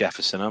alpha than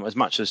Jefferson, as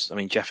much as,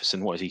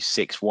 Jefferson, what is he,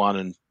 6'1"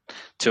 and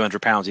 200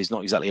 pounds? He's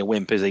not exactly a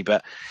wimp, is he?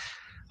 But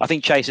I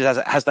think Chase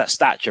has that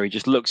stature. He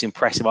just looks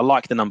impressive. I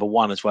like the number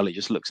one as well. It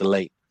just looks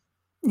elite.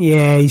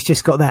 Yeah, he's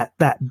just got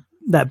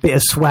that bit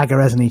of swagger,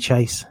 hasn't he,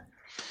 Chase?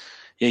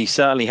 Yeah, he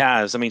certainly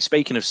has. I mean,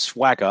 speaking of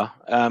swagger,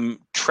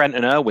 Trent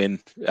and Irwin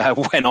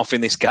went off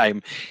in this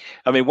game.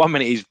 I mean, 1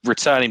 minute he's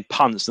returning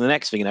punts, and the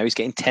next thing he's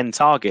getting 10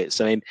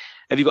 targets. I mean,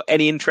 have you got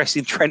any interest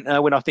in Trent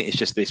Irwin? I think it's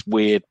just this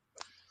weird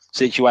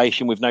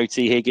situation with no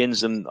T.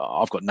 Higgins, and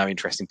I've got no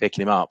interest in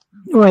picking him up.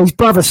 Well, his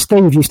brother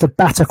Steve used to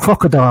batter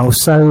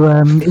crocodiles,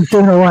 so he's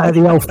doing all right at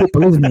the old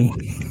football, isn't he?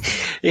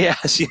 Yeah,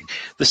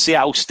 the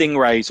Seattle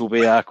Stingrays will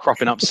be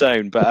cropping up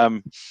soon, but I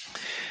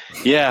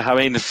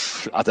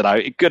don't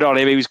know. Good on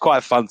him. He was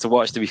quite fun to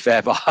watch, to be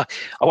fair, but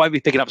I won't be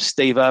picking up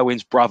Steve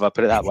Irwin's brother,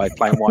 put it that way,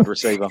 playing wide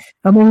receiver.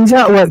 I mean, he's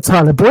outworked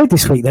Tyler Boyd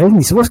this week, though, isn't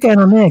he? So what's going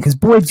on there? Because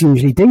Boyd's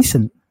usually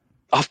decent.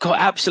 I've got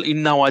absolutely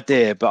no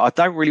idea, but I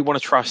don't really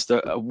want to trust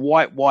a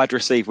white wide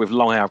receiver with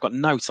long hair. I've got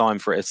no time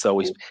for it at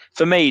all.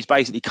 For me, he's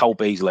basically Cole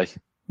Beasley.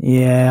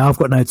 Yeah, I've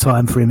got no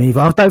time for him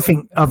either. I don't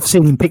think I've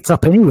seen him picked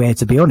up anywhere,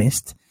 to be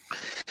honest.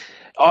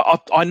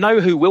 I know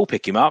who will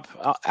pick him up.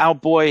 Our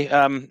boy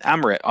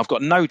Amrit. I've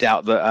got no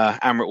doubt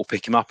that Amrit will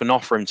pick him up and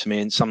offer him to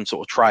me in some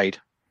sort of trade.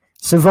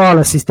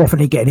 Savalas is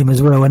definitely getting him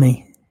as well, isn't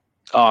he?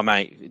 Oh,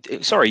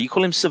 mate. Sorry, you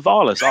call him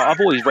Savalas. I've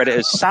always read it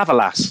as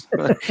Savalas.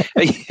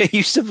 Are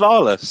you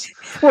Savalas?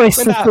 Well,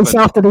 it's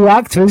after the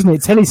actor, isn't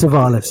it? Telly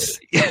Savalas.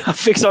 Yeah, I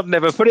think I've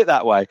never put it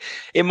that way.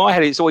 In my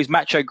head, it's always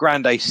Macho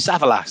Grande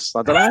Savalas.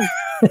 I don't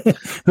know.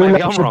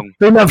 Maybe I'm wrong.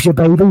 Who loves you,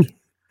 baby?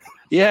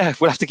 Yeah,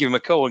 we'll have to give him a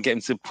call and get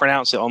him to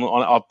pronounce it on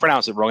I'll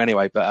pronounce it wrong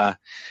anyway, but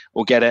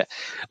we'll get it.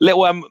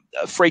 Little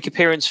freak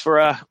appearance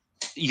for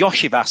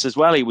Yoshivas as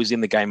well. He was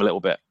in the game a little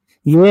bit.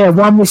 Yeah,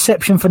 1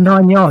 reception for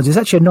 9 yards. It's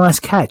actually a nice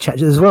catch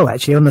as well,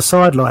 actually, on the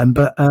sideline.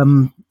 But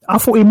I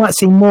thought he might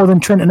see more than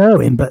Trenton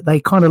Irwin, but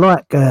they kind of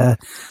like the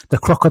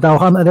crocodile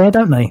hunter there,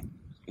 don't they?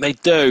 They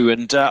do.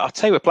 And I'll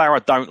tell you a player I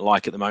don't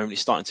like at the moment.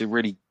 He's starting to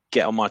really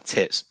get on my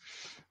tits.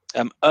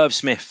 Irv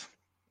Smith.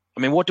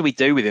 I mean, what do we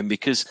do with him?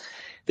 Because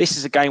this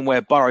is a game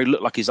where Burrow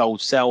looked like his old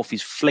self.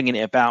 He's flinging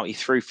it about. He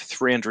threw for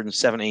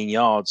 317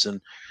 yards, and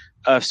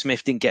Irv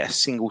Smith didn't get a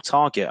single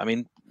target. I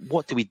mean,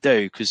 what do we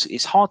do? Because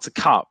it's hard to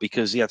cut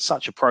because he had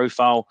such a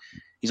profile.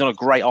 He's on a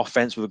great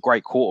offense with a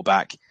great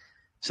quarterback.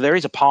 So there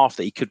is a path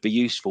that he could be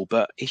useful,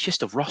 but he's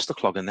just a roster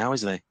clogger now,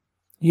 isn't he?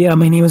 Yeah, I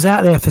mean, he was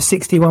out there for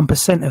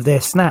 61% of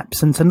their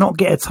snaps, and to not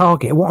get a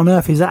target, what on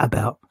earth is that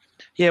about?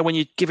 Yeah, when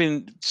you're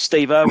giving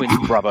Steve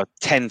Irwin's brother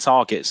 10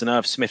 targets and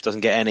Irv Smith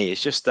doesn't get any,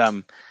 it's just, I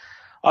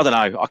don't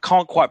know. I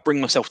can't quite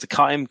bring myself to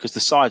cut him because the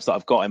sides that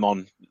I've got him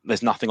on,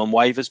 there's nothing on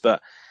waivers,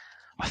 but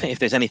I think if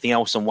there's anything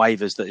else on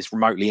waivers that is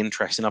remotely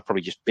interesting, I'll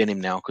probably just bin him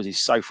now because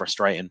he's so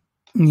frustrating.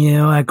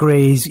 Yeah, I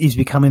agree. He's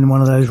becoming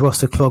one of those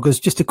roster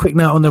cloggers. Just a quick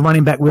note on the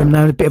running back room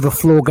now. A bit of a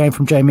floor game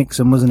from Joe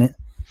Mixon, wasn't it?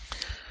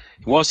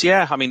 It was,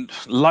 yeah. I mean,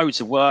 loads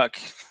of work.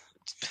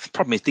 The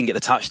problem is he didn't get the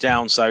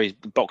touchdown, so his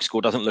box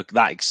score doesn't look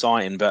that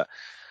exciting. But,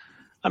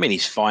 I mean,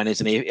 he's fine,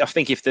 isn't he? I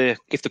think if the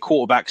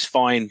quarterback's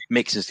fine,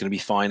 Mixon's going to be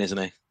fine, isn't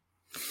he?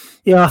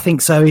 Yeah, I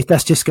think so.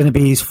 That's just going to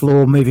be his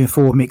floor moving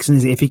forward, Mixon.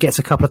 Is it? If he gets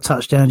a couple of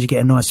touchdowns, you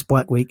get a nice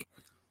spike week.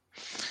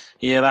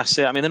 Yeah, that's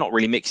it. I mean, they're not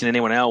really mixing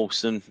anyone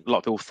else, and a lot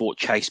of people thought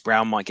Chase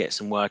Brown might get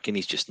some work, and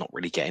he's just not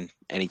really getting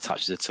any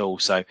touches at all.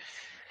 So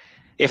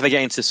if they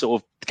get into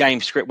sort of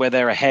game script where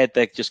they're ahead,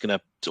 they're just going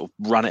to sort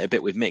of run it a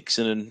bit with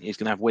Mixon, and he's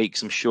going to have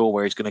weeks, I'm sure,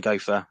 where he's going to go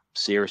for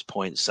serious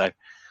points. So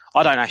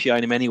I don't actually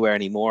own him anywhere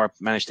anymore.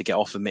 I've managed to get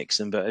off of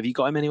Mixon, but have you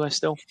got him anywhere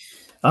still?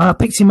 I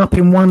picked him up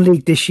in one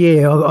league this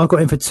year. I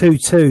got him for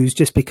 2-2s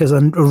just because I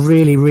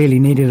really, really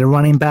needed a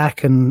running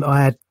back and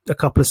I had a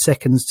couple of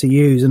seconds to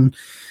use. And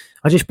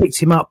I just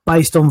picked him up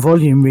based on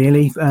volume,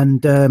 really.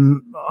 And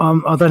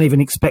I don't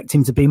even expect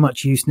him to be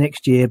much use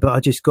next year, but I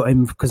just got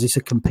him because it's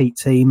a compete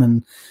team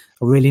and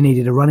I really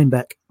needed a running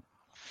back.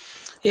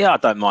 Yeah, I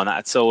don't mind that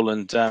at all.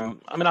 And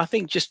I mean, I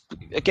think just,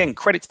 again,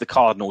 credit to the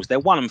Cardinals. They're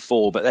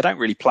 1-4, but they don't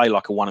really play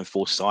like a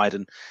 1-4 side.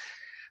 And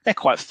they're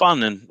quite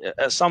fun. And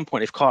at some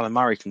point, if Kyler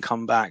Murray can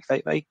come back,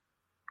 they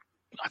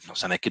I'm not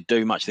saying they could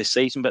do much this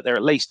season, but they're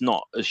at least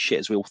not as shit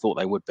as we all thought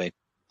they would be.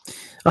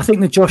 I think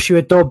the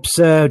Joshua Dobbs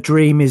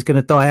dream is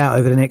going to die out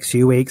over the next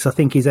few weeks. I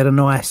think he's had a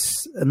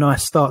nice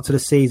start to the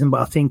season,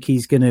 but I think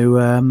he's going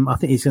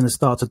to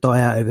start to die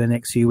out over the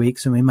next few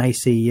weeks, and we may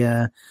see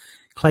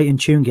Clayton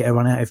Tune get a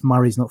run out if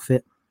Murray's not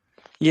fit.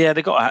 Yeah,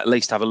 they've got to at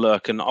least have a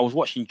look. And I was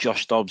watching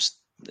Josh Dobbs,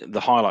 the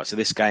highlights of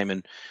this game,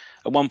 and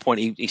at one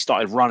point he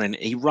started running.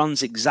 He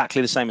runs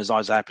exactly the same as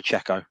Isaiah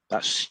Pacheco.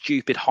 That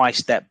stupid high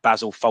step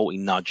Basil Fawlty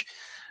nudge,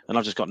 and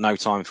I've just got no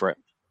time for it.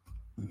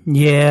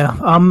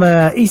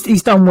 Yeah,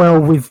 he's done well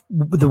with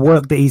the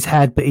work that he's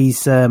had, but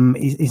he's not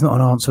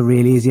an answer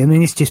really, is he? I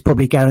mean, this just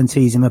probably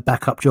guarantees him a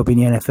backup job in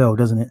the NFL,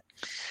 doesn't it?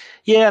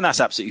 Yeah, and that's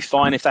absolutely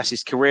fine. If that's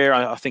his career,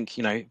 I think,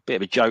 a bit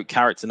of a joke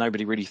character.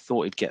 Nobody really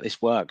thought he'd get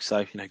this work.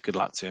 So, good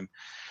luck to him.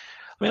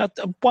 I mean,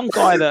 one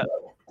guy that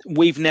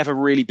we've never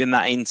really been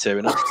that into,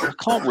 and I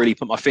can't really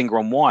put my finger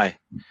on why.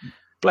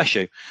 Bless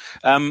you.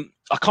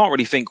 I can't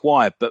really think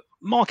why, but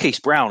Marquise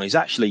Brown is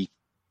actually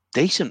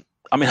decent.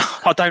 I mean,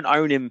 I don't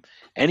own him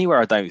anywhere,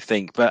 I don't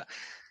think, but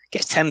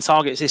gets 10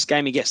 targets this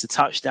game. He gets the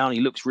touchdown.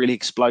 He looks really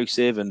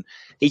explosive and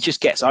he just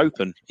gets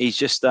open. He's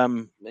just, I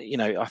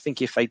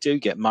think if they do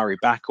get Murray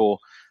back or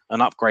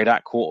an upgrade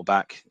at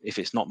quarterback, if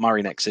it's not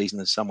Murray next season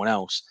and someone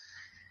else,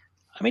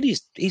 I mean,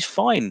 he's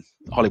fine,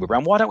 Hollywood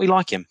Brown. Why don't we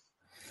like him?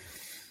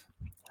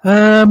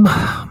 I'm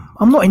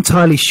not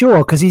entirely sure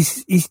because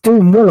he's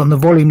doing well on the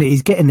volume that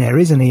he's getting there,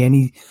 isn't he? And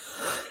he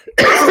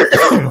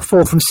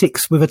 4 from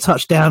 6 with a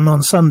touchdown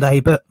on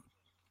Sunday, but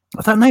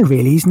I don't know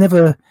really.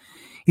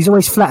 He's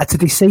always flattered to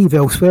deceive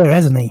elsewhere,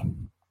 hasn't he?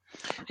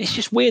 It's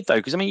just weird though,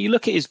 because I mean, you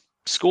look at his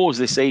scores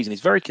this season,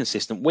 he's very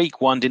consistent.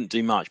 Week 1 didn't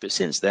do much, but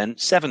since then,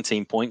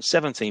 17 points,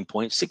 17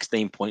 points,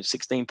 16 points,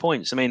 16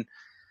 points. I mean,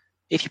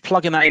 if you're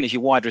plugging that in as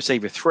your wide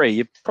receiver 3,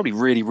 you're probably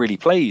really, really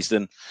pleased.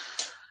 And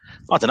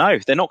I don't know,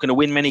 they're not going to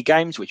win many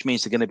games, which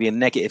means they're going to be a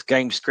negative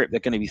game script they're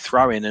going to be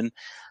throwing. And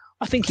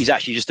I think he's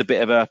actually just a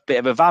bit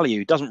of a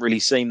value. It doesn't really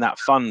seem that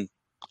fun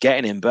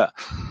getting him, but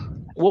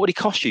what would he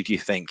cost you, do you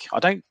think? I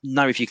don't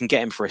know if you can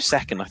get him for a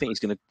second. I think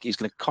he's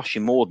going to cost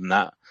you more than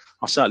that.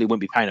 I certainly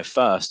wouldn't be paying a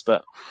first,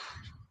 but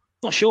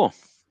not sure.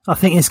 I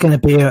think it's going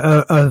to be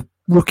a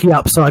rookie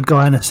upside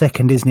guy in a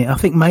second, isn't it? I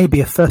think maybe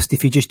a first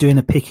if you're just doing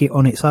a picket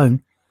on its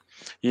own.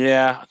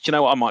 Yeah, do you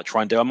know what I might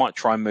try and do? I might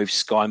try and move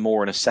Sky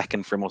Moore in a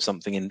second for him or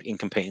something in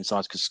competing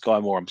sides, because Sky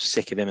Moore, I'm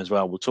sick of him as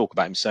well. We'll talk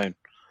about him soon.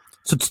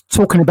 So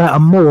talking about a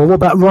Moore, what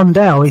about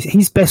Rondell?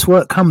 His best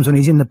work comes when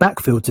he's in the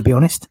backfield, to be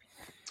honest.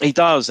 He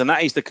does, and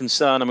that is the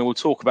concern. I mean, we'll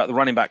talk about the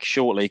running back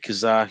shortly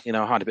because, I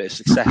had a bit of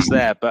success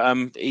there.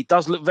 But he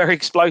does look very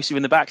explosive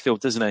in the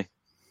backfield, doesn't he?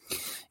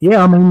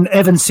 Yeah, I mean,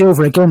 Evan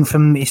Silver, again,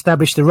 from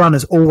Establish the Run,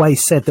 has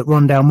always said that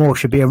Rondell Moore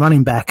should be a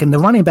running back. And the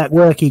running back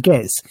work he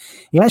gets,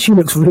 he actually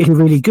looks really,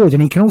 really good.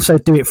 And he can also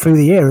do it through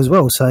the air as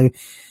well. So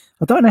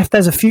I don't know if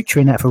there's a future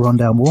in that for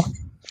Rondell Moore.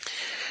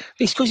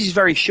 It's because he's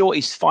very short.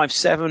 He's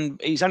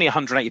 5'7". He's only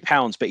 180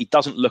 pounds, but he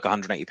doesn't look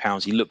 180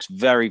 pounds. He looks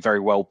very, very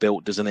well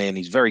built, doesn't he? And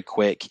he's very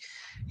quick.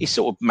 He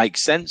sort of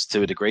makes sense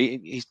to a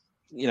degree.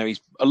 He's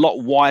a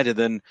lot wider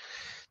than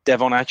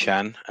Devon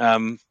Achan.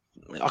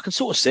 I can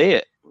sort of see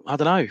it. I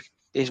don't know.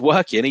 He's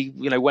working. He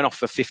went off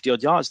for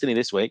 50-odd yards, didn't he,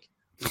 this week?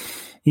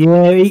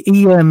 Yeah,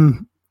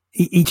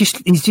 he's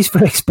just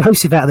very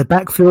explosive out of the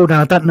backfield,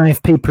 and I don't know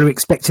if people are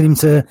expecting him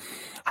to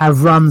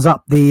have runs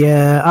up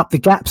the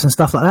gaps and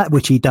stuff like that,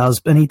 which he does,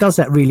 and he does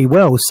that really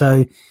well.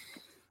 So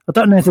I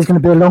don't know if there's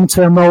going to be a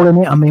long-term role in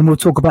it. I mean, we'll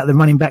talk about the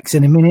running backs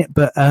in a minute,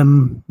 but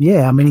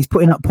he's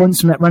putting up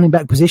points from that running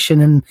back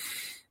position, and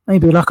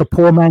maybe like a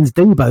poor man's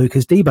Debo,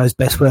 because Debo's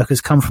best work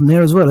has come from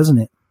there as well, hasn't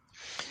it?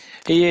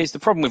 He is. The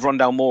problem with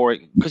Rondell Moore,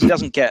 because he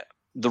doesn't get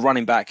the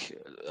running back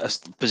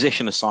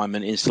position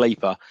assignment in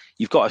sleeper,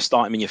 you've got to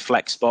start him in your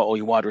flex spot or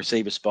your wide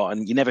receiver spot,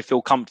 and you never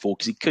feel comfortable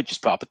because he could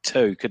just put up a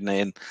 2, couldn't he?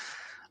 And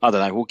I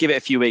don't know. We'll give it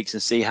a few weeks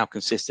and see how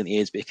consistent he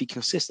is. But if he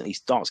consistently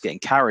starts getting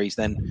carries,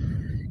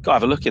 then got to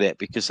have a look at it,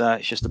 because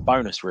it's just a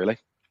bonus, really.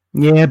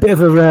 Yeah, a bit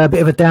of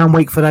a down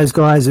week for those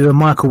guys who are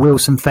Michael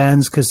Wilson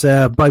fans, because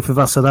both of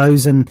us are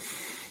those, and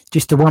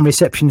just the 1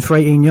 reception for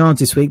 18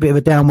 yards this week. Bit of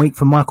a down week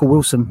for Michael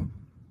Wilson.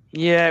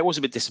 Yeah, it was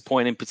a bit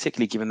disappointing,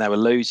 particularly given they were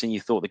losing. You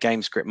thought the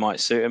game script might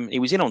suit him. He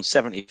was in on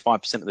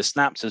 75% of the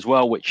snaps as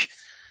well, which,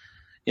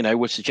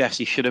 would suggest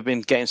he should have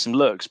been getting some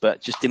looks,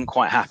 but just didn't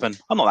quite happen.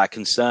 I'm not that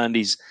concerned.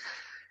 His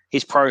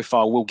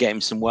profile will get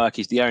him some work.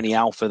 He's the only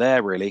alpha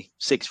there, really.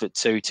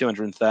 6'2",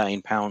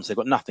 213 pounds. They've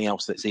got nothing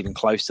else that's even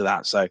close to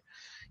that. So,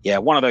 yeah,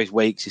 one of those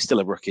weeks. He's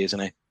still a rookie, isn't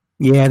he?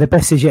 Yeah, the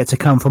best is yet to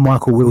come for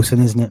Michael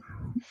Wilson, isn't it?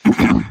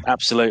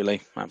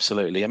 Absolutely.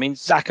 I mean,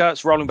 Zach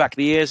Ertz rolling back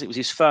the years. It was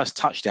his first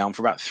touchdown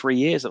for about 3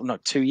 years. No,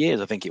 2 years,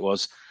 I think it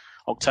was.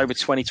 October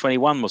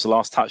 2021 was the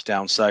last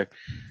touchdown. So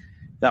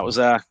that was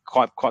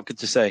quite good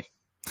to see.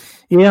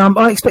 Yeah,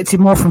 I expected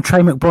more from Trey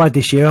McBride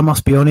this year, I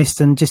must be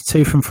honest, and just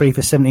 2 from 3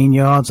 for 17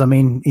 yards. I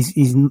mean,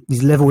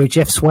 he's level with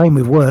Jeff Swain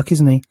with work,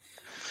 isn't he?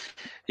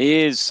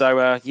 He is.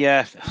 So,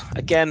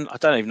 again, I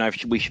don't even know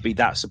if we should be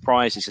that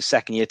surprised. It's a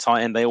second-year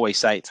tight end. They always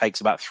say it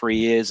takes about 3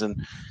 years, and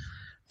I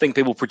think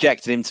people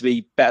projected him to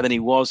be better than he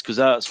was because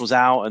Ertz was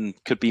out and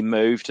could be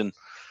moved. And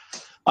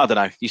I don't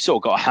know. You sort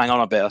of got to hang on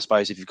a bit, I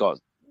suppose, if you've got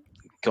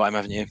him,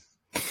 haven't you?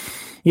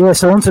 Yeah,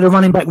 so onto the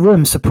running back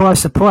room. Surprise,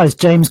 surprise,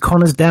 James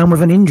Conner's down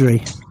with an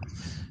injury.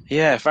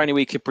 Yeah, if only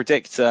we could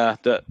predict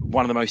that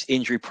one of the most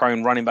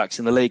injury-prone running backs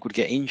in the league would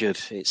get injured.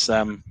 It's,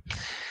 I mean,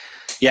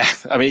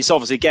 it's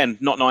obviously, again,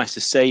 not nice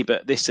to see,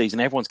 but this season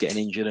everyone's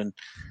getting injured, and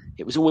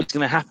it was always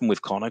going to happen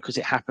with Conner because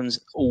it happens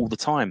all the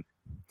time.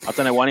 I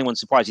don't know why anyone's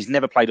surprised. He's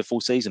never played a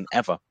full season,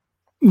 ever.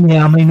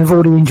 Yeah, I mean, with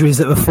all the injuries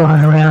that were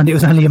flying around, it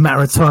was only a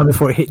matter of time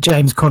before it hit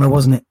James Conner,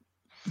 wasn't it?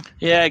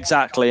 Yeah,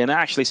 exactly. And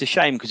actually, it's a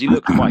shame because he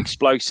looked quite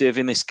explosive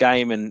in this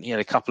game, and he had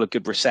a couple of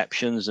good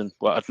receptions and,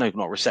 well, no,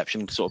 not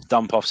reception, sort of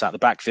dump-offs out the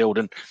backfield,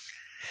 and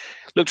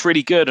looked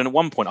really good. And at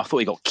one point, I thought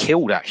he got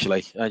killed,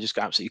 actually. Just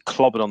got absolutely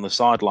clobbered on the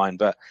sideline.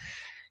 But,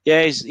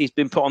 yeah, he's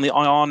been put on the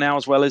IR now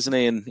as well, isn't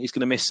he? And he's going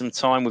to miss some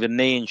time with a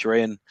knee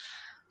injury. And,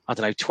 I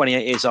don't know,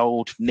 28 years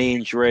old, knee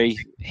injury,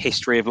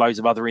 history of loads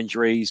of other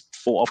injuries,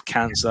 fought off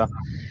cancer.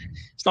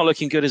 It's not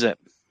looking good, is it?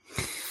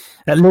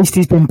 At least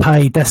he's been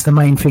paid. That's the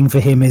main thing for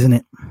him, isn't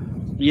it?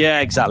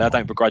 Yeah, exactly. I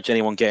don't begrudge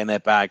anyone getting their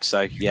bag.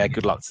 So, yeah,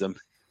 good luck to them.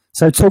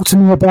 So talk to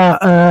me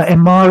about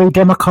Emari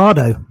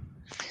Demercado.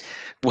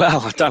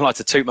 Well, I don't like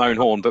to toot my own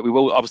horn, but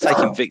I was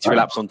taking victory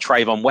laps on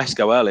Trayvon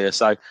Wesco earlier.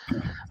 So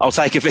I'll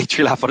take a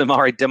victory lap on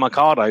Emari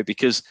Demercado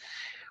because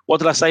what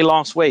did I say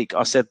last week?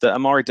 I said that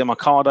Emari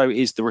Demercado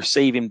is the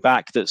receiving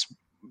back that's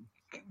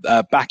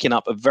backing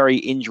up a very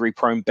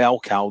injury-prone bell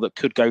cow that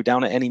could go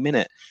down at any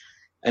minute.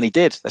 And he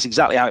did. That's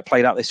exactly how it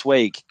played out this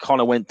week.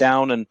 Conner went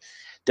down and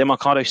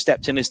Demercado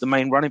stepped in as the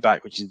main running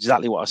back, which is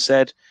exactly what I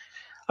said.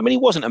 I mean, he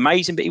wasn't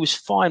amazing, but he was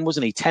fine,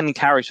 wasn't he? 10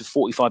 carries for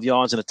 45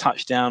 yards and a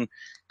touchdown,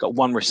 got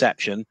 1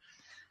 reception.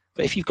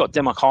 But if you've got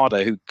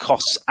Demercado, who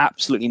costs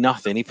absolutely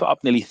nothing, he put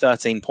up nearly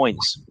 13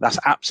 points. That's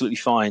absolutely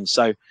fine.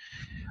 So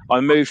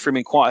I moved for him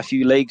in quite a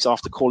few leagues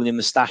after calling in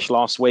the stash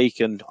last week,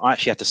 and I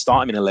actually had to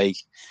start him in a league.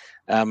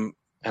 And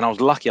I was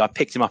lucky. I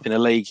picked him up in a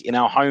league. In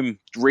our home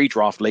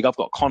redraft league, I've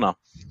got Conner.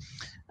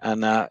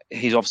 And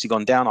he's obviously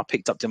gone down. I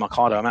picked up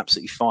Demercado. I'm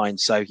absolutely fine.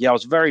 So, yeah, I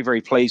was very, very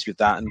pleased with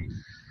that. And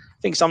I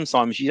think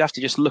sometimes you have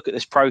to just look at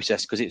this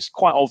process because it's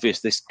quite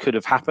obvious this could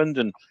have happened.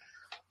 And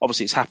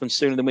obviously it's happened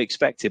sooner than we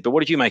expected. But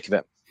what did you make of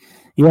it?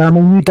 Yeah, I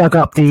mean, you dug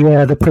up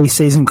the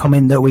pre-season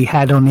comment that we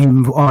had on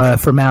him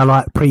from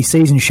our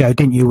pre-season show,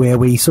 didn't you? Where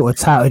we sort of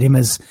touted him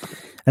as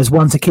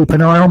one to keep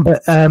an eye on,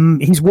 but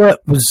his work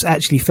was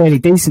actually fairly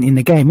decent in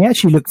the game. He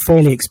actually looked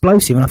fairly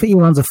explosive, and I think he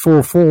runs a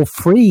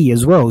 4.43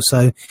 as well.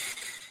 So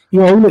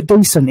yeah, he looked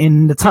decent.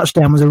 In the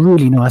touchdown was a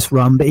really nice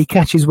run, but he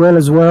catches well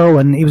as well,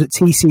 and he was at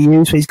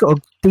TCU, so he's got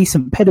a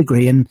decent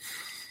pedigree. And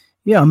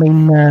yeah, I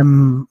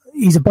mean,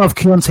 he's above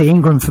Keontae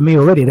Ingram for me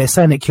already. They're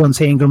saying that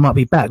Keontae Ingram might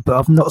be back, but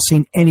I've not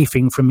seen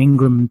anything from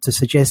Ingram to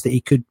suggest that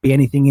he could be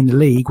anything in the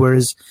league,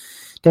 whereas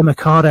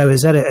Demercado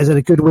has had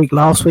a good week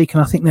last week,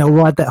 and I think they'll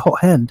ride that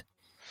hot hand.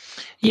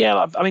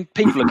 Yeah, I mean,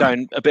 people are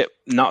going a bit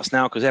nuts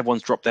now because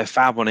everyone's dropped their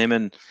fab on him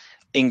and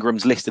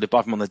Ingram's listed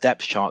above him on the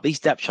depth chart. These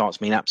depth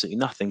charts mean absolutely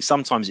nothing.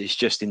 Sometimes it's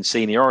just in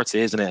seniority,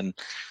 isn't it?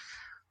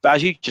 But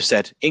as you just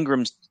said,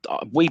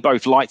 we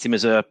both liked him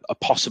as a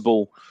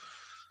possible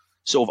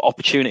sort of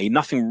opportunity.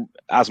 Nothing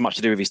as much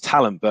to do with his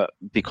talent, but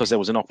because there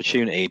was an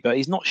opportunity. But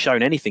he's not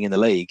shown anything in the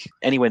league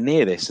anywhere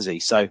near this, has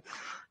he? So,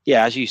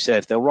 yeah, as you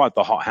said, they'll ride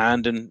the hot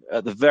hand. And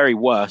at the very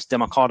worst,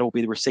 Demercado will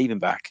be the receiving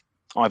back.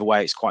 Either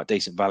way, it's quite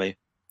decent value.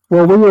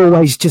 Well, we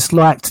always just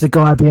liked the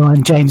guy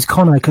behind James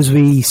Conner because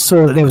we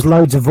saw that there was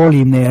loads of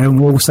volume there, and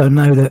we also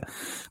know that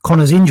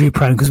Connor's injury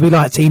prone because we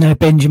liked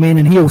Benjamin,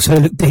 and he also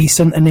looked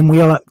decent, and then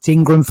we liked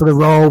Ingram for the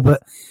role,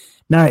 but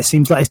now it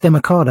seems like it's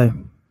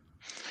Demercado.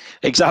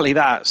 Exactly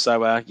that.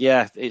 So,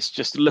 yeah, it's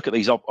just look at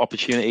these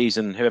opportunities,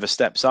 and whoever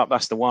steps up,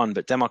 that's the one.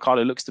 But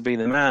Demercado looks to be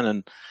the man,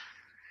 and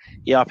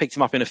yeah, I picked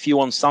him up in a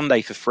few on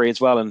Sunday for free as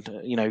well, and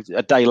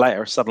a day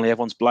later, suddenly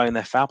everyone's blowing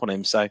their fab on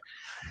him. So,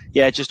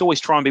 yeah, just always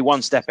try and be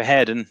one step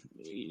ahead. And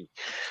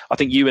I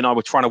think you and I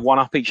were trying to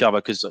one-up each other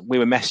because we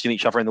were messaging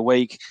each other in the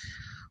week.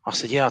 I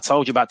said, yeah, I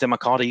told you about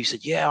Demercado. You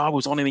said, yeah, I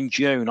was on him in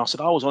June. I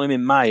said, I was on him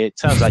in May. It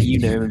turns out you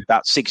knew him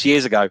about 6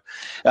 years ago.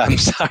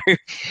 So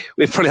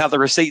we'll probably have the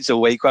receipts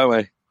all week, won't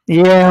we?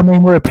 Yeah, I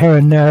mean, we're a pair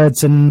of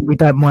nerds, and we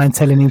don't mind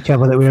telling each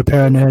other that we're a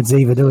pair of nerds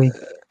either, do we?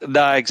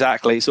 No,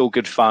 exactly. It's all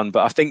good fun.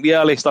 But I think the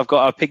earliest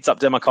I picked up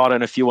Demercado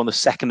and a few on the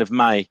 2nd of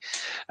May.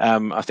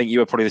 I think you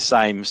were probably the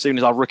same. As soon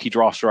as our rookie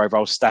drafts were over, I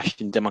was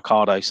stashing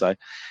Demercado. So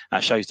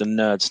that shows the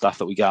nerd stuff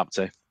that we get up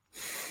to.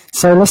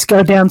 So let's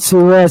go down to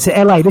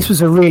LA. This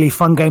was a really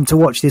fun game to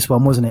watch, this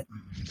one, wasn't it?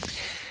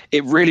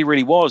 It really,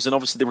 really was. And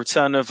obviously the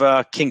return of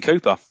King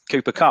Cooper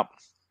Kupp.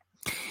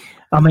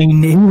 I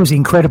mean, he was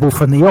incredible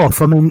from the off.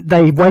 I mean,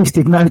 they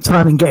wasted no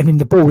time in getting him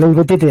the ball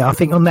either, did they? I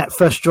think on that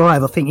first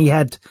drive, I think he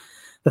had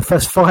the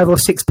first 5 or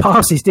 6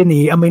 passes, didn't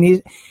he? I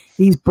mean,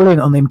 he's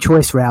brilliant on them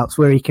choice routes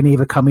where he can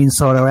either come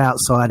inside or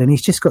outside, and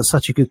he's just got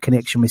such a good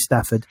connection with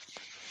Stafford.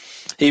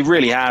 He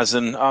really has.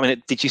 And I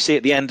mean, did you see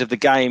at the end of the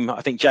game,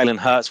 I think Jalen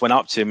Hurts went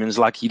up to him and was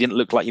like, he didn't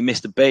look like you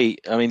missed a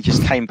beat. I mean,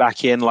 just came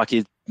back in like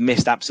he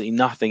missed absolutely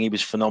nothing. He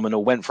was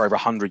phenomenal, went for over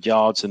 100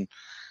 yards and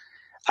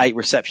 8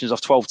 receptions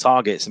off 12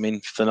 targets. I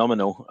mean,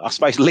 phenomenal. I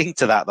suppose linked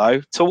to that,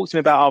 though, talk to me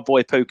about our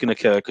boy Puka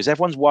Nacua, because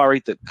everyone's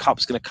worried that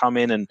Kupp's going to come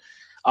in and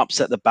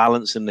upset the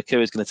balance and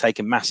Nacua is going to take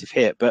a massive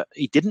hit, but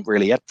he didn't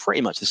really. He had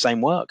pretty much the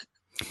same work.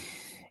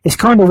 It's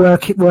kind of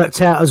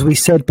worked out, as we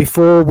said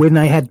before, when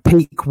they had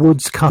peak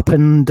Woods, Kupp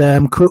and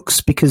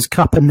Cooks, because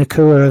Kupp and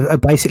Nacua are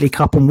basically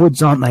Kupp and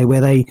Woods, aren't they, where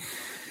they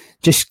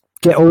just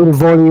get all the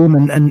volume,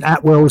 and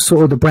Atwell's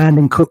sort of the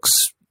Brandon Cooks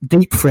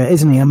deep threat,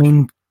 isn't he? I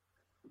mean,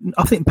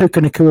 I think Puka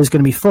Nacua is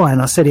going to be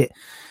fine. I said it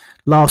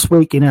last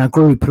week in our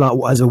group, like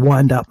as a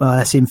wind-up,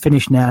 that's him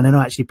finished now, and then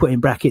I actually put in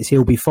brackets,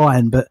 he'll be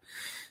fine, but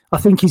I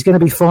think he's going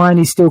to be fine.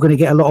 He's still going to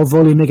get a lot of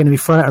volume. They're going to be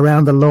throwing it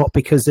around a lot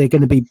because they're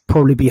going to be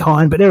probably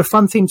behind. But they're a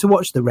fun team to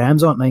watch, the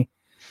Rams, aren't they?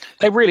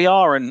 They really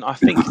are. And I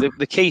think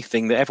the key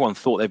thing that everyone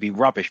thought they'd be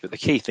rubbish, but the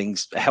key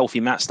thing's a healthy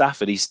Matt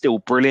Stafford. He's still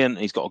brilliant.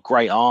 He's got a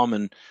great arm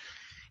and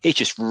he's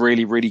just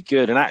really, really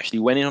good. And actually,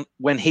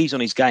 when he's on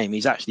his game,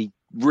 he's actually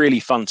really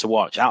fun to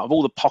watch. Out of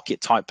all the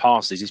pocket type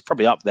passes, he's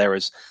probably up there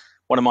as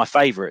one of my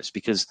favourites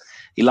because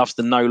he loves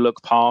the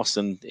no-look pass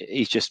and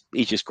he's just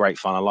great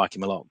fun. I like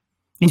him a lot.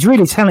 He's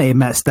really talented,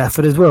 Matt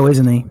Stafford, as well,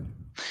 isn't he?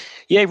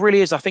 Yeah, he really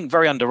is. I think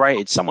very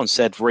underrated. Someone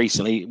said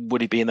recently, would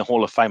he be in the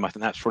Hall of Fame? I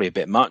think that's probably a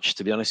bit much,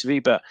 to be honest with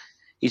you, but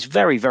he's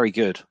very, very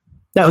good.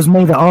 That was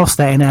me that asked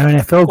that in our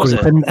NFL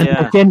group, and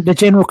yeah. The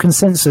general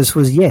consensus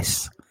was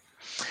yes.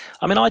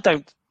 I mean, I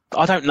don't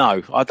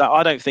know.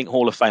 I don't think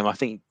Hall of Fame. I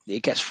think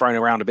it gets thrown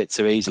around a bit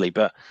too easily,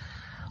 but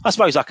I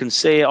suppose I can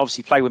see it.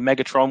 Obviously, played with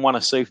Megatron, won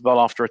a Super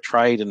Bowl after a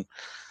trade, and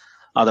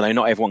I don't know,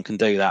 not everyone can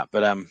do that,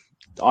 but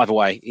either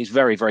way, he's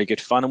very, very good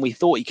fun. And we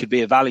thought he could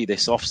be a value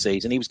this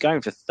offseason. He was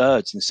going for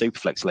thirds in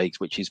Superflex leagues,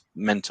 which is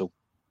mental.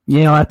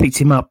 Yeah, I picked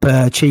him up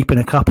cheap in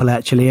a couple,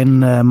 actually.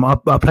 And I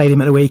played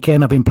him at the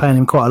weekend. I've been playing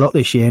him quite a lot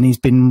this year, and he's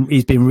been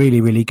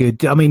really, really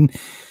good. I mean,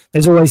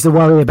 there's always the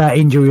worry about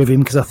injury with him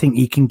because I think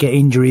he can get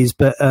injuries,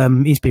 but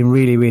he's been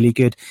really, really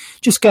good.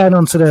 Just going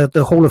on to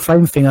the Hall of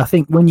Fame thing, I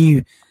think when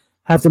you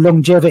have the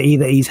longevity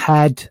that he's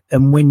had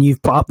and when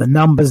you've put up the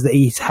numbers that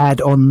he's had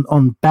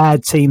on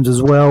bad teams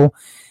as well,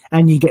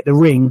 and you get the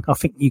ring, I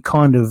think you're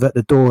kind of at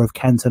the door of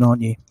Canton,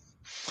 aren't you?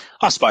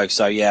 I suppose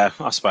so, yeah.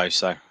 I suppose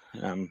so.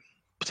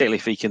 Particularly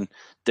if he can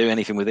do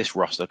anything with this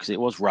roster because it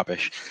was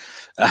rubbish.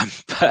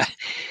 But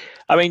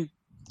I mean,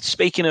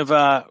 speaking of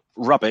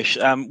rubbish,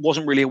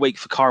 wasn't really a week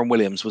for Kyren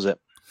Williams, was it?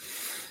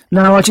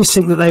 No, I just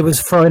think that they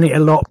was throwing it a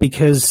lot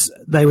because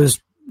they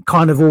was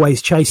kind of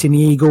always chasing the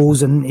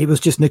Eagles, and it was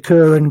just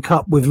Nakua and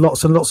Kupp with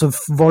lots and lots of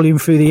volume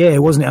through the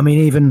air, wasn't it? I mean,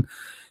 even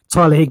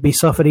Tyler Higbee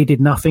suffered, he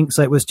did nothing,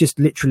 so it was just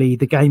literally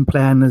the game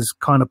plan has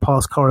kind of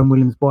passed Kyren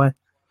Williams by.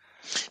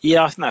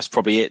 Yeah, I think that's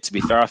probably it, to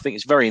be fair. I think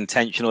it's very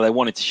intentional. They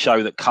wanted to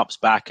show that Kupp's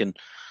back and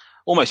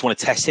almost want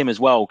to test him as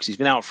well because he's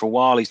been out for a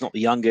while. He's not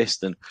the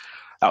youngest, and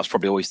that was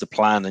probably always the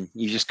plan. And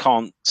you just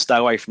can't stay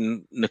away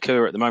from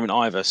Nakua at the moment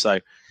either. So,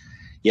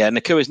 yeah,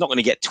 Nakua's not going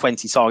to get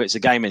 20 targets a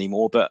game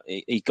anymore, but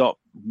he got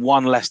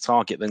one less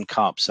target than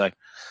Kupp. So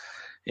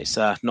it's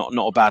not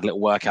a bad little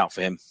workout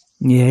for him.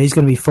 Yeah, he's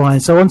going to be fine.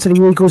 So on to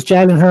the Eagles.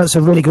 Jalen Hurts,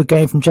 a really good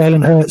game from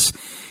Jalen Hurts,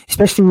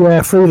 especially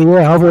through the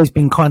air. I've always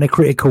been kind of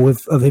critical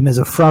of him as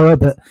a thrower,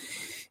 but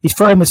his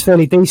throwing was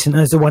fairly decent.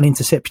 There's the one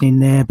interception in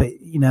there, but,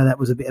 that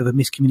was a bit of a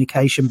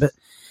miscommunication. But,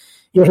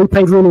 yeah, he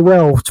played really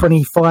well,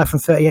 25 from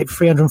 38 for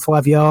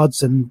 305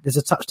 yards, and there's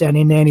a touchdown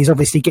in there, and he's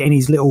obviously getting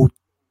his little,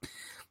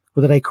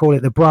 what do they call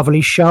it, the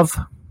brotherly shove,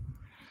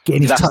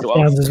 getting his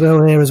touchdowns as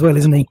well,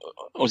 isn't he?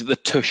 Or was it the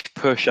tush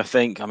push, I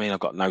think? I mean,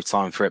 I've got no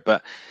time for it,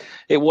 but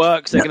it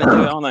works. They're going to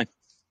do it, aren't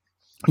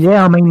they?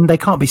 Yeah, I mean, they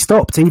can't be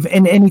stopped.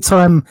 Even any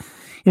time,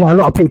 a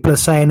lot of people are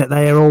saying that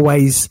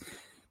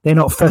they're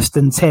not first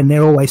and 10,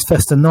 they're always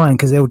first and 9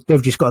 because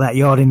they've just got that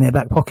yard in their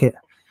back pocket.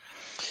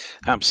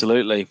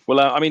 Absolutely. Well,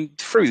 I mean,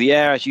 through the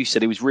air, as you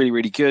said, it was really,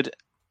 really good.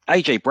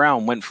 AJ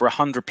Brown went for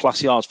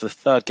 100+ yards for the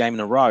third game in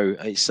a row.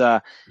 It's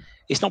not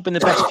been the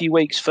best few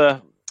weeks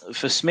for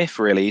Smith,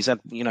 really. He's had,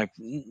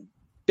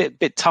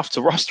 bit tough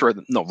to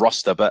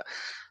but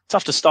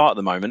tough to start at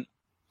the moment.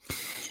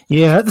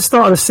 Yeah, at the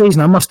start of the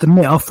season, I must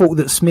admit, I thought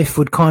that Smith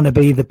would kind of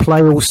be the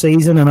play all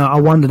season, and I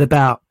wondered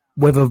about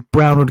whether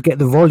Brown would get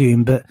the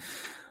volume, but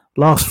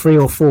last 3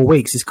 or 4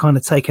 weeks it's kind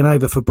of taken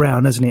over for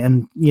Brown, hasn't it?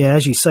 And yeah,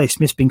 as you say,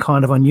 Smith's been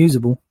kind of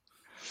unusable.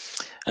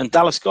 And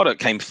Dallas Goedert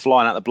came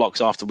flying out the blocks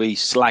after we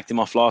slagged him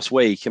off last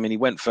week. I mean, he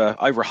went for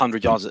over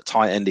 100 yards at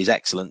tight end. He's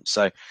excellent.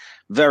 So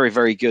very,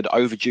 very good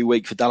overdue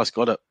week for Dallas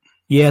Goedert.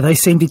 Yeah, they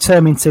seem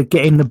determined to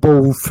get him the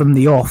ball from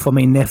the off. I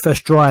mean, their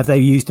first drive, they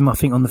used him, I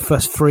think, on the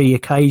first 3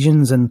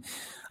 occasions. And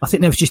I think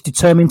they was just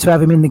determined to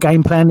have him in the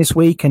game plan this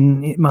week.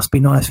 And it must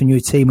be nice when you're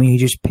a team when you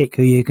just pick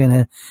who you're going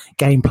to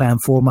game plan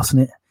for,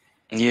 mustn't it?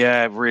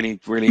 Yeah, it really,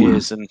 really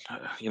is. And,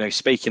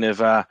 speaking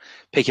of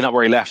picking up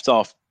where he left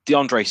off,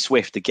 DeAndre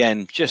Swift,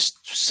 again, just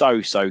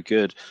so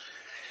good.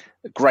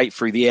 Great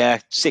through the air,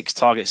 6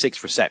 targets,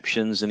 6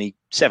 receptions, and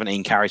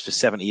 17 carries for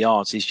 70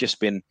 yards. He's just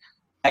been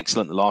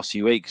excellent the last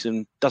few weeks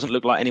and doesn't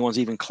look like anyone's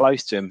even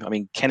close to him. I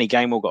mean, Kenny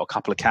Gainwell got a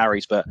couple of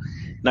carries, but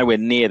nowhere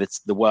near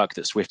the work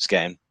that Swift's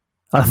getting.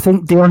 I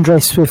think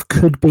DeAndre Swift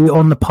could be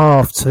on the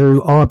path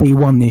to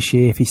RB1 this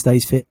year if he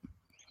stays fit.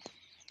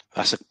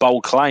 That's a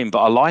bold claim, but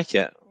I like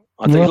it.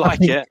 I do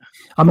like it.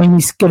 I mean,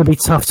 he's going to be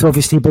tough to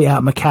obviously beat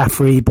out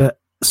McCaffrey, but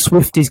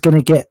Swift is going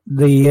to get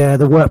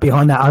the work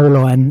behind that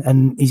O-line,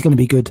 and he's going to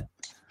be good.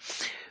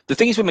 The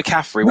thing is with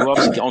McCaffrey, we'll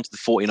obviously get onto the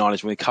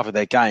 49ers when we cover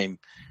their game.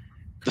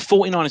 The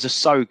 49ers are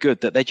so good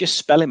that they're just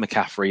spelling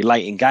McCaffrey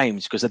late in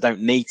games because they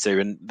don't need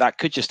to, and that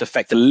could just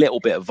affect a little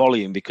bit of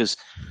volume because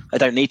they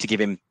don't need to give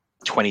him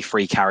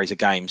 23 carries a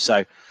game.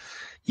 So,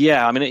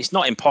 yeah, I mean, it's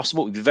not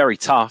impossible. It would be very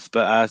tough,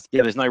 but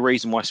there's no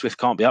reason why Swift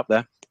can't be up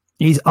there.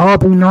 He's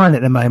RB9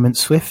 at the moment,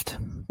 Swift.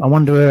 I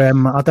wonder,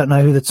 I don't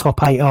know who the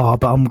top 8 are,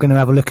 but I'm going to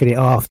have a look at it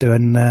after,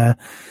 and I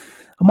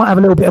might have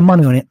a little bit of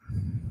money on it.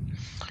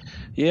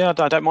 Yeah,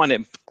 I don't mind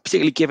it,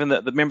 particularly given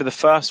that, remember the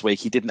first week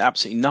he did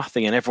absolutely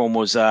nothing, and everyone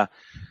was, I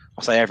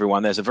say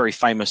everyone, there's a very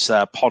famous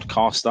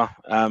podcaster,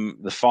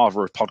 the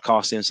father of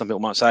podcasting, some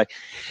people might say,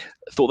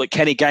 thought that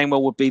Kenny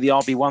Gainwell would be the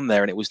RB1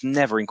 there, and it was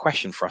never in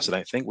question for us, I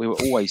don't think. We were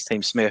always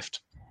Team Smith.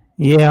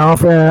 Yeah,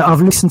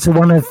 I've listened to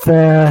one of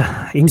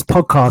his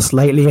podcasts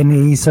lately, and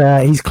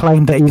he's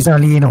claimed that he's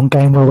only in on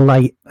Gainwell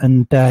late,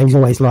 and he's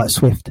always liked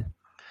Swift.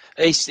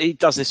 He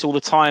does this all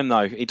the time,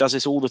 though. He does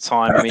this all the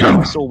time. I mean,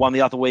 I saw one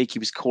the other week. He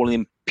was calling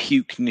him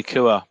Puke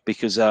Nakua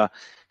because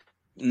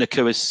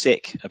Nakua's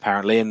sick,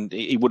 apparently, and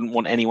he wouldn't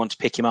want anyone to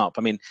pick him up.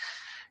 I mean,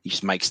 he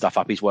just makes stuff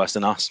up. He's worse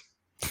than us.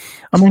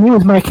 I mean, he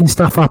was making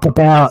stuff up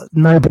about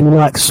nobody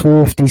likes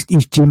Swift. His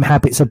gym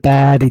habits are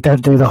bad. He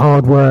don't do the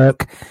hard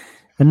work.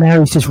 And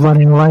now he's just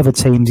running all over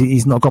teams.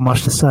 He's not got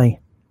much to say.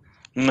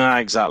 No,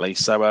 exactly.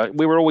 So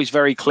we were always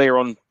very clear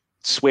on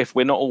Swift.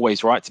 We're not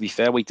always right, to be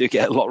fair. We do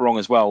get a lot wrong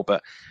as well,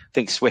 but I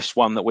think Swift's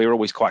one that we were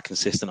always quite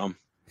consistent on.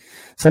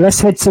 So let's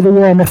head to the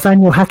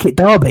Nathaniel Hackett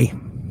derby.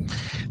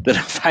 The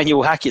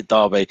Nathaniel Hackett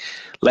derby.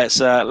 Let's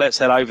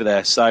head over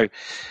there. So,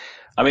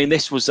 I mean,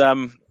 this was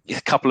a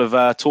couple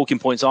of talking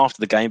points after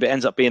the game, but it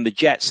ends up being the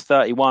Jets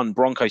 31,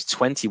 Broncos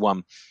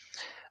 21.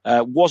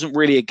 Wasn't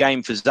really a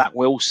game for Zach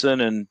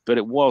Wilson, but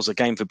it was a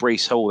game for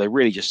Breece Hall. They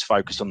really just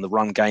focused on the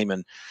run game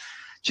and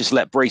just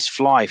let Breece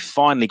fly.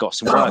 Finally got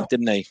some work,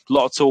 didn't he? A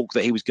lot of talk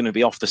that he was going to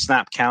be off the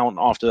snap count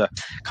after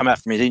coming out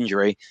from his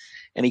injury.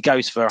 and he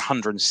goes for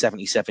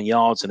 177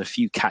 yards and a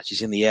few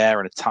catches in the air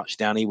and a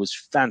touchdown. He was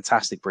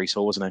fantastic, Breece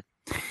Hall, wasn't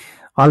he?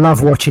 I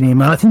love watching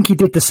him. I think he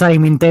did the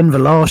same in Denver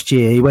last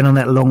year. He went on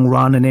that long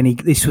run, and then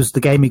this was the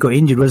game he got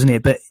injured, wasn't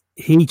it? But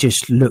he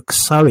just looks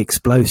so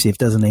explosive,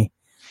 doesn't he?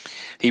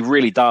 He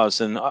really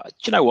does. And do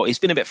you know what? He's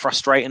been a bit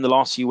frustrating the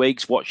last few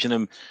weeks watching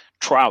him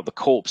try out the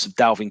corpse of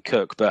Dalvin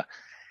Cook. But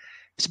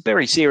it's a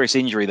very serious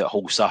injury that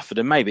Hall suffered.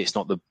 And maybe it's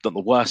not the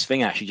worst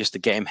thing, actually, just to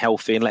get him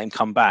healthy and let him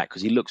come back,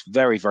 because he looks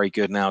very, very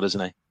good now, doesn't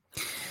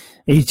he?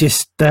 He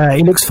just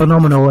he looks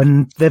phenomenal,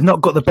 and they've not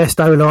got the best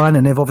O-line,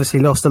 and they've obviously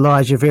lost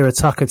Elijah Vera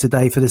Tucker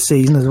today for the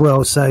season as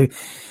well. So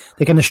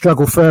they're going to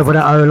struggle further with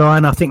that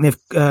O-line. I think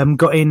they've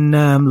got in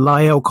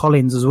La'el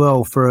Collins as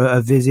well for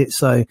a visit,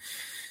 so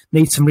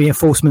need some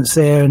reinforcements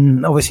there.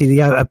 And obviously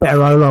a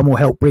better O-line will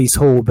help Breece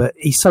Hall, but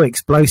he's so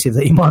explosive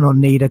that he might not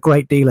need a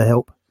great deal of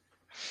help.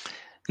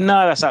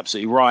 No, that's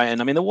absolutely right.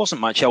 And I mean, there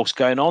wasn't much else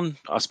going on,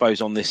 I suppose,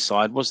 on this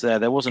side, was there?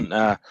 There wasn't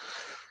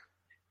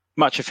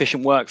much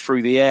efficient work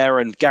through the air,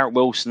 and Garrett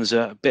Wilson's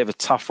a bit of a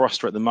tough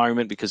roster at the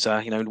moment because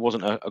it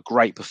wasn't a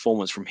great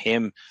performance from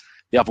him.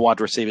 The other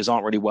wide receivers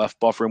aren't really worth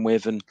bothering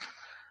with, and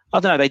I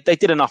don't know, they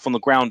did enough on the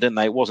ground, didn't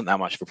they? It wasn't that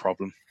much of a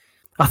problem.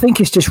 I think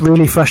it's just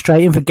really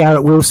frustrating for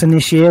Garrett Wilson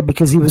this year,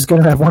 because he was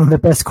going to have one of the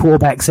best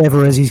quarterbacks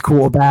ever as his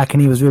quarterback,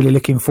 and he was really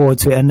looking forward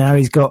to it, and now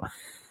he's got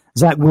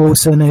Zach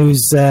Wilson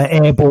who's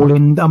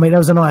airballing. I mean, there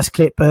was a nice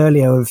clip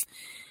earlier of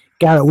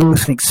Garrett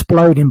Wilson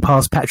exploding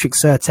past Patrick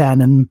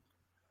Surtain, and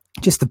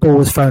just the ball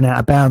was thrown out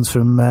of bounds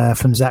from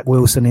Zach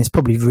Wilson. It's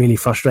probably really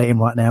frustrating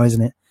right now,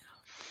 isn't it?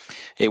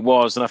 It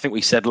was, and I think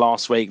we said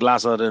last week,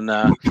 Lazard and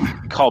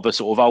Cobb are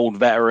sort of old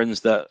veterans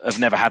that have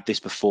never had this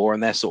before,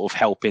 and they're sort of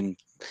helping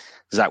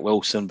Zach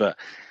Wilson. But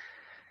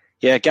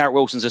yeah, Garrett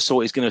Wilson's a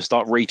sort he's going to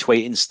start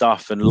retweeting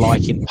stuff and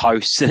liking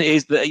posts. And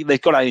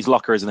they've got it in his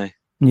locker, isn't he?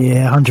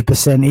 Yeah,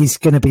 100%. He's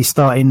going to be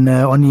starting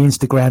on the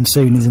Instagram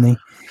soon, isn't he?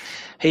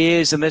 He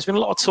is, and there's been a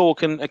lot of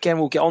talk, and again,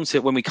 we'll get onto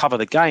it when we cover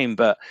the game,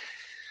 but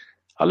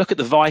I look at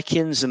the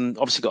Vikings and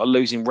obviously got a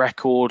losing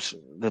record.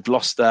 They've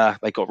lost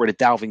they got rid of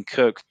Dalvin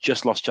Cook,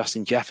 just lost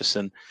Justin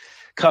Jefferson.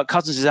 Kirk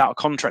Cousins is out of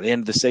contract at the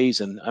end of the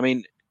season. I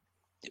mean,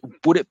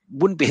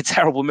 wouldn't be a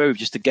terrible move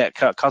just to get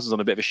Kirk Cousins on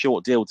a bit of a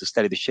short deal to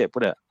steady the ship,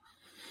 would it?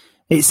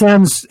 It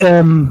sounds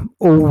all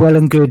well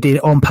and good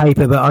on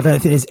paper, but I don't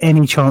think there's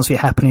any chance of it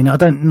happening. I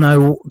don't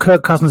know.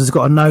 Kirk Cousins has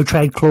got a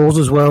no-trade clause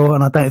as well,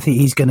 and I don't think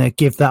he's going to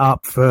give that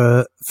up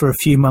for a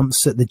few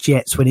months at the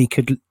Jets when he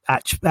could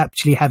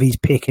actually have his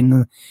pick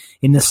in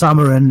the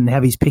summer and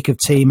have his pick of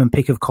team and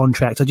pick of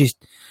contract.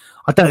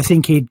 I don't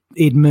think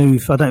he'd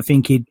move. I don't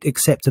think he'd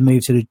accept a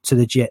move to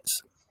the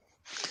Jets.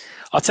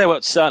 I'll tell you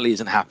what certainly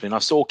isn't happening. I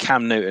saw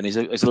Cam Newton. He's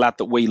a lad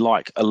that we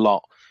like a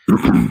lot.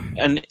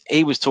 And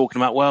he was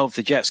talking about, well, if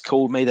the Jets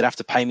called me, they'd have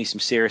to pay me some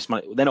serious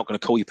money. They're not going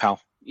to call you, pal.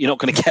 You're not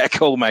going to get a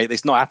call, mate.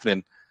 It's not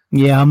happening.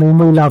 Yeah, I mean,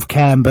 we love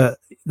Cam, but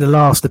the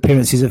last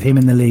appearances of him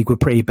in the league were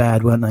pretty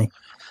bad, weren't they?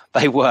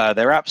 They were.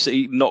 They're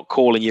absolutely not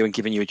calling you and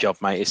giving you a job,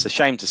 mate. It's a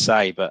shame to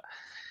say, but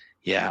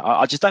yeah,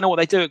 I just don't know what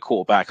they do at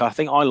quarterback. I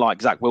think I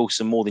like Zach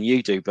Wilson more than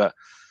you do, but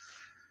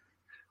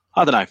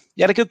I don't know.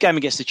 He had a good game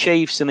against the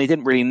Chiefs, and they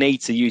didn't really need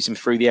to use him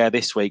through the air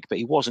this week, but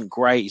he wasn't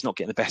great. He's not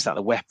getting the best out of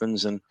the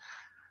weapons, and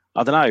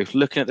I don't know,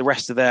 looking at the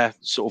rest of their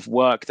sort of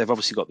work, they've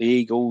obviously got the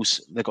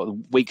Eagles, they've got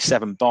the Week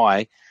 7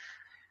 bye.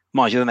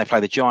 Mind you, then they play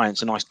the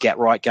Giants, a nice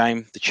get-right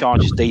game. The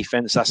Chargers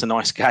defense, that's a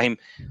nice game.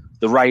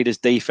 The Raiders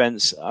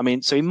defense, I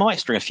mean, so he might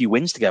string a few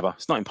wins together.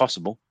 It's not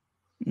impossible.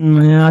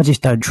 Yeah, I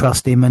just don't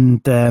trust him,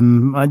 and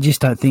I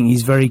just don't think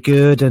he's very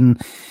good, and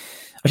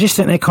I just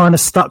think they're kind of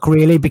stuck,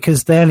 really,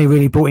 because they only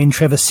really brought in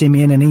Trevor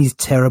Siemian, and he's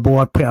terrible.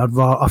 I think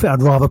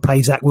I'd rather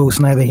play Zach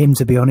Wilson over him,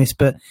 to be honest,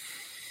 but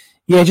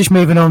yeah, just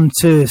moving on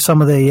to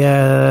some of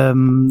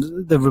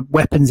the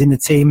weapons in the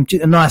team.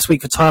 A nice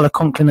week for Tyler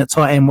Conklin at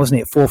tight end,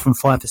 wasn't it? 4 from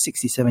 5 for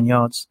 67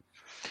 yards.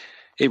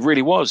 It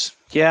really was.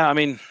 Yeah, I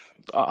mean,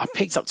 I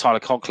picked up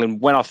Tyler Conklin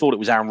when I thought it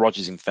was Aaron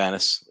Rodgers, in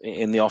fairness,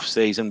 in the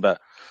off-season. But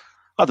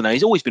I don't know,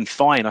 he's always been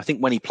fine. I think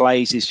when he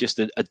plays, he's just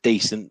a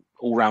decent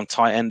all-round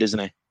tight end, isn't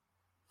he?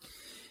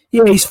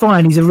 Yeah, he's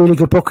fine. He's a really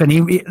good blocker.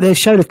 And they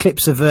showed the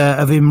clips of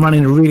him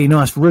running a really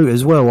nice route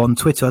as well on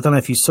Twitter. I don't know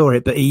if you saw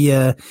it, but he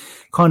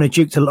kind of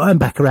juked a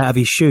linebacker out of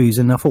his shoes.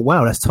 And I thought,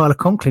 wow, that's Tyler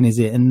Conklin, is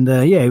it? And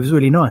yeah, it was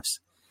really nice.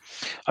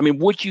 I mean,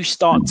 would you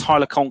start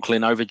Tyler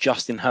Conklin over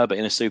Justin Herbert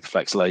in a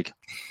Superflex league?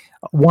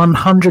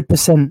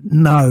 100%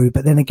 no.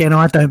 But then again,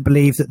 I don't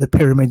believe that the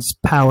pyramids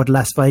powered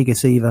Las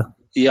Vegas either.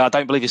 Yeah, I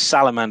don't believe his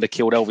salamander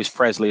killed Elvis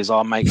Presley, as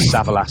our mate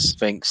Savalas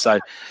thinks. So,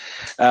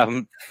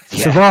 yeah.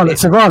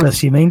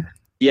 Savalas, you mean?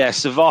 Yeah,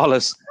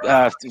 Savalas,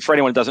 for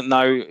anyone who doesn't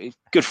know,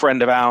 good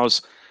friend of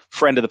ours,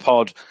 friend of the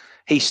pod.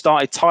 He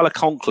started Tyler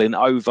Conklin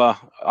over,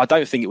 I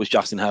don't think it was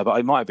Justin Herbert.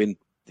 It might have been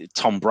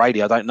Tom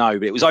Brady. I don't know.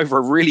 But it was over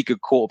a really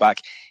good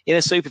quarterback in a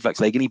Superflex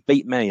league, and he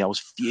beat me. I was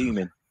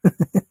fuming.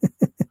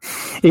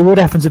 He would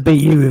happen to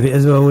beat you with it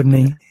as well, wouldn't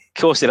he?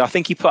 Of course, I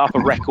think he put up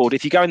a record.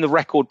 If you go in the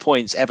record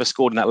points ever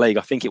scored in that league,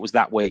 I think it was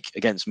that week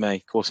against me.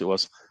 Of course it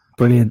was.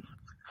 Brilliant.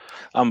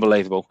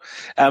 Unbelievable.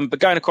 But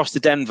going across to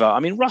Denver, I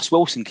mean, Russ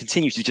Wilson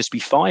continues to just be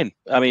fine.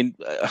 I mean,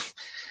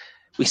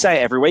 we say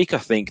it every week, I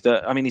think,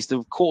 that, I mean, he's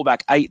the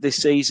quarterback 8 this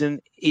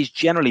season. He's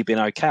generally been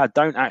okay. I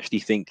don't actually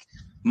think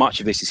much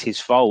of this is his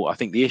fault. I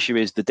think the issue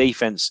is the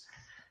defense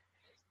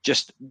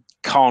just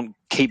can't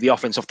keep the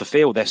offense off the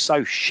field. They're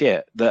so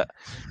shit that,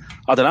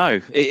 I don't know.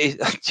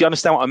 Do you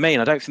understand what I mean?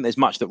 I don't think there's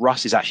much that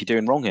Russ is actually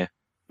doing wrong here.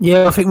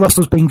 Yeah, I think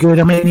Russell's been good.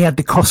 I mean, he had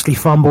the costly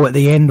fumble at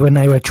the end when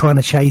they were trying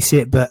to chase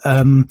it, but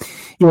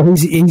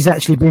he's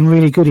actually been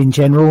really good in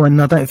general,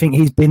 and I don't think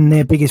he's been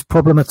their biggest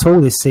problem at all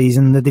this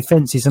season. The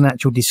defence is an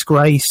actual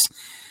disgrace.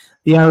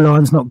 The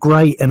O-line's not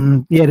great,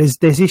 and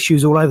there's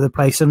issues all over the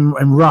place,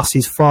 and Russ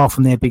is far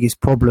from their biggest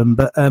problem.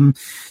 But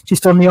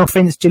just on the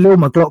offence, Jaleel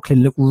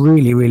McLaughlin looked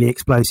really, really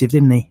explosive,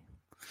 didn't he?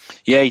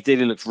 Yeah, he did.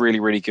 He looked really,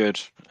 really good.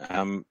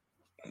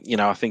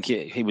 I think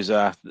he was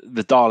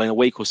the darling a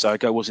week or so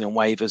ago, wasn't on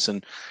waivers,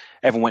 and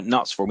everyone went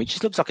nuts for him. He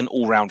just looks like an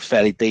all-round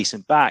fairly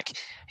decent back.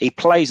 He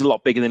plays a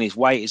lot bigger than his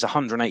weight. He's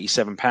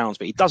 187 pounds,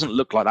 but he doesn't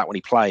look like that when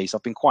he plays.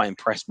 I've been quite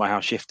impressed by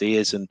how shifty he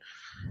is, and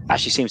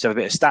actually seems to have a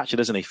bit of stature,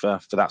 doesn't he, for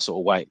that sort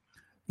of weight?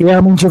 Yeah,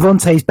 I mean,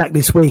 Javonte's back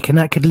this week, and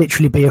that could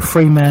literally be a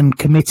 3-man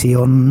committee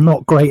on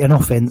not great an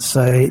offense,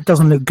 so it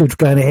doesn't look good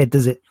going ahead,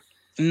 does it?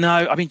 No,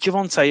 I mean,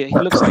 Javonte, he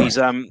looks like he's...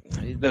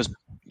 There's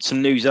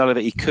some news earlier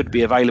that he could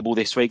be available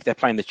this week. They're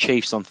playing the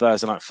Chiefs on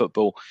Thursday Night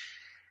Football.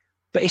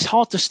 But it's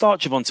hard to start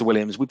Javonte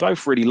Williams. We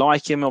both really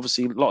like him.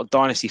 Obviously, a lot of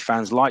Dynasty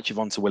fans like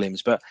Javonte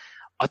Williams, but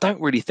I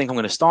don't really think I'm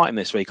going to start him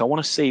this week. I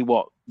want to see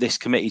what this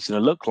committee is going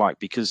to look like,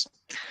 because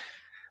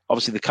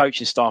obviously the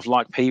coaching staff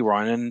like P.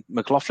 Ryan, and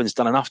McLaughlin's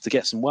done enough to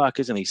get some work,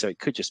 isn't he? So it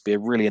could just be a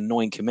really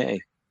annoying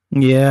committee.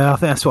 Yeah, I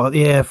think that's what.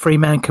 Yeah,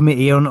 3-man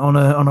committee on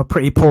a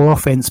pretty poor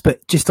offense.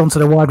 But just onto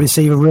the wide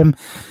receiver room.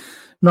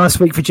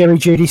 Nice week for Jerry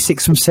Jeudy,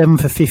 6 from 7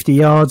 for 50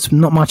 yards.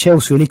 Not much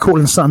else, really.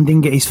 Cortland Sutton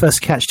didn't get his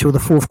first catch till the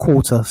fourth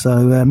quarter.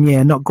 So,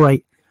 not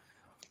great.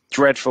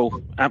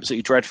 Dreadful.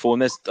 Absolutely dreadful.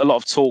 And there's a lot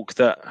of talk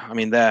that, I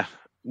mean, they're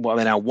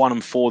now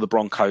 1-4, the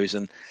Broncos,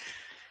 and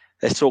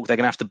there's talk they're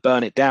going to have to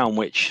burn it down,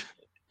 which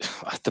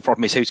the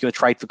problem is who's going to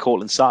trade for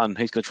Cortland Sutton?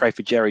 Who's going to trade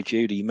for Jerry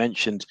Jeudy? You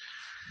mentioned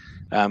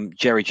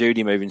Jerry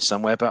Jeudy moving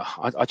somewhere, but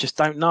I just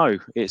don't know.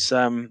 It's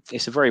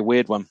a very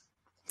weird one.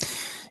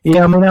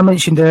 Yeah, I mean, I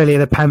mentioned earlier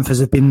the Panthers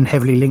have been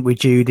heavily linked with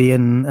Jeudy,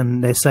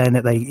 and they're saying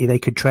that they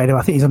could trade him.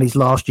 I think he's on his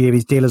last year of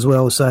his deal as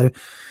well, so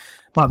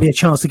might be a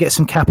chance to get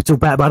some capital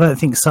back, but I don't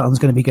think Sutton's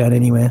going to be going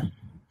anywhere.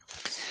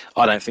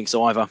 I don't think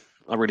so either.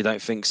 I really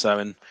don't think so.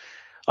 And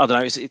I don't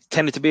know, it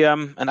tended to be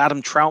an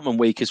Adam Troutman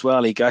week as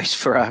well. He goes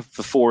for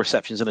 4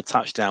 receptions and a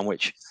touchdown,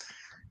 which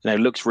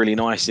looks really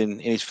nice in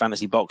his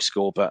fantasy box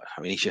score, but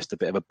I mean, he's just a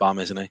bit of a bum,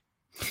 isn't he?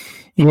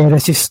 Yeah,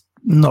 there's just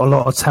not a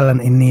lot of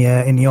talent in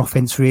the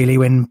offense, really,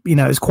 when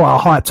it's quite a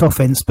hyped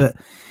offense, but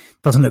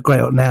doesn't look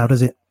great now,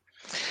 does it?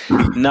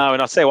 No,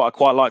 and I'll tell you what I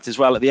quite liked as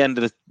well at the end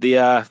of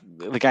the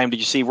game. Did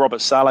you see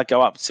Robert Saleh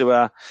go up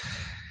to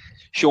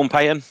Sean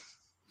Payton?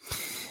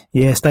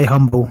 Yeah, stay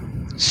humble.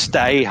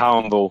 Stay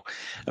humble.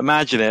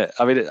 Imagine it.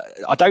 I mean,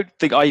 I don't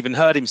think I even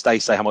heard him stay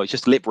humble. It's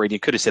just lip reading. He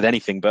could have said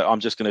anything, but I'm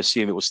just going to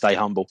assume it was stay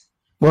humble.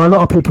 Well, a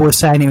lot of people were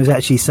saying he was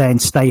actually saying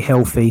stay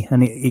healthy,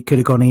 and it could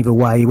have gone either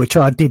way, which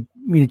I did.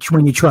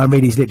 When you try and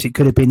read his lips, it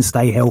could have been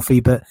stay healthy,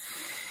 but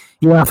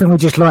I think we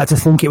just like to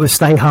think it was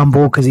stay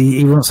humble, because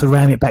he wants to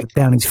ram it back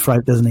down his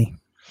throat, doesn't he?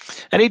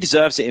 And he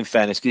deserves it, in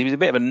fairness, because he was a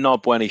bit of a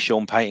knob when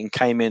Sean Payton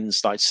came in and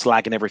started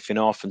slagging everything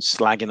off and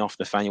slagging off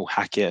Nathaniel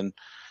Hackett,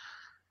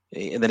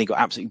 and then he got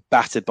absolutely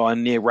battered by a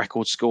near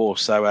record score.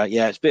 So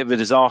it's a bit of a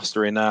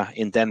disaster in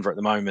Denver at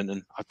the moment,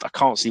 and I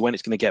can't see when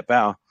it's going to get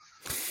better.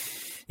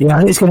 Yeah, I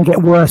think it's going to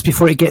get worse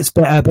before it gets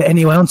better. But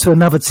anyway, on to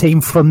another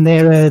team from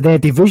their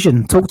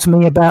division. Talk to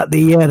me about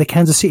the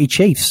Kansas City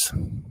Chiefs.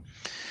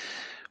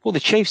 Well,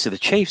 the Chiefs are the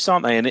Chiefs,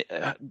 aren't they? And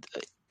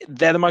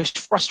they're the most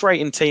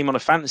frustrating team on a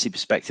fantasy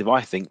perspective, I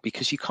think,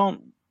 because you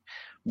can't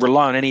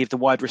rely on any of the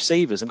wide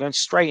receivers. I'm going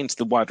straight into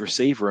the wide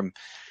receiver, and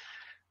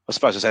I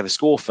suppose I'll say the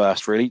score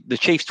first, really. The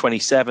Chiefs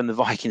 27, the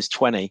Vikings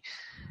 20.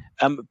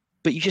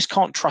 But you just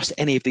can't trust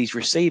any of these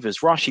receivers.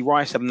 Rashee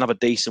Rice had another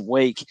decent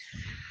week,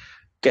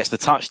 gets the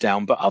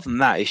touchdown, but other than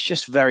that, it's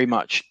just very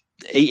much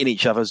eating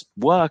each other's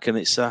work, and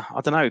it's I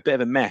don't know, a bit of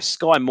a mess.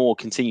 Sky Moore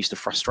continues to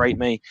frustrate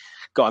me.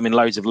 Got him in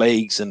loads of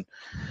leagues, and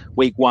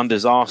week 1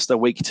 disaster,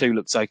 week 2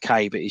 looks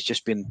okay, but he's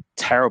just been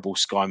terrible.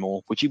 Sky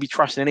Moore, would you be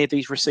trusting any of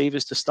these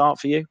receivers to start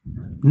for you?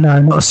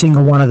 No, not a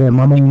single one of them.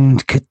 I mean,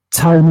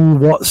 Tony,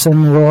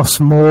 Watson,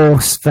 Ross, Moore,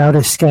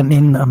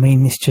 Valdez-Scantling, I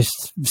mean, it's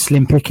just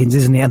slim pickings,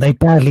 isn't it? And they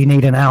badly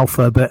need an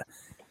alpha, but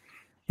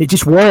it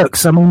just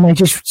works. I mean, they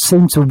just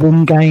seem to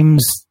win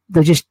games.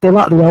 They're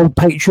like the old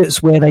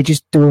Patriots, where they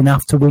just do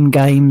enough to win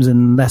games,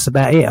 and that's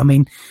about it. I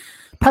mean,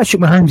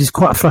 Patrick Mahomes is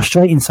quite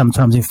frustrating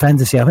sometimes in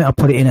fantasy. I think I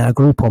put it in our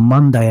group on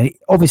Monday.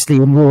 Obviously,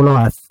 in real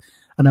life,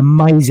 an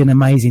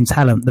amazing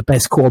talent, the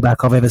best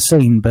quarterback I've ever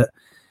seen. But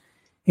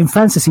in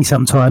fantasy,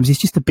 sometimes he's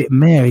just a bit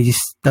meh. He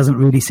just doesn't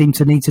really seem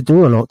to need to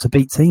do a lot to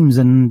beat teams,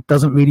 and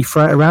doesn't really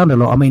throw it around a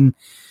lot. I mean,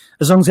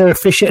 as long as they're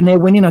efficient and they're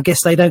winning, I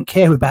guess they don't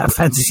care about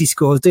fantasy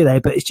scores, do they?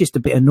 But it's just a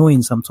bit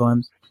annoying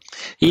sometimes.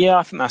 Yeah,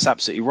 I think that's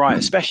absolutely right,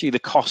 especially the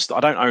cost. I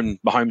don't own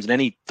Mahomes in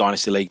any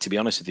Dynasty league, to be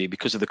honest with you,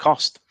 because of the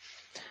cost.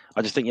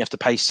 I just think you have to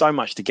pay so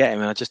much to get him,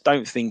 and I just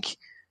don't think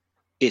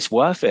it's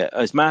worth it.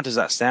 As mad as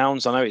that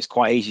sounds, I know it's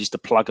quite easy just to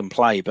plug and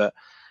play, but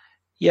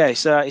yeah,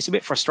 it's a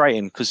bit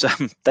frustrating because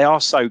they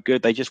are so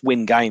good. They just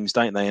win games,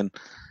 don't they? And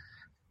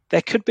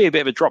there could be a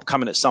bit of a drop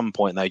coming at some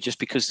point, though, just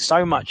because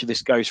so much of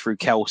this goes through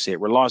Kelsey. It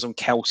relies on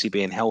Kelsey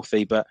being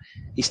healthy, but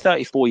he's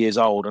 34 years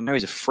old. I know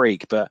he's a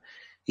freak, but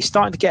he's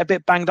starting to get a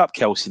bit banged up,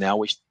 Kelsey, now,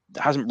 which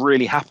hasn't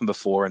really happened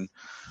before. And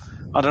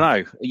I don't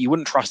know. You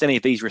wouldn't trust any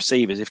of these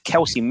receivers. If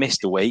Kelsey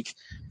missed a week,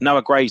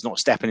 Noah Gray's not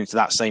stepping into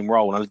that same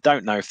role. And I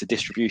don't know if the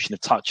distribution of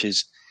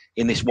touches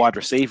in this wide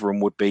receiver room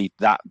would be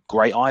that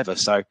great either.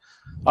 So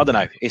I don't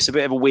know. It's a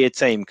bit of a weird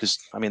team because,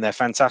 I mean, they're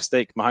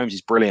fantastic. Mahomes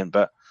is brilliant,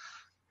 but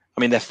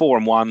I mean, they're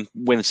 4-1,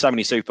 winning so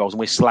many Super Bowls, and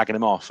we're slagging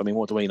them off. I mean,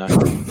 what do we know?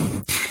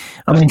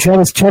 I mean,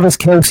 Travis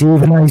Kelce,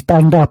 even though he's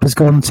banged up, has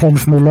gone 10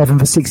 from 11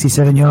 for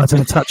 67 yards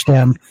and a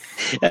touchdown.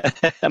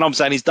 And I'm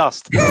saying he's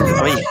dust.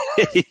 I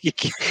mean,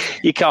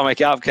 you can't make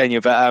it up, can you?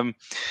 But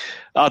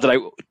I don't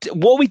know.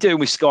 What are we doing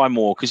with Sky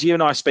Moore? Because you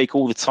and I speak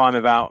all the time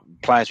about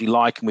players we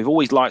like, and we've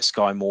always liked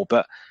Sky Moore.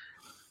 But,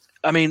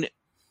 I mean,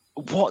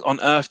 what on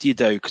earth do you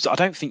do? Because I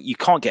don't think you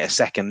can't get a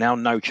second now,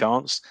 no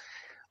chance.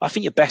 I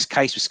think your best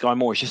case with Sky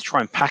Moore is just try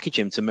and package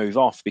him to move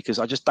off because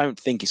I just don't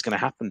think it's going to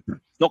happen.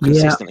 Not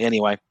consistently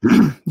anyway.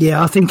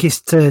 Yeah, I think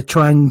it's to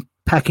try and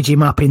package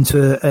him up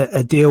into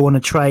a deal on a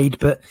trade.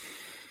 But,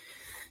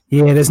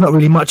 yeah, there's not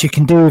really much you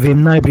can do with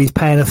him. Nobody's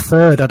paying a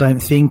third, I don't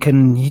think.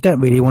 And you don't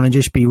really want to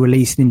just be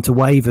releasing him to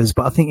waivers.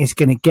 But I think it's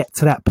going to get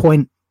to that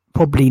point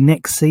probably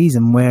next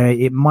season where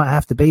it might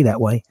have to be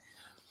that way.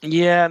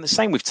 Yeah, and the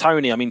same with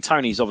Tony. I mean,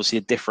 Tony's obviously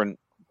a different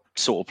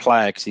sort of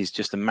player because he's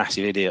just a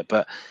massive idiot.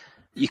 But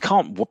you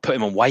can't put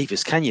him on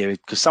waivers, can you?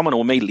 Because someone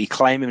will immediately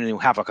claim him and he'll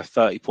have like a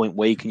 30-point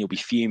week and you'll be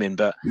fuming.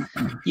 But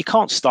you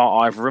can't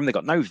start either of them. They've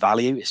got no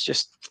value. It's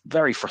just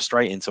very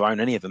frustrating to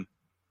own any of them.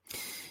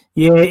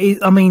 Yeah,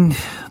 I mean,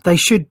 they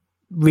should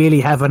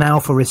really have an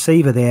alpha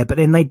receiver there. But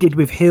then they did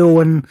with Hill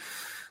and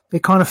they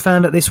kind of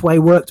found that this way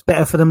worked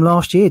better for them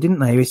last year, didn't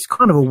they? It's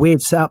kind of a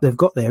weird setup they've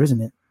got there,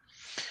 isn't it?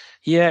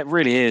 Yeah, it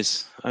really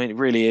is. I mean, it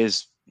really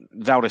is.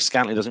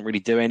 Valdez-Scantling doesn't really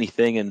do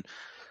anything and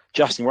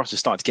Justin Ross is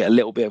starting to get a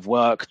little bit of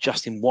work.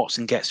 Justin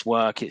Watson gets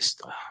work. It's,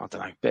 I don't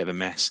know, a bit of a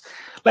mess.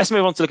 Let's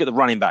move on to look at the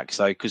running backs,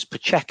 though, because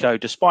Pacheco,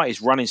 despite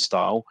his running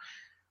style,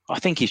 I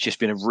think he's just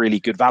been a really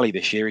good value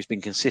this year. He's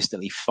been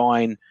consistently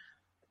fine,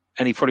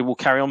 and he probably will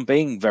carry on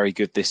being very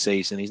good this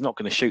season. He's not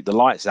going to shoot the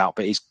lights out,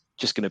 but he's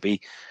just going to be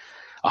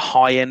a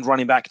high-end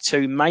running back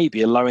 2,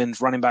 maybe a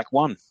low-end running back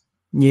 1.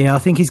 Yeah, I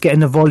think he's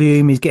getting the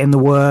volume, he's getting the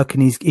work,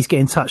 and he's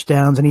getting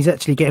touchdowns, and he's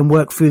actually getting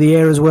work through the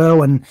air as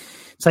well, and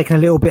taking a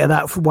little bit of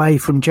that away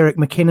from Jerick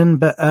McKinnon.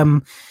 But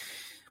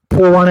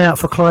poor one out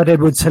for Clyde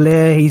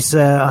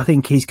Edwards-Helaire. I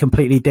think he's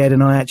completely dead,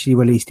 and I actually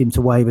released him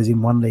to waivers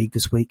in one league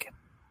this week.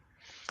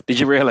 Did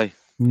you really?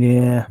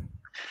 Yeah.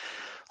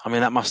 I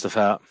mean, that must have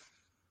hurt.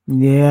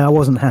 Yeah, I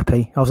wasn't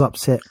happy. I was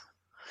upset.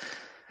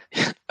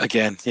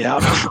 Again, yeah,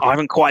 I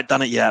haven't quite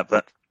done it yet,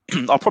 but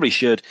I probably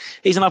should.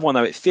 He's another one,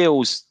 though. It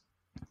feels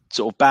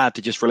sort of bad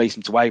to just release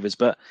him to waivers,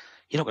 but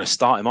you're not going to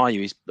start him, are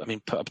you? He's,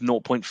 put up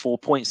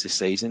 0.4 points this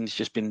season. It's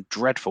just been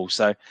dreadful.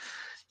 So,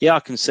 yeah, I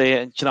can see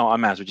it. Do you know what? I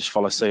may as well just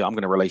follow suit. I'm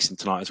going to release him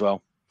tonight as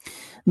well.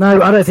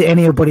 No, I don't think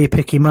anybody would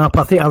pick him up.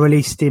 I think I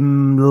released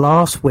him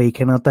last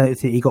week, and I don't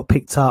think he got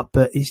picked up.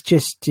 But he's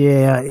just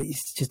a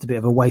bit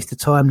of a waste of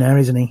time now,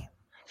 isn't he?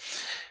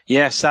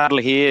 Yeah,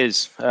 sadly he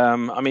is.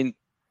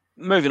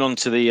 Moving on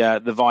to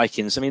the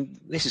Vikings.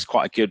 This is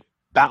quite a good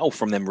battle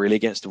from them, really,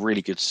 against a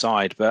really good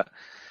side. But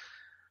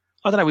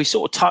I don't know, we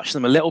sort of touched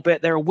them a little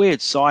bit. They're a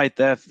weird side.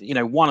 They're,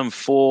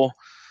 1-4.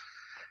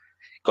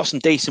 Got some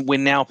decent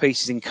win now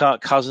pieces in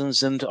Kirk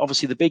Cousins. And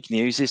obviously the big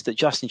news is that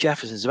Justin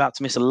Jefferson's about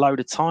to miss a load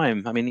of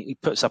time. He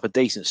puts up a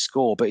decent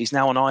score, but he's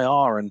now on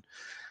IR. And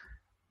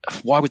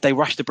why would they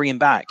rush to bring him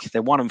back?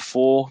 They're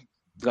 1-4.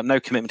 They've got no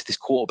commitment to this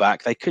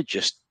quarterback. They could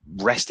just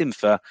rest him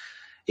for,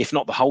 if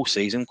not the whole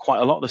season, quite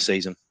a lot of the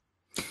season.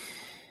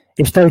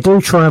 If they do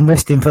try and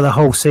rest him for the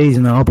whole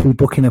season, I'll be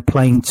booking a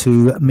plane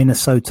to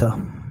Minnesota.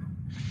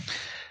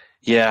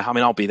 Yeah,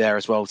 I'll be there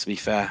as well, to be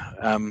fair.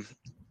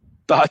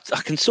 But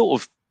I can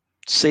sort of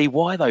see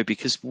why, though,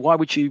 because why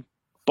would you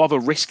bother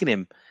risking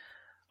him?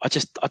 I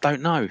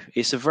don't know.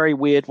 It's a very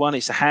weird one.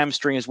 It's a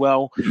hamstring as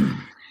well.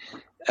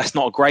 That's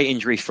not a great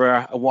injury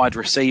for a wide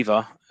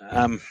receiver.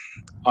 I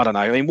don't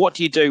know. What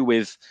do you do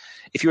with,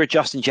 if you're a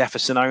Justin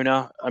Jefferson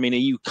owner, are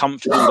you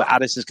comfortable that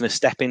Addison's going to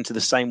step into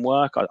the same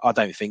work? I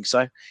don't think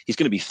so. He's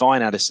going to be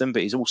fine, Addison,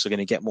 but he's also going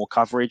to get more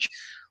coverage.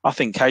 I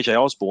think KJ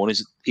Osborne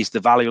is the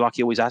value like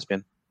he always has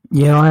been.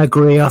 Yeah, I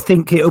agree. I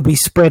think it'll be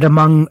spread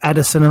among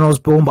Addison and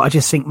Osborne, but I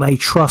just think they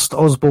trust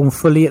Osborne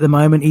fully at the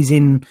moment. He's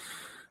in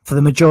for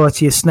the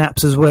majority of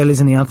snaps as well,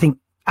 isn't he? I think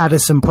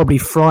Addison probably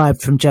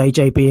thrived from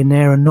JJ being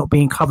there and not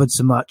being covered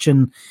so much.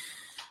 And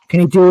can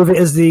he deal with it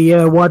as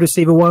the wide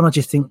receiver 1? I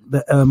just think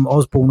that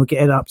Osborne will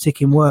get an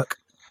uptick in work.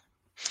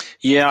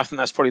 Yeah, I think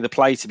that's probably the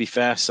play, to be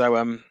fair.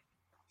 So,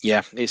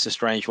 Yeah, it's a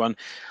strange one.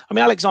 I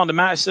mean, Alexander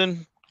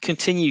Mattison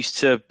continues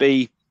to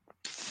be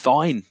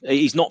fine.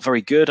 He's not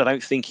very good. I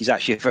don't think he's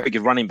actually a very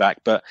good running back,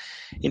 but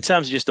in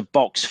terms of just a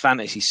box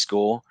fantasy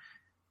score,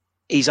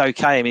 he's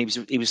okay. I mean,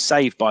 he was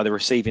saved by the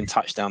receiving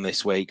touchdown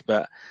this week,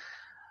 but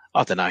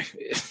I don't know.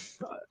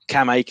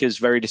 Cam Akers,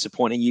 very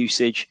disappointing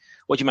usage.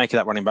 What do you make of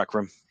that running back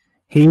room?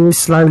 He is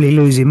slowly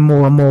losing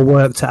more and more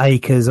work to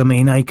Akers. I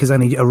mean, Akers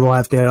only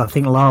arrived there, I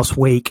think, last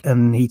week,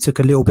 and he took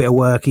a little bit of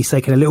work. He's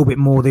taken a little bit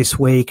more this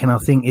week, and I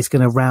think it's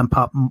going to ramp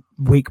up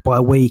week by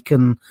week.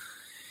 And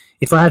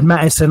if I had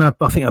Mattison, I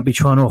think I'd be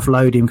trying to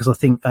offload him because I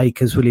think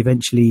Akers will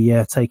eventually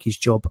take his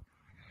job.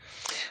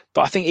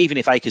 But I think even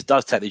if Akers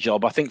does take the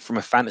job, I think from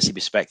a fantasy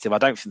perspective, I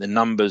don't think the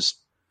numbers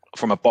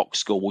from a box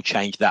score will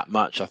change that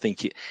much. I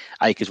think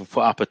Akers will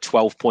put up a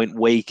 12-point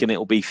week and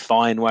it'll be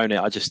fine, won't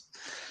it?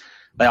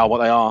 They are what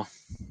they are.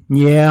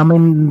 Yeah, I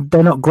mean,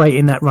 they're not great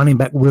in that running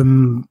back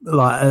room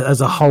like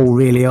as a whole,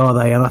 really, are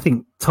they? And I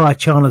think Ty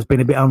Chandler's been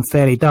a bit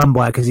unfairly done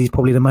by it because he's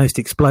probably the most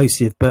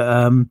explosive.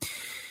 But,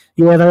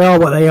 yeah, they are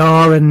what they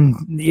are, and,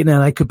 you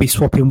know, they could be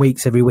swapping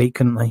weeks every week,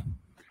 couldn't they?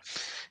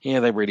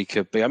 Yeah, they really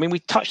could be. I mean, we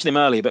touched on him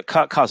earlier, but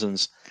Kirk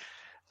Cousins,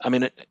 I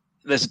mean,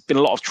 there's been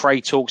a lot of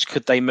trade talks.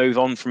 Could they move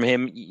on from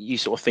him? You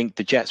sort of think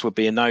the Jets would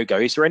be a no-go.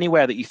 Is there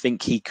anywhere that you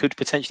think he could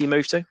potentially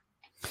move to?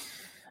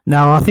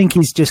 No, I think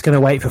he's just going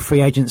to wait for free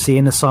agency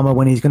in the summer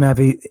when he's going to have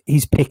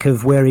his pick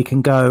of where he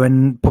can go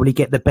and probably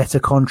get the better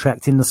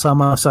contract in the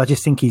summer. So I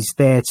just think he's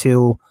there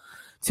till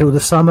the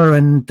summer,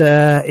 and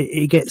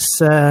he gets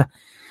a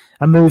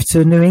move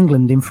to New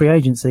England in free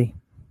agency.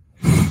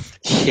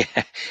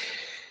 Yeah.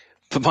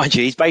 But mind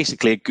you, he's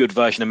basically a good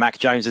version of Mac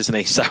Jones, isn't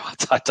he? So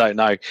I don't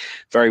know.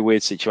 Very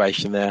weird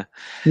situation there.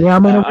 Yeah, I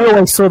mean, we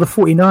always saw the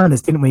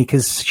 49ers, didn't we?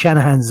 Because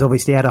Shanahan's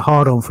obviously had a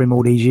hard-on for him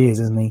all these years,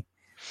 hasn't he?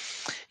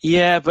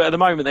 Yeah, but at the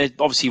moment, they're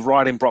obviously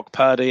riding Brock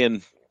Purdy,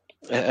 and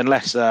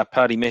unless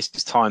Purdy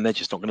misses time, they're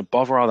just not going to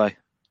bother, are they?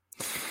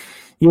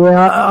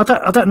 Yeah,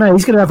 I don't know.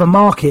 He's going to have a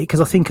market because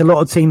I think a lot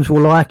of teams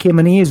will like him,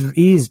 and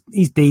he's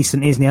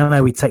decent, isn't he? I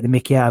know we take the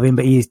mickey out of him,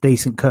 but he is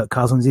decent. Kirk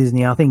Cousins, isn't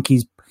he? I think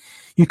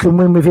you can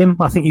win with him.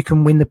 I think you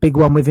can win the big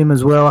one with him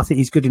as well. I think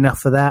he's good enough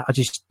for that.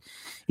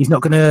 He's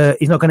not going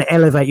to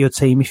elevate your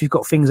team. If you've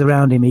got things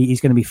around him,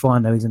 he's going to be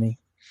fine, though, isn't he?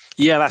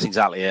 Yeah, that's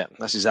exactly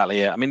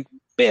it. I mean,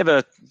 bit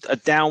of a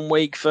down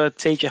week for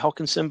TJ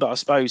Hawkinson, but I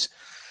suppose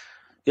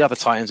the other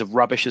tight ends are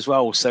rubbish as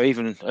well. So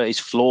even at his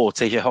floor,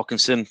 TJ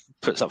Hawkinson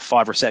puts up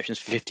 5 receptions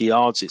for 50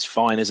 yards. It's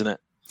fine, isn't it?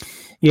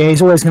 Yeah,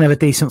 he's always going to have a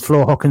decent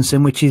floor,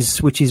 Hawkinson, which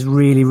is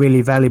really,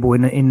 really valuable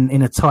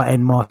in a tight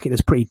end market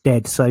that's pretty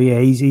dead. So yeah,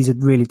 he's a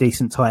really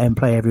decent tight end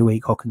play every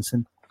week,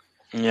 Hawkinson.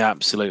 Yeah,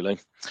 absolutely.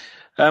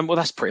 Well,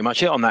 that's pretty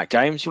much it on that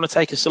game. Do you want to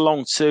take us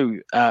along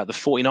to the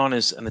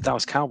 49ers and the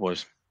Dallas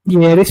Cowboys?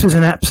 Yeah, this was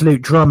an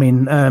absolute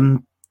drumming.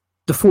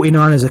 The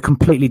 49ers are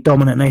completely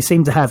dominant. They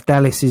seem to have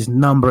Dallas's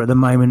number at the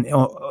moment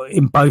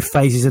in both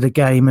phases of the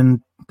game,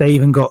 and they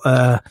even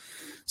got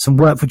some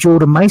work for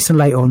Jordan Mason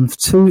late on.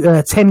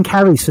 10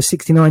 carries for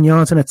 69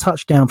 yards and a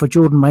touchdown for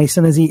Jordan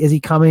Mason as he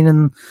come in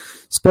and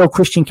spell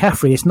Christian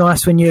McCaffrey. It's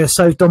nice when you're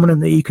so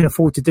dominant that you can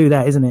afford to do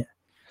that, isn't it?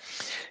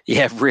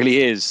 Yeah, it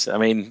really is. I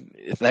mean,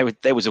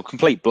 there was a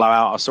complete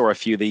blowout. I saw a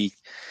few of the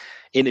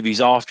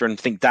interviews after, and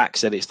I think Dak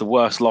said it's the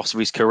worst loss of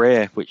his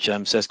career, which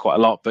says quite a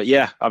lot. But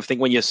yeah, I think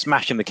when you're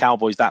smashing the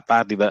Cowboys that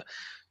badly that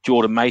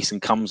Jordan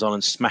Mason comes on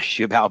and smashes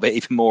you about a bit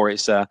even more,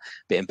 it's a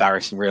bit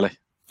embarrassing, really.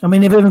 I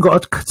mean, they've even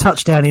got a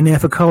touchdown in there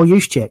for Kyle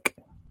Juszczyk.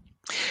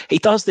 He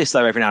does this,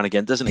 though, every now and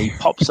again, doesn't he? He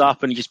pops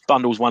up and he just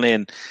bundles one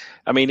in.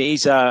 I mean,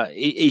 he's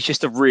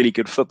just a really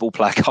good football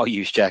player, Kyle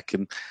Juszczyk,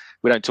 and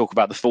we don't talk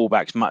about the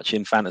fullbacks much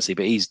in fantasy,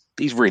 but he's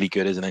really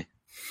good, isn't he?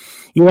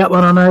 Yeah,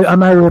 well, I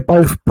know we're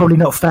both probably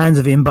not fans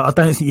of him, but I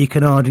don't think you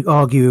can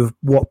argue with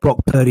what Brock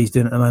Purdy's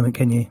doing at the moment,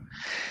 can you?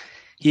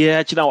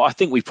 Yeah, do you know what? I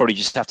think we probably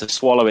just have to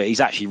swallow it.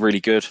 He's actually really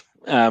good.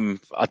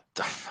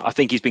 I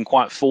think he's been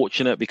quite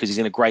fortunate because he's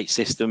in a great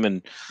system,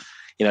 and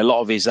you know a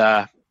lot of his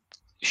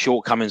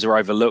shortcomings are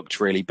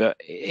overlooked, really. But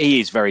he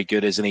is very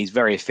good, isn't he? He's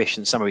very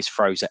efficient. Some of his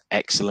throws are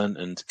excellent,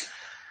 and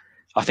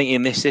I think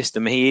in this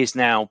system he is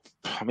now.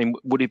 I mean,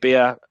 would he be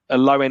a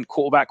low-end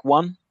quarterback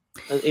one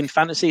in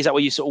fantasy? Is that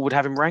where you sort of would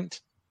have him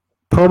ranked?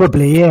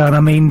 Probably, yeah. And I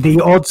mean,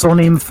 the odds on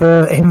him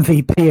for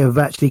MVP have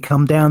actually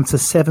come down to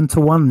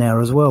 7-1 now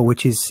as well,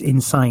 which is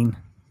insane.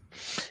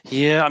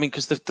 Yeah, I mean,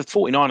 because the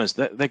 49ers,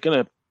 they're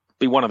going to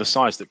be one of the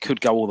sides that could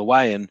go all the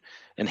way,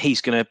 and he's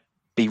going to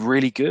be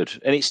really good.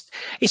 And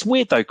it's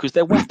weird, though, because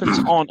their weapons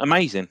aren't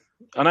amazing.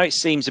 I know it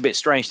seems a bit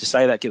strange to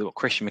say that, given what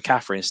Christian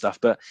McCaffrey and stuff,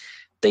 but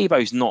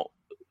Debo's not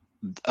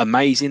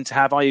amazing to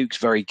have. Ayuk's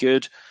very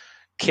good.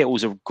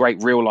 Kittle's a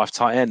great real-life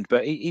tight end,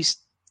 but he's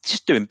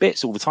just doing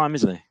bits all the time,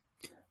 isn't he?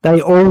 They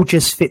all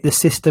just fit the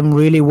system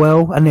really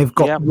well, and they've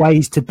got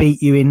ways to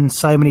beat you in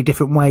so many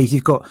different ways.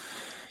 You've got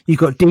You've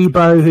got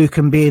Debo, who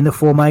can be in the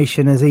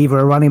formation as either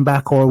a running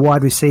back or a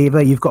wide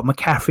receiver. You've got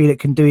McCaffrey that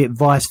can do it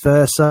vice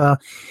versa.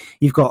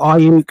 You've got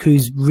Ayuk,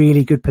 who's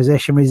really good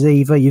possession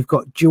receiver. You've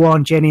got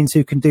Juwan Jennings,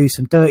 who can do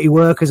some dirty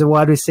work as a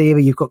wide receiver.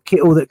 You've got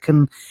Kittle that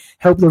can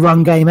help the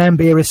run game and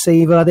be a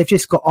receiver. They've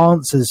just got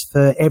answers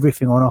for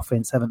everything on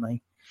offense, haven't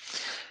they?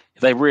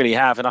 They really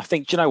have. And I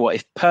think, do you know what?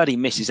 If Purdy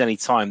misses any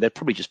time, they'd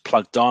probably just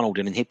plug Darnold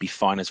in and he'd be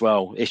fine as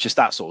well. It's just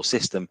that sort of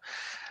system.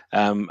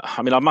 I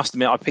mean, I must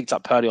admit, I picked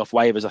up Purdy off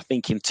waivers, I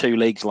think, in 2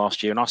 leagues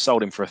last year, and I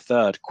sold him for a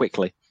third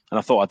quickly. And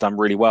I thought I'd done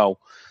really well.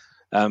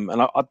 And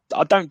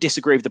I don't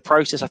disagree with the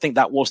process. I think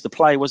that was the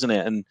play, wasn't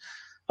it? And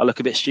I look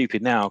a bit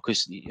stupid now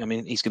because, I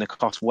mean, he's going to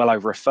cost well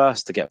over a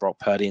first to get Brock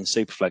Purdy in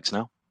Superflex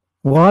now.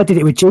 Well, I did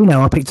it with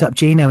Gino. I picked up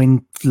Gino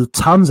in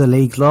tons of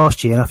leagues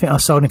last year. I think I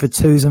sold him for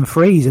 2s and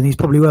 3s, and he's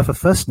probably worth a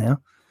first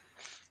now.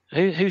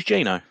 Who's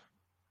Gino?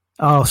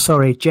 Oh,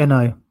 sorry,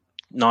 Geno.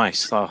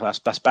 Nice. Oh, that's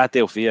a bad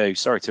deal for you.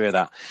 Sorry to hear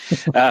that.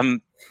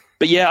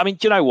 But yeah, I mean,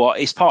 do you know what?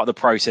 It's part of the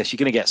process. You're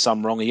going to get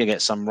some wrong. You're going to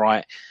get some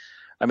right.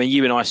 I mean,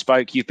 you and I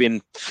spoke. You've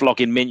been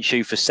flogging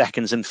Minshew for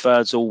seconds and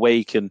thirds all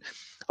week, and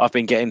I've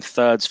been getting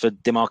thirds for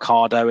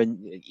DeMarcado. And,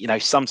 you know,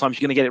 sometimes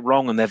you're going to get it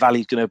wrong and their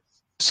value's going to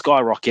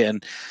skyrocket.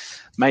 And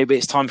maybe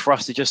it's time for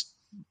us to just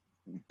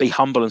be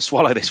humble and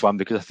swallow this one,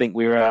 because I think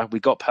we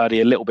got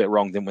Purdy a little bit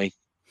wrong, didn't we?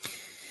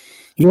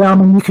 Yeah, I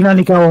mean, you can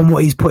only go on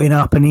what he's putting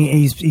up, and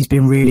he's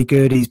been really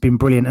good. He's been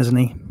brilliant, hasn't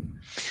he?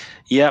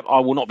 Yeah, I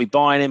will not be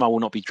buying him. I will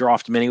not be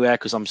drafting him anywhere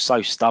because I'm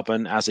so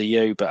stubborn, as are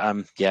you.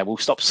 But yeah, we'll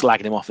stop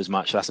slagging him off as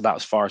much. That's about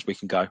as far as we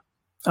can go.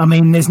 I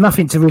mean, there's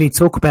nothing to really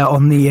talk about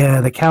on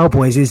the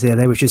Cowboys, is there?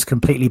 They were just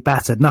completely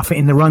battered. Nothing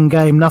in the run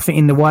game, nothing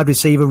in the wide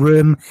receiver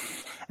room,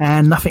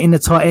 and nothing in the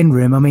tight end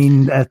room. I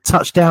mean, a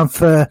touchdown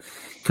for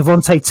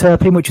Kevontae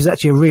Turpin, which was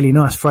actually a really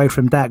nice throw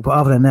from Dak. But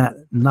other than that,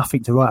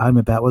 nothing to write home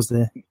about, was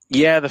there?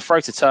 Yeah, the throw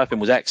to Turpin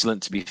was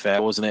excellent, to be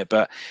fair, wasn't it?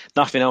 But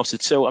nothing else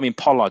at all. I mean,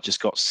 Pollard just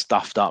got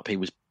stuffed up. He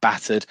was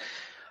battered.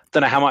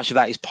 Don't know how much of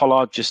that is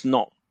Pollard just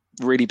not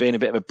really being a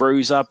bit of a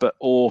bruiser,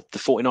 or the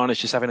 49ers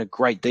just having a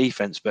great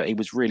defense, but he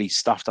was really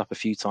stuffed up a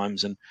few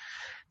times, and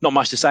not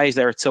much to say is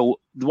there at all.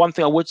 The one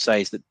thing I would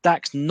say is that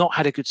Dak's not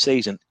had a good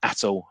season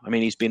at all. I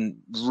mean, he's been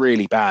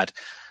really bad.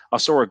 I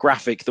saw a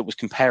graphic that was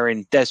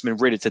comparing Desmond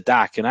Ridder to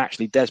Dak, and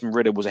actually Desmond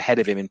Ridder was ahead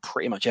of him in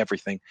pretty much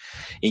everything.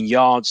 In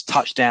yards,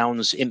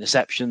 touchdowns,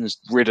 interceptions,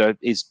 Ridder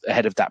is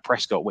ahead of Dak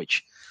Prescott,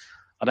 which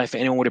I don't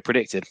think anyone would have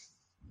predicted.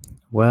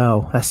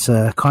 Well, that's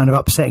kind of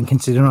upsetting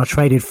considering I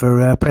traded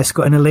for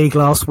Prescott in the league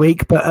last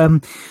week. But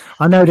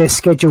I know their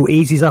schedule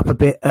eases up a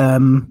bit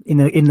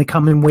in the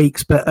coming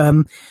weeks, but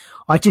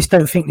I just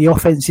don't think the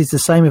offense is the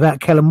same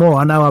without Kellen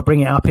Moore. I know I bring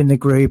it up in the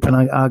group and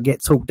I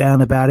get talked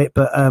down about it,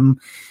 but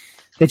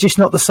they're just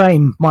not the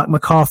same. Mike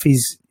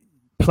McCarthy's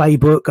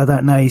playbook, I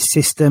don't know, his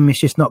system, it's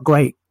just not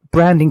great.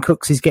 Brandon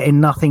Cooks is getting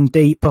nothing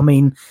deep. I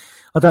mean,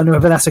 I don't know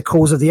whether that's a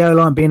cause of the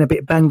O-line being a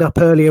bit banged up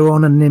earlier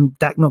on and then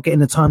Dak not getting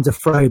the time to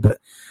throw, but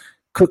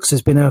Cooks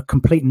has been a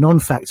complete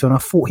non-factor, and I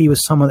thought he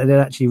was someone that they'd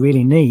actually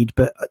really need.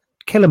 But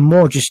Kellen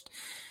Moore just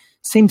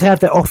seemed to have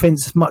their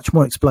offense much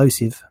more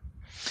explosive.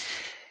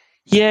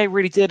 Yeah, it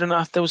really did. And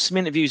there was some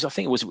interviews, I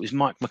think it was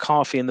Mike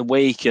McCarthy in the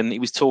week, and he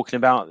was talking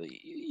about,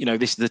 you know,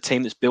 this is the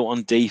team that's built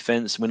on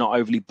defense. We're not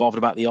overly bothered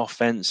about the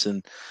offense,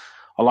 and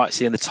I like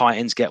seeing the tight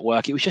ends get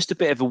work. It was just a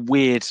bit of a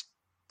weird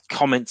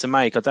comment to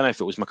make. I don't know if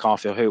it was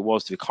McCarthy or who it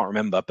was, I can't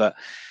remember, but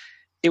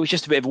it was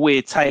just a bit of a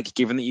weird take,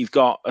 given that you've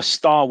got a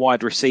star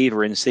wide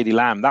receiver in CeeDee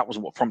Lamb. That was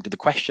what prompted the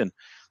question.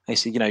 They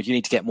said, you know, do you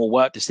need to get more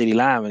work to CeeDee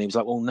Lamb? And he was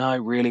like, well, no,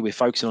 really, we're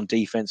focusing on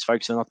defense,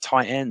 focusing on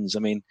tight ends. I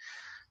mean,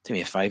 do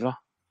me a favor.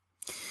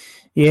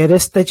 Yeah,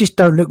 they just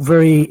don't look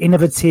very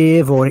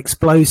innovative or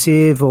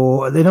explosive,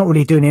 or they're not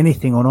really doing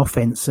anything on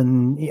offense.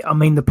 And I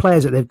mean, the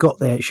players that they've got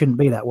there, it shouldn't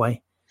be that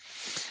way.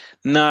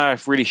 No,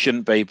 it really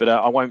shouldn't be, but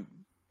I won't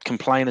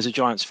complain as a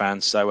Giants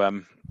fan.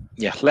 So,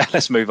 yeah,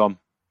 let's move on.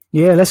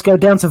 Yeah, let's go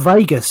down to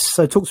Vegas.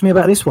 So talk to me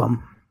about this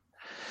one.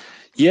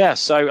 Yeah,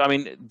 so, I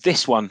mean,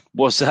 this one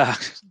was a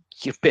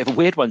bit of a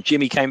weird one.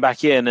 Jimmy came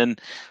back in, and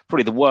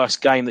probably the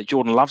worst game that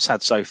Jordan Love's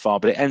had so far,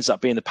 but it ends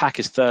up being the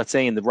Packers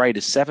 13, the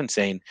Raiders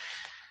 17.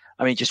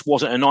 I mean, it just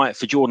wasn't a night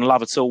for Jordan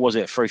Love at all, was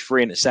it? Through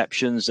 3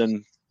 interceptions,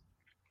 and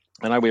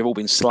I know we've all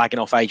been slagging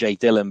off A.J.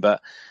 Dillon,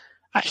 but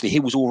actually he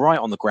was all right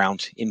on the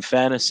ground, in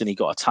fairness, and he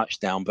got a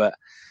touchdown, but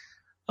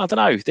I don't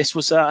know. This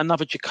was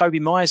another Jacoby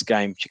Myers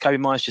game. Jacoby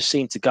Myers just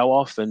seemed to go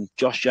off, and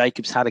Josh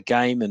Jacobs had a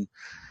game, and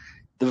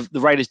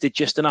the Raiders did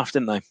just enough,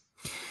 didn't they?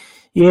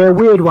 Yeah,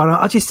 weird one.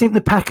 I just think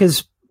the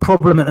Packers'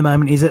 problem at the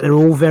moment is that they're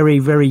all very,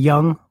 very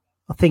young.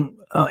 I think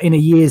in a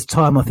year's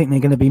time, I think they're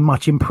going to be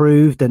much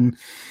improved, and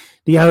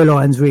the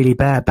O-line's really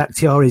bad.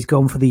 Bakhtiari's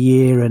gone for the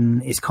year,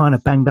 and it's kind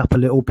of banged up a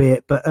little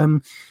bit, but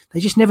they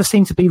just never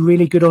seem to be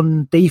really good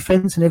on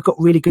defense, and they've got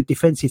really good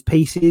defensive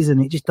pieces,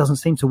 and it just doesn't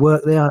seem to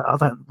work there. I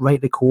don't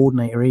rate the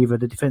coordinator either,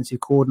 the defensive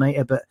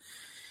coordinator, but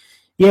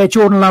yeah,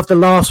 Jordan Love, the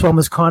last one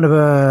was kind of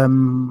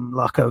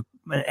like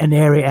an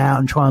air it out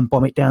and try and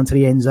bomb it down to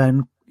the end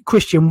zone.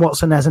 Christian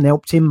Watson hasn't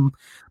helped him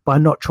by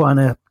not trying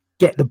to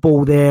get the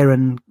ball there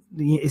and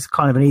it's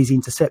kind of an easy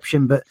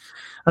interception, but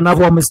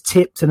another one was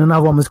tipped and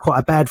another one was quite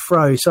a bad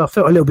throw. So I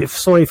felt a little bit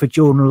sorry for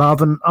Jordan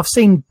Love, and I've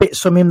seen bits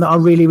from him that I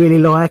really, really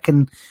like,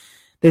 and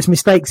there's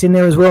mistakes in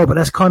there as well, but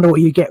that's kind of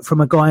what you get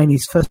from a guy in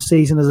his first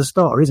season as a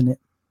starter, isn't it?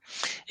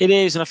 It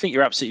is, and I think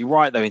you're absolutely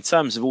right, though, in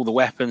terms of all the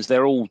weapons.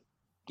 They're all,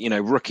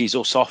 rookies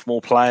or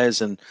sophomore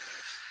players, and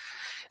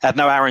had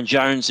no Aaron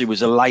Jones, who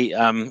was a late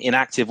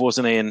inactive,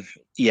 wasn't he? And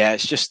yeah,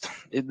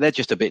 they're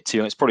just a bit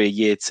too. It's probably a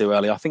year too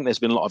early. I think there's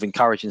been a lot of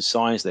encouraging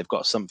signs. They've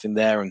got something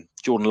there, and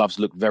Jordan Love's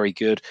looked very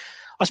good.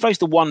 I suppose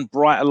the one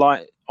brighter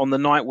light on the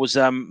night was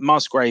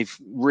Musgrave,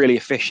 really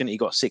efficient. He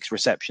got 6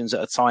 receptions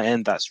at a tight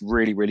end. That's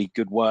really, really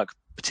good work,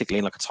 particularly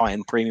in like a tight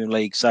end premium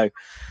league. So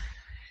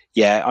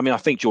yeah, I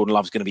think Jordan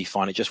Love's going to be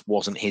fine. It just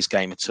wasn't his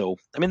game at all.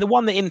 The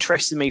one that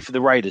interested me for the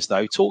Raiders,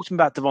 though, talked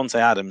about Devontae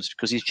Adams,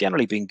 because he's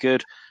generally been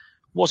good.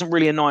 Wasn't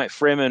really a night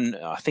for him, and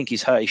I think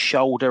he's hurt his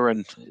shoulder,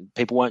 and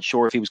people weren't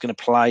sure if he was going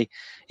to play.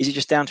 Is it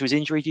just down to his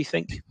injury, do you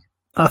think?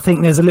 I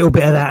think there's a little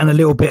bit of that and a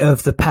little bit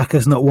of the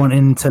Packers not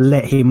wanting to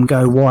let him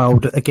go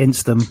wild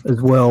against them as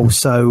well.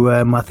 So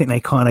I think they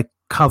kind of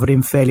covered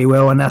him fairly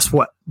well, and that's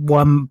what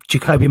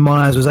Jacoby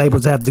Myers was able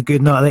to have the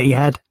good night that he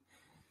had.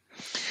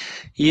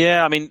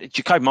 Yeah,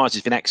 Jacoby Myers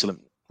has been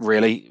excellent,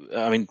 really.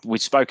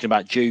 We've spoken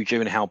about Juju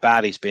and how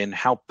bad he's been.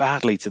 How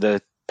badly to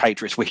the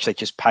Patriots wish they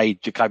just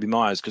paid Jacoby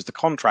Myers, because the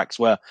contracts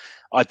were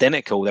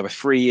identical. They were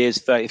 3 years,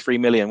 $33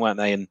 million, weren't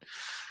they? And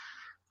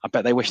I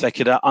bet they wish they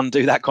could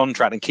undo that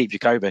contract and keep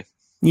Jacoby.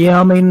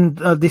 Yeah,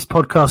 this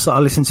podcast that I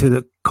listened to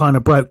that kind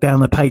of broke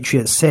down the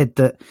Patriots said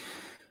that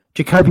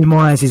Jacoby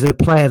Myers is a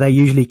player they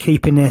usually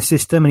keep in their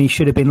system, and he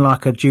should have been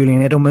like a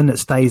Julian Edelman that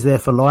stays there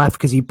for life,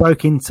 because he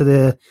broke into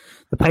the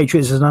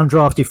Patriots as an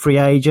undrafted free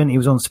agent. He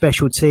was on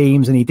special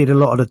teams, and he did a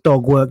lot of the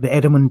dog work that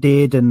Edelman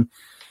did, and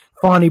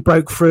finally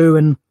broke through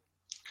and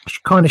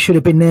kind of should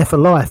have been there for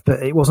life,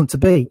 but it wasn't to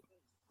be.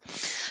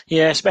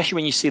 Yeah, especially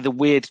when you see the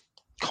weird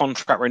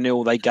contract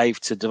renewal they gave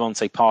to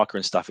Devontae Parker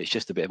and stuff. It's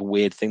just a bit of a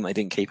weird thing they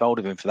didn't keep hold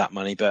of him for that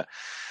money. But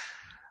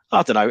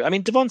I don't know.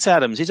 Devontae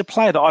Adams is a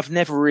player that I've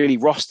never really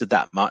rostered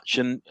that much,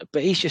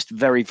 but he's just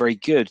very, very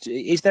good.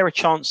 Is there a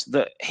chance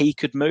that he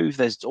could move?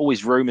 There's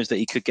always rumours that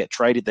he could get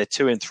traded. They're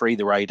 2-3,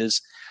 the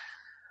Raiders.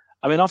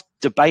 I've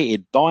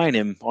debated buying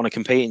him on a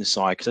competing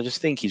side, because I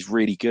just think he's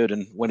really good,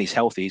 and when he's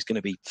healthy, he's going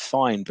to be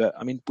fine. But,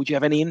 would you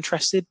have any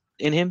interest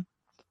in him?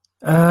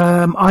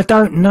 I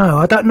don't know.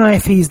 I don't know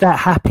if he's that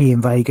happy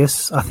in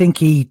Vegas. I think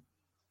he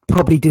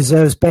probably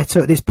deserves better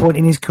at this point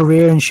in his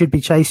career and should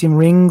be chasing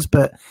rings,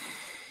 but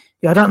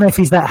yeah, I don't know if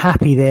he's that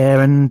happy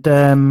there. And,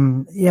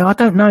 I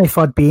don't know if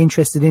I'd be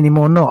interested in him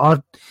or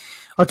not.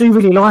 I do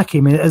really like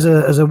him as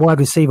a wide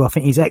receiver. I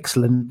think he's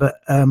excellent, but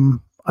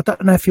I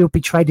don't know if he'll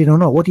be traded or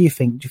not. What do you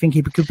think? Do you think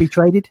he could be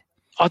traded?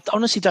 I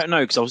honestly don't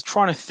know, because I was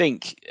trying to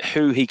think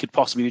who he could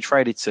possibly be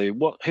traded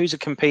to. Who's a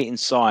competing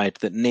side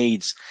that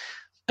needs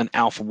an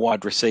alpha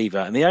wide receiver?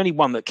 And the only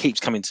one that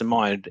keeps coming to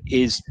mind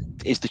is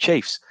the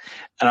Chiefs.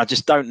 And I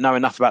just don't know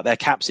enough about their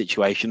cap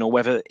situation, or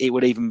whether it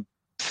would even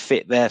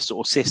fit their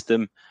sort of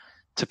system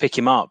to pick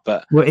him up.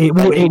 But it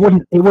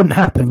wouldn't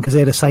happen, because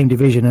they're the same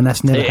division, and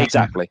that's never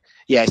exactly happened.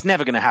 Yeah, it's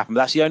never going to happen.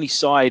 That's the only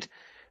side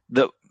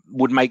that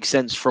would make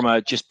sense from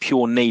a just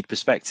pure need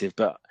perspective.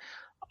 But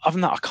other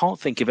than that, I can't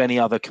think of any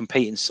other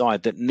competing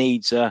side that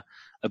needs a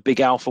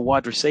big alpha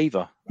wide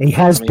receiver. He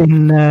has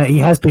been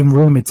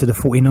rumoured to the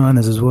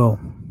 49ers as well.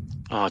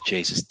 Oh,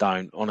 Jesus,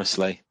 don't,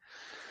 honestly.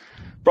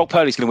 Brock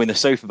Purdy's going to win the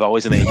Super Bowl,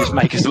 isn't he? Just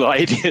make us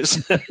like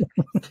idiots.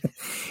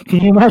 Can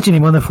you imagine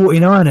him on the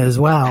 49ers?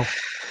 Wow.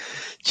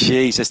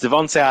 Jesus,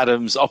 Devontae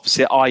Adams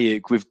opposite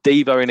Ayuk, with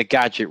Debo in a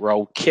gadget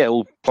role,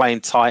 Kittle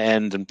playing tight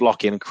end and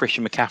blocking, and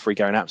Christian McCaffrey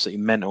going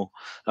absolutely mental.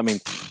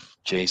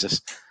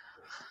 Jesus.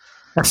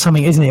 That's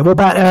something, isn't it? What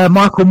about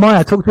Michael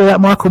Meyer? Talk to me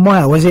about Michael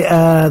Meyer. Was it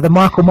the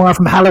Michael Meyer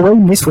from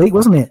Halloween this week,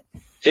 wasn't it?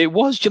 It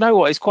was. Do you know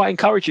what? It's quite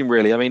encouraging,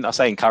 really. I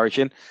say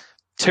encouraging.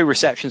 2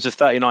 receptions of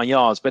 39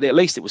 yards, but at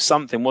least it was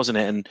something, wasn't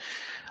it? And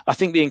I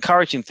think the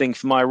encouraging thing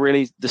for Meyer,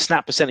 really, the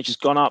snap percentage has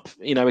gone up.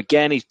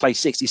 Again, he's played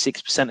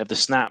 66% of the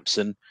snaps,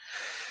 and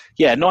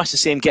yeah, nice to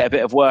see him get a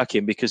bit of work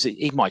in, because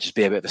he might just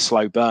be a bit of a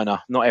slow burner.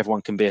 Not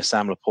everyone can be a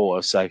Sam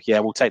Laporta. So, yeah,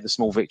 we'll take the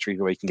small victory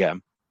where we can get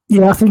him.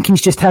 Yeah, I think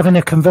he's just having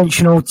a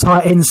conventional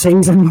tight end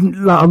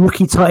season, like a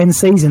rookie tight end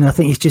season. I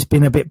think he's just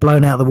been a bit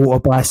blown out of the water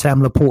by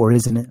Sam Laporta,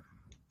 isn't it?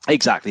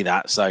 Exactly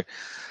that. So,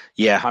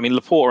 yeah,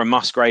 Laporta and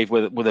Musgrave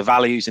were the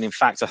values. And in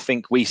fact, I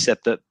think we said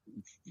that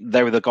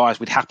they were the guys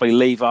we'd happily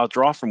leave our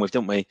draft room with,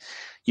 didn't we?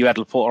 You had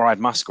Laporta, I had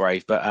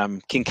Musgrave, but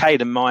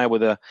Kincaid and Meyer were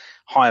the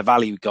higher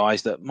value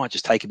guys that might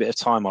just take a bit of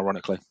time,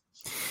 ironically.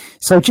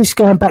 So just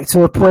going back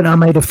to a point I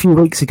made a few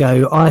weeks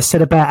ago, I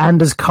said about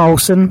Anders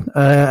Carlson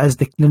as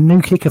the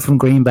new kicker from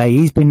Green Bay.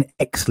 He's been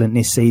excellent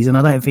this season.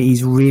 I don't think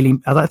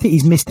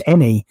he's missed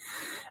any.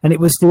 And it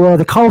was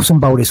the Carlson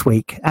Bowl this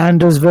week,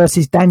 Anders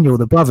versus Daniel,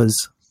 the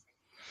brothers.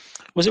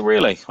 Was it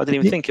really? I didn't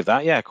even think of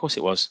that. Yeah, of course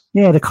it was.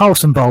 Yeah, the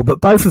Carlson Bowl. But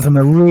both of them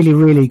are really,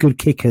 really good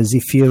kickers.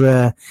 If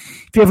you're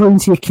ever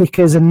into your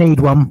kickers and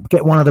need one,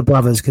 get one of the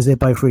brothers, because they're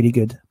both really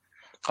good.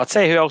 I'll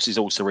tell you who else is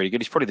also really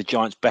good. He's probably the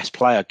Giants' best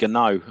player,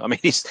 Gano. I mean,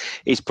 he's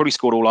probably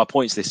scored all our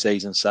points this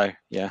season. So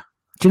yeah.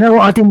 Do you know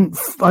what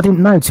I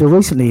didn't know till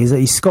recently is that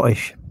he's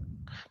Scottish.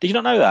 Did you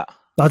not know that?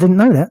 I didn't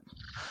know that.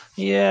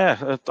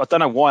 Yeah, I don't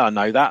know why I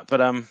know that,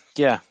 but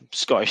yeah,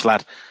 Scottish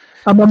lad.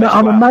 I'm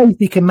amazed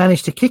he can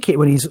manage to kick it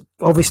when he's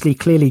obviously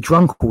clearly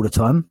drunk all the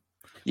time.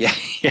 Yeah.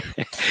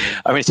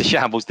 I mean, it's a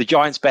shambles. The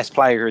Giants' best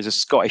player is a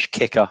Scottish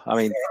kicker. I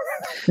mean,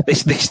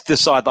 this is the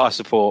side that I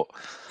support.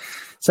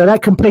 So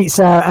that completes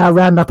our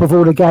roundup of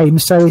all the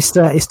games. So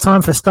it's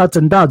time for studs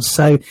and duds.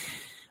 So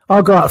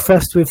I'll go out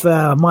first with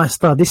my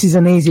stud. This is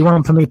an easy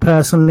one for me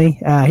personally.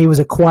 He was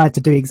acquired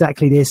to do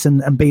exactly this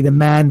and be the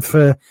man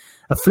for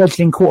a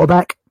fledgling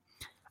quarterback.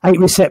 8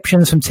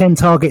 receptions from 10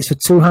 targets for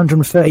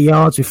 230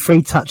 yards with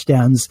 3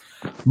 touchdowns.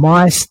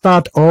 My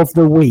stud of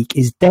the week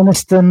is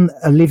Dynasty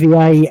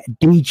Olivier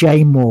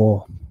DJ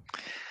Moore.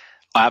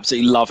 I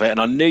absolutely love it. And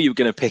I knew you were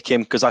going to pick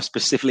him because I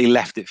specifically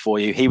left it for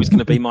you. He was going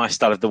to be my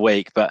stud of the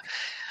week, but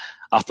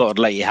I thought I'd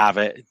let you have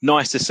it.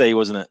 Nice to see,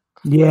 wasn't it?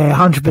 Yeah,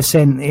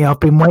 100%. Yeah, I've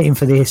been waiting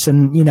for this.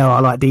 And, I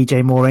like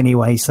DJ Moore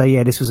anyway. So,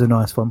 yeah, this was a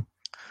nice one.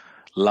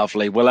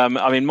 Lovely. Well,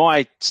 I mean,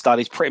 my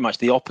stud is pretty much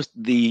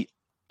the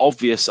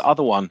obvious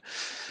other one.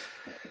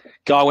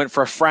 Guy went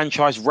for a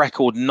franchise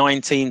record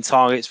 19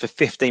 targets for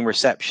 15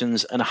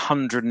 receptions and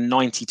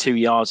 192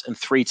 yards and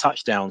 3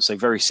 touchdowns. So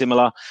very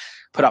similar.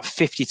 Put up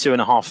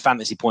 52.5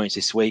 fantasy points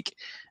this week.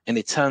 And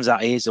it turns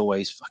out he is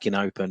always fucking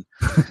open.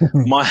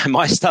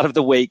 My stud of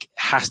the week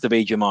has to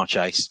be Jamar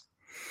Chase.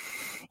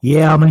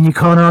 Yeah, I mean, you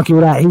can't argue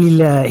with that.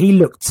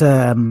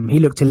 He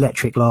looked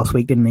electric last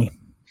week, didn't he?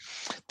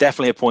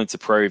 Definitely a point to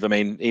prove. I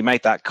mean, he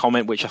made that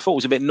comment, which I thought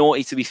was a bit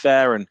naughty, to be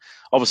fair, and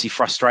obviously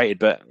frustrated,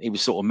 but he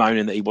was sort of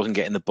moaning that he wasn't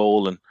getting the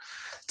ball, and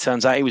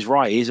turns out he was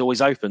right. He's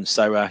always open.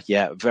 So,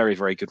 yeah, very,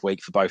 very good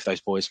week for both those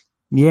boys.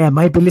 Yeah,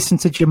 maybe listen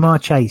to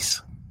Jamar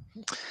Chase.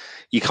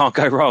 You can't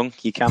go wrong.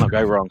 You cannot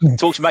go wrong.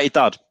 Talk to me about your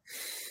dud.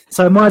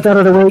 So my dud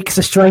of the week is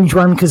a strange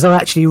one because I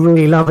actually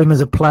really love him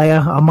as a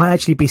player. I might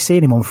actually be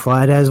seeing him on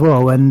Friday as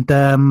well, and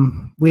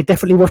we're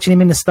definitely watching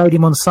him in the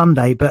stadium on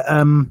Sunday, but...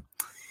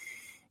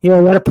 Yeah,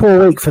 he had a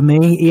poor week for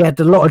me. He had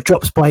a lot of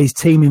drops by his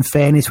team, in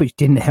fairness, which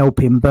didn't help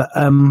him. But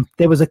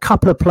there was a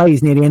couple of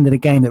plays near the end of the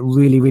game that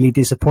really, really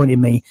disappointed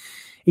me.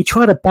 He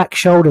tried a back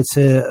shoulder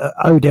to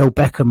Odell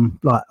Beckham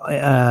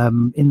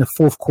in the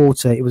fourth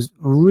quarter. It was a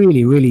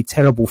really, really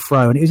terrible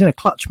throw. And it was in a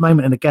clutch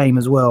moment in the game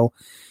as well.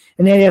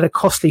 And then he had a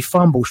costly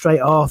fumble straight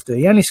after.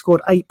 He only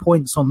scored 8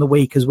 points on the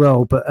week as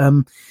well. But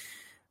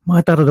my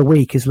dud of the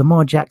week is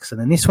Lamar Jackson.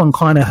 And this one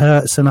kind of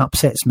hurts and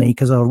upsets me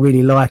because I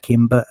really like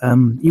him. But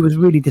he was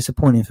really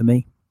disappointing for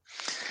me.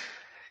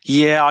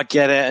 Yeah, I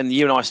get it. And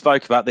you and I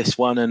spoke about this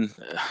one. And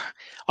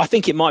I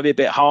think it might be a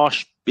bit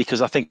harsh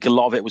because I think a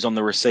lot of it was on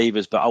the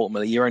receivers. But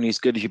ultimately, you're only as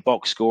good as your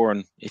box score.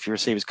 And if your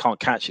receivers can't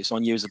catch it, it's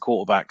on you as the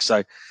quarterback.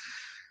 So,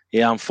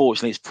 yeah,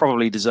 unfortunately, it's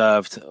probably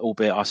deserved,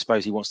 albeit I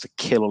suppose he wants to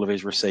kill all of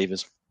his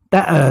receivers.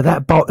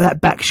 That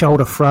back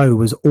shoulder throw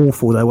was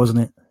awful, though, wasn't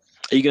it?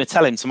 Are you going to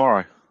tell him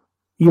tomorrow?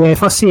 Yeah,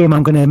 if I see him,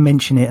 I'm going to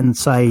mention it and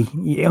say,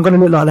 I'm going to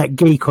look like that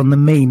geek on the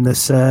meme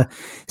that's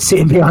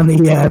sitting behind the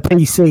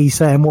PC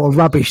saying what a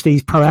rubbish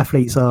these pro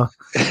athletes are.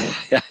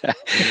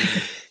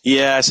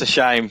 Yeah, it's a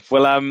shame.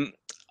 Well,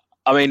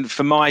 I mean,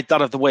 for my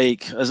dud of the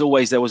week, as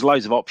always, there was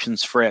loads of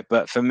options for it.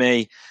 But for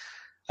me,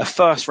 a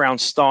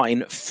first-round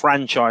starting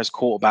franchise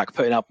quarterback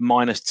putting up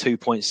minus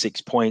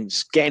 2.6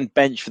 points, getting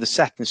benched for the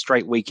second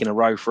straight week in a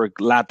row for a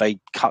lad they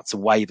cut to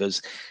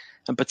waivers,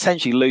 and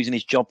potentially losing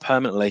his job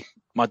permanently.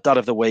 My dud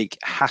of the week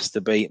has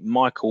to be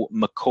Michael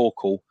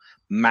McCorkle,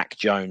 Mac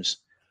Jones.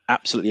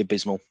 Absolutely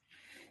abysmal.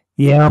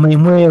 Yeah, I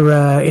mean,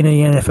 we're in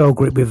an NFL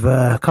group with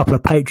a couple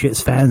of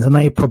Patriots fans, and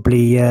they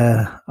probably,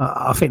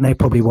 I think they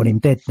probably want him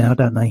dead now,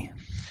 don't they?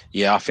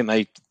 Yeah, I think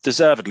they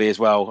deservedly as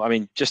well. I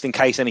mean, just in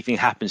case anything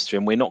happens to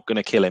him, we're not going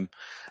to kill him,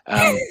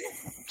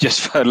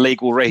 just for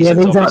legal reasons.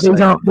 Yeah,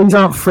 these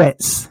aren't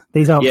threats.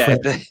 These aren't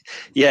threats.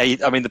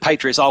 I mean, the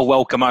Patriots are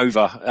welcome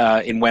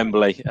over in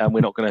Wembley, and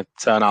we're not going to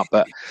turn up,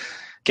 but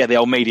get the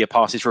old media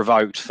passes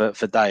revoked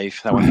for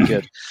Dave. That would be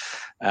good.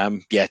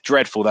 Yeah,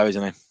 dreadful though,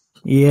 isn't it?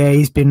 Yeah,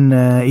 he's been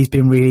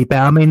really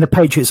bad. I mean, the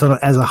Patriots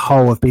as a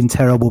whole have been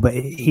terrible, but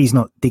he's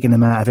not digging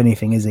them out of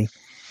anything, is he?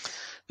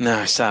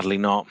 No, sadly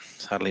not.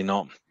 Sadly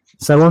not.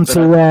 So on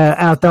to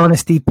our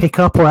Dynasty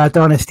pickup or our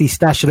Dynasty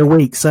stash of the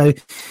week. So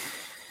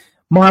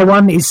my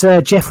one is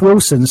Jeff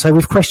Wilson. So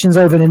with questions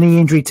over the knee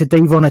injury to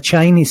Devon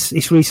Achane,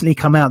 it's recently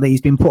come out that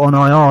he's been put on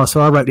IR.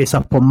 So I wrote this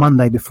up on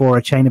Monday before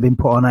Achane had been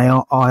put on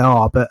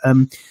IR. But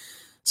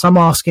some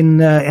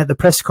asking at the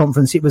press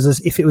conference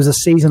if it was a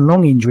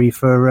season-long injury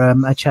for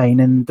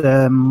Achane, and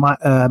Mike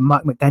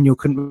McDaniel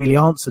couldn't really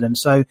answer them.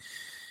 So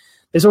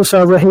there's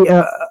also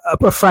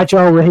a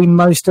fragile Raheem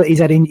Mostert. He's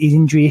had his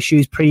injury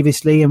issues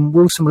previously, and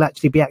Wilson will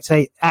actually be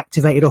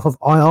activated off of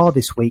IR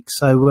this week.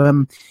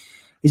 So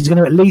he's going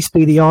to at least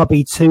be the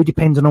RB2,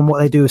 depending on what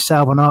they do with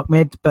Salvon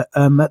Ahmed. But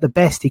at the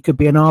best, he could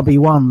be an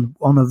RB1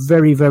 on a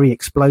very, very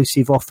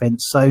explosive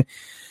offense. So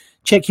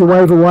check your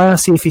waiver wire,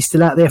 see if he's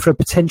still out there for a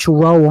potential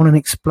role on an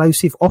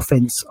explosive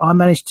offense. I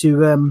managed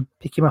to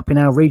pick him up in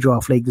our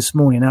redraft league this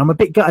morning. Now, I'm a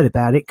bit gutted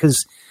about it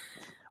because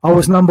I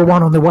was number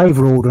one on the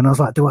waiver order, and I was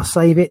like, do I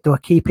save it? Do I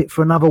keep it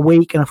for another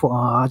week? And I thought,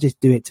 I'll just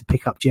do it to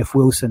pick up Jeff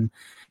Wilson.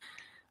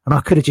 And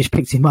I could have just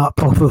picked him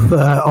up off of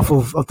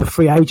the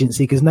free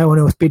agency because no one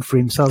else bid for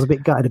him, so I was a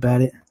bit gutted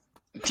about it.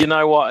 Do you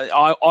know what?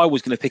 I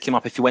was going to pick him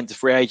up if he went to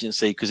free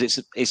agency because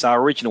it's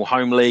our original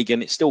home league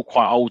and it's still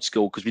quite old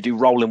school because we do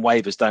rolling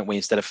waivers, don't we,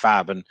 instead of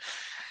fab. And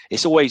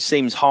it always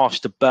seems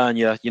harsh to burn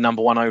your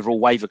number one overall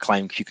waiver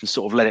claim because you can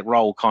sort of let it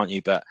roll, can't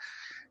you? But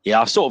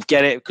yeah, I sort of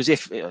get it because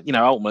if,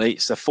 ultimately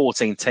it's a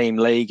 14-team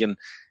league and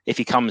if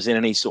he comes in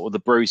and he's sort of the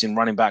bruising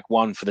running back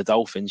one for the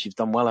Dolphins, you've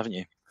done well, haven't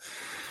you?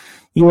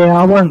 Yeah,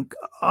 I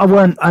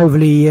weren't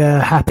overly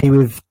happy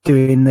with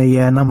doing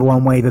the number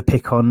one waiver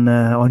pick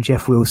on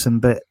Jeff Wilson,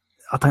 but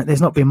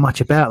there's not been much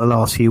about the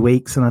last few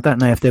weeks, and I don't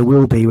know if there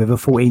will be with a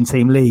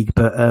 14-team league,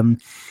 but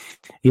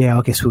yeah,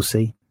 I guess we'll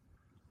see.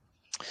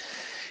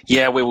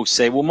 Yeah, we will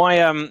see. Well,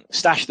 my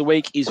stash of the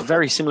week is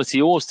very similar to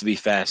yours, to be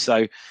fair.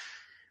 So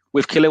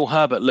with Khalil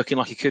Herbert looking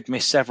like he could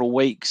miss several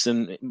weeks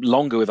and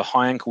longer with a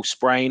high ankle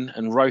sprain,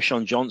 and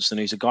Roschon Johnson,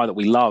 who's a guy that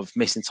we love,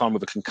 missing time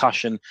with a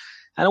concussion,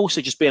 and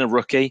also just being a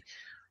rookie,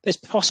 there's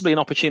possibly an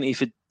opportunity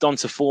for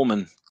Donta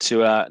Foreman to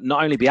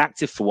not only be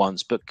active for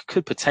once, but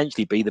could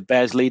potentially be the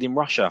Bears' leading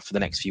rusher for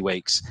the next few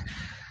weeks.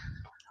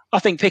 I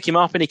think pick him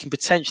up and he can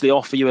potentially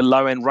offer you a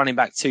low-end running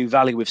back 2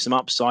 value with some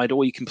upside,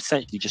 or you can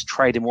potentially just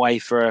trade him away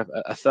for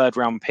a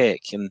third-round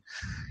pick. And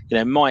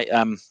might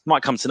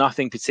come to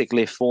nothing,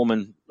 particularly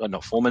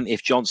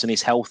if Johnson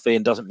is healthy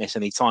and doesn't miss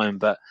any time.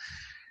 But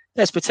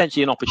there's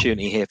potentially an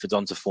opportunity here for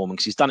Donta Foreman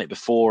because he's done it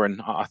before,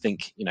 and I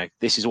think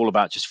this is all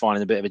about just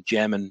finding a bit of a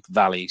gem and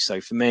value. So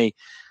for me,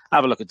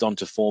 have a look at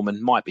Donta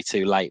Foreman. Might be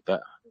too late,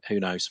 but who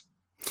knows?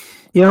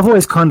 Yeah, I've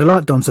always kind of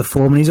liked Donta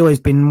Foreman. He's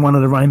always been one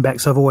of the running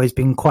backs I've always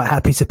been quite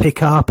happy to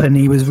pick up, and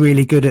he was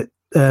really good at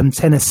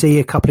Tennessee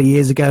a couple of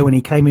years ago when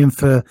he came in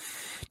for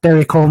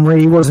Derek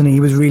Henry, wasn't he? He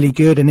was really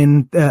good, and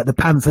in the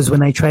Panthers when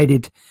they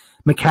traded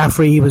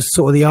McCaffrey, he was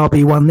sort of the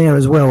RB1 there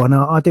as well, and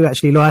I do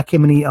actually like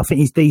him, and I think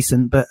he's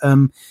decent, but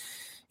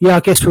yeah, I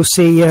guess we'll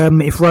see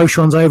if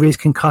Roschon's over his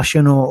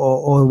concussion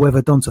or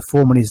whether Donta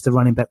Foreman is the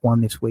running back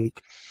one this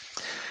week.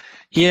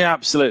 Yeah,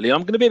 absolutely.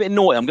 I'm going to be a bit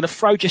naughty. I'm going to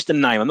throw just a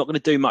name. I'm not going to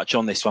do much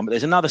on this one, but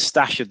there's another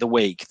stash of the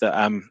week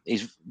that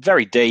is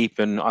very deep,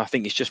 and I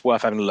think it's just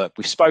worth having a look.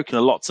 We've spoken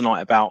a lot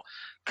tonight about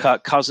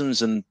Kirk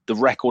Cousins and the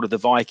record of the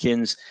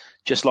Vikings.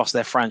 Just lost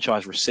their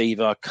franchise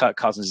receiver. Kirk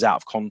Cousins is out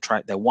of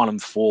contract. They're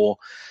 1-4.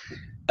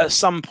 At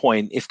some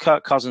point, if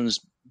Kirk Cousins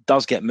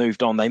does get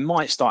moved on, they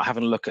might start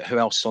having a look at who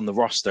else is on the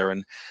roster.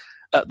 And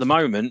at the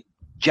moment,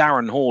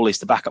 Jaron Hall is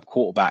the backup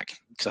quarterback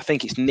because I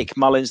think it's Nick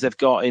Mullins they've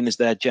got in as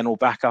their general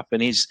backup,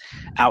 and he's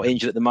out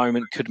injured at the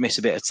moment, could miss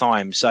a bit of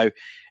time. So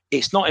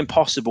it's not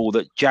impossible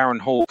that Jaron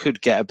Hall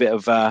could get a bit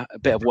of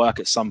work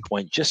at some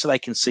point, just so they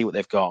can see what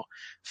they've got.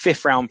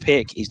 5th round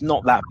pick. He's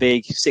not that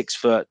big, 6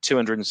 foot,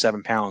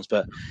 207 pounds,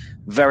 but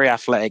very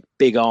athletic,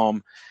 big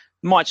arm.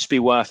 Might just be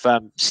worth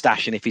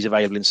stashing if he's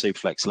available in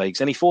Superflex leagues.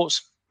 Any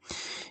thoughts?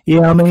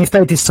 Yeah, I mean, if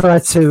they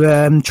decide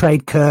to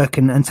trade Kirk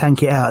and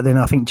tank it out, then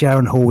I think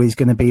Jaron Hall is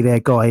going to be their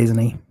guy, isn't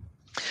he?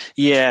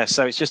 Yeah,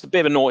 so it's just a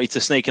bit of a naughty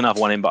to sneak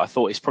another one in, but I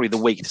thought it's probably the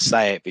week to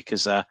say it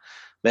because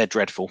they're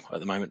dreadful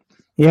at the moment.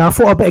 Yeah, I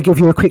thought I'd better give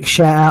you a quick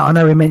shout out. I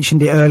know we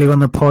mentioned it earlier on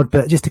the pod,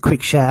 but just a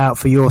quick shout out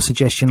for your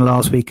suggestion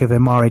last week of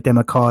Amari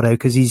Demercado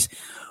because he's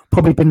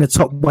probably been the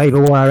top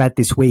waiver wire ad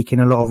this week in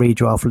a lot of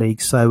redraft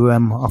leagues. So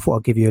I thought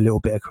I'd give you a little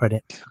bit of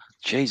credit.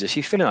 Jesus,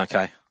 you feeling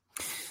okay?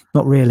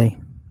 Not really.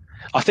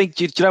 I think,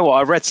 do you know what?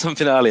 I read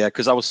something earlier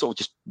because I was sort of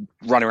just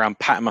running around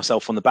patting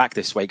myself on the back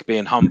this week,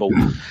 being humble.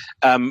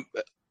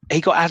 He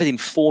got added in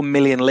 4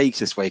 million leagues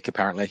this week,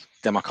 apparently,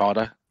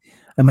 Demercado.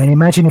 I mean,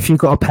 imagine if you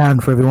got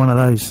 £1 for every one of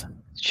those.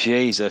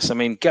 Jesus. I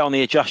mean, get on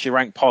the Adjust Your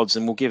Rank pods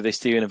and we'll give this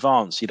to you in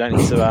advance. You don't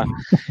need to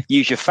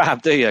use your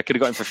fab, do you? Could have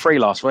got him for free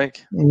last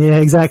week. Yeah,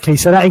 exactly.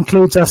 So that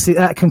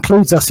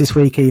concludes us this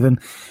week even.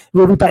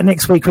 We'll be back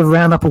next week with a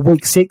roundup of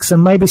week 6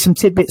 and maybe some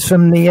tidbits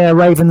from the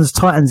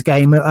Ravens-Titans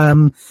game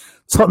at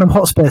Tottenham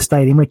Hotspur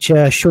Stadium, which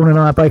Sean and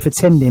I are both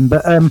attending.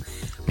 But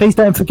please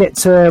don't forget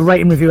to rate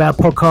and review our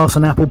podcast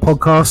on Apple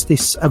Podcasts.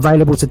 It's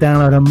available to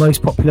download on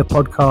most popular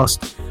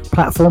podcast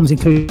platforms,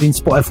 including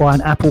Spotify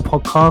and Apple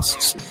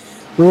Podcasts.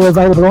 We're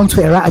available on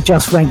Twitter at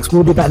Adjust Ranks.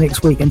 We'll be back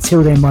next week.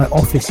 Until then, my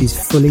office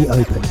is fully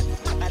open.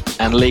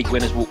 And league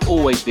winners will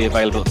always be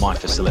available at my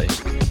facility.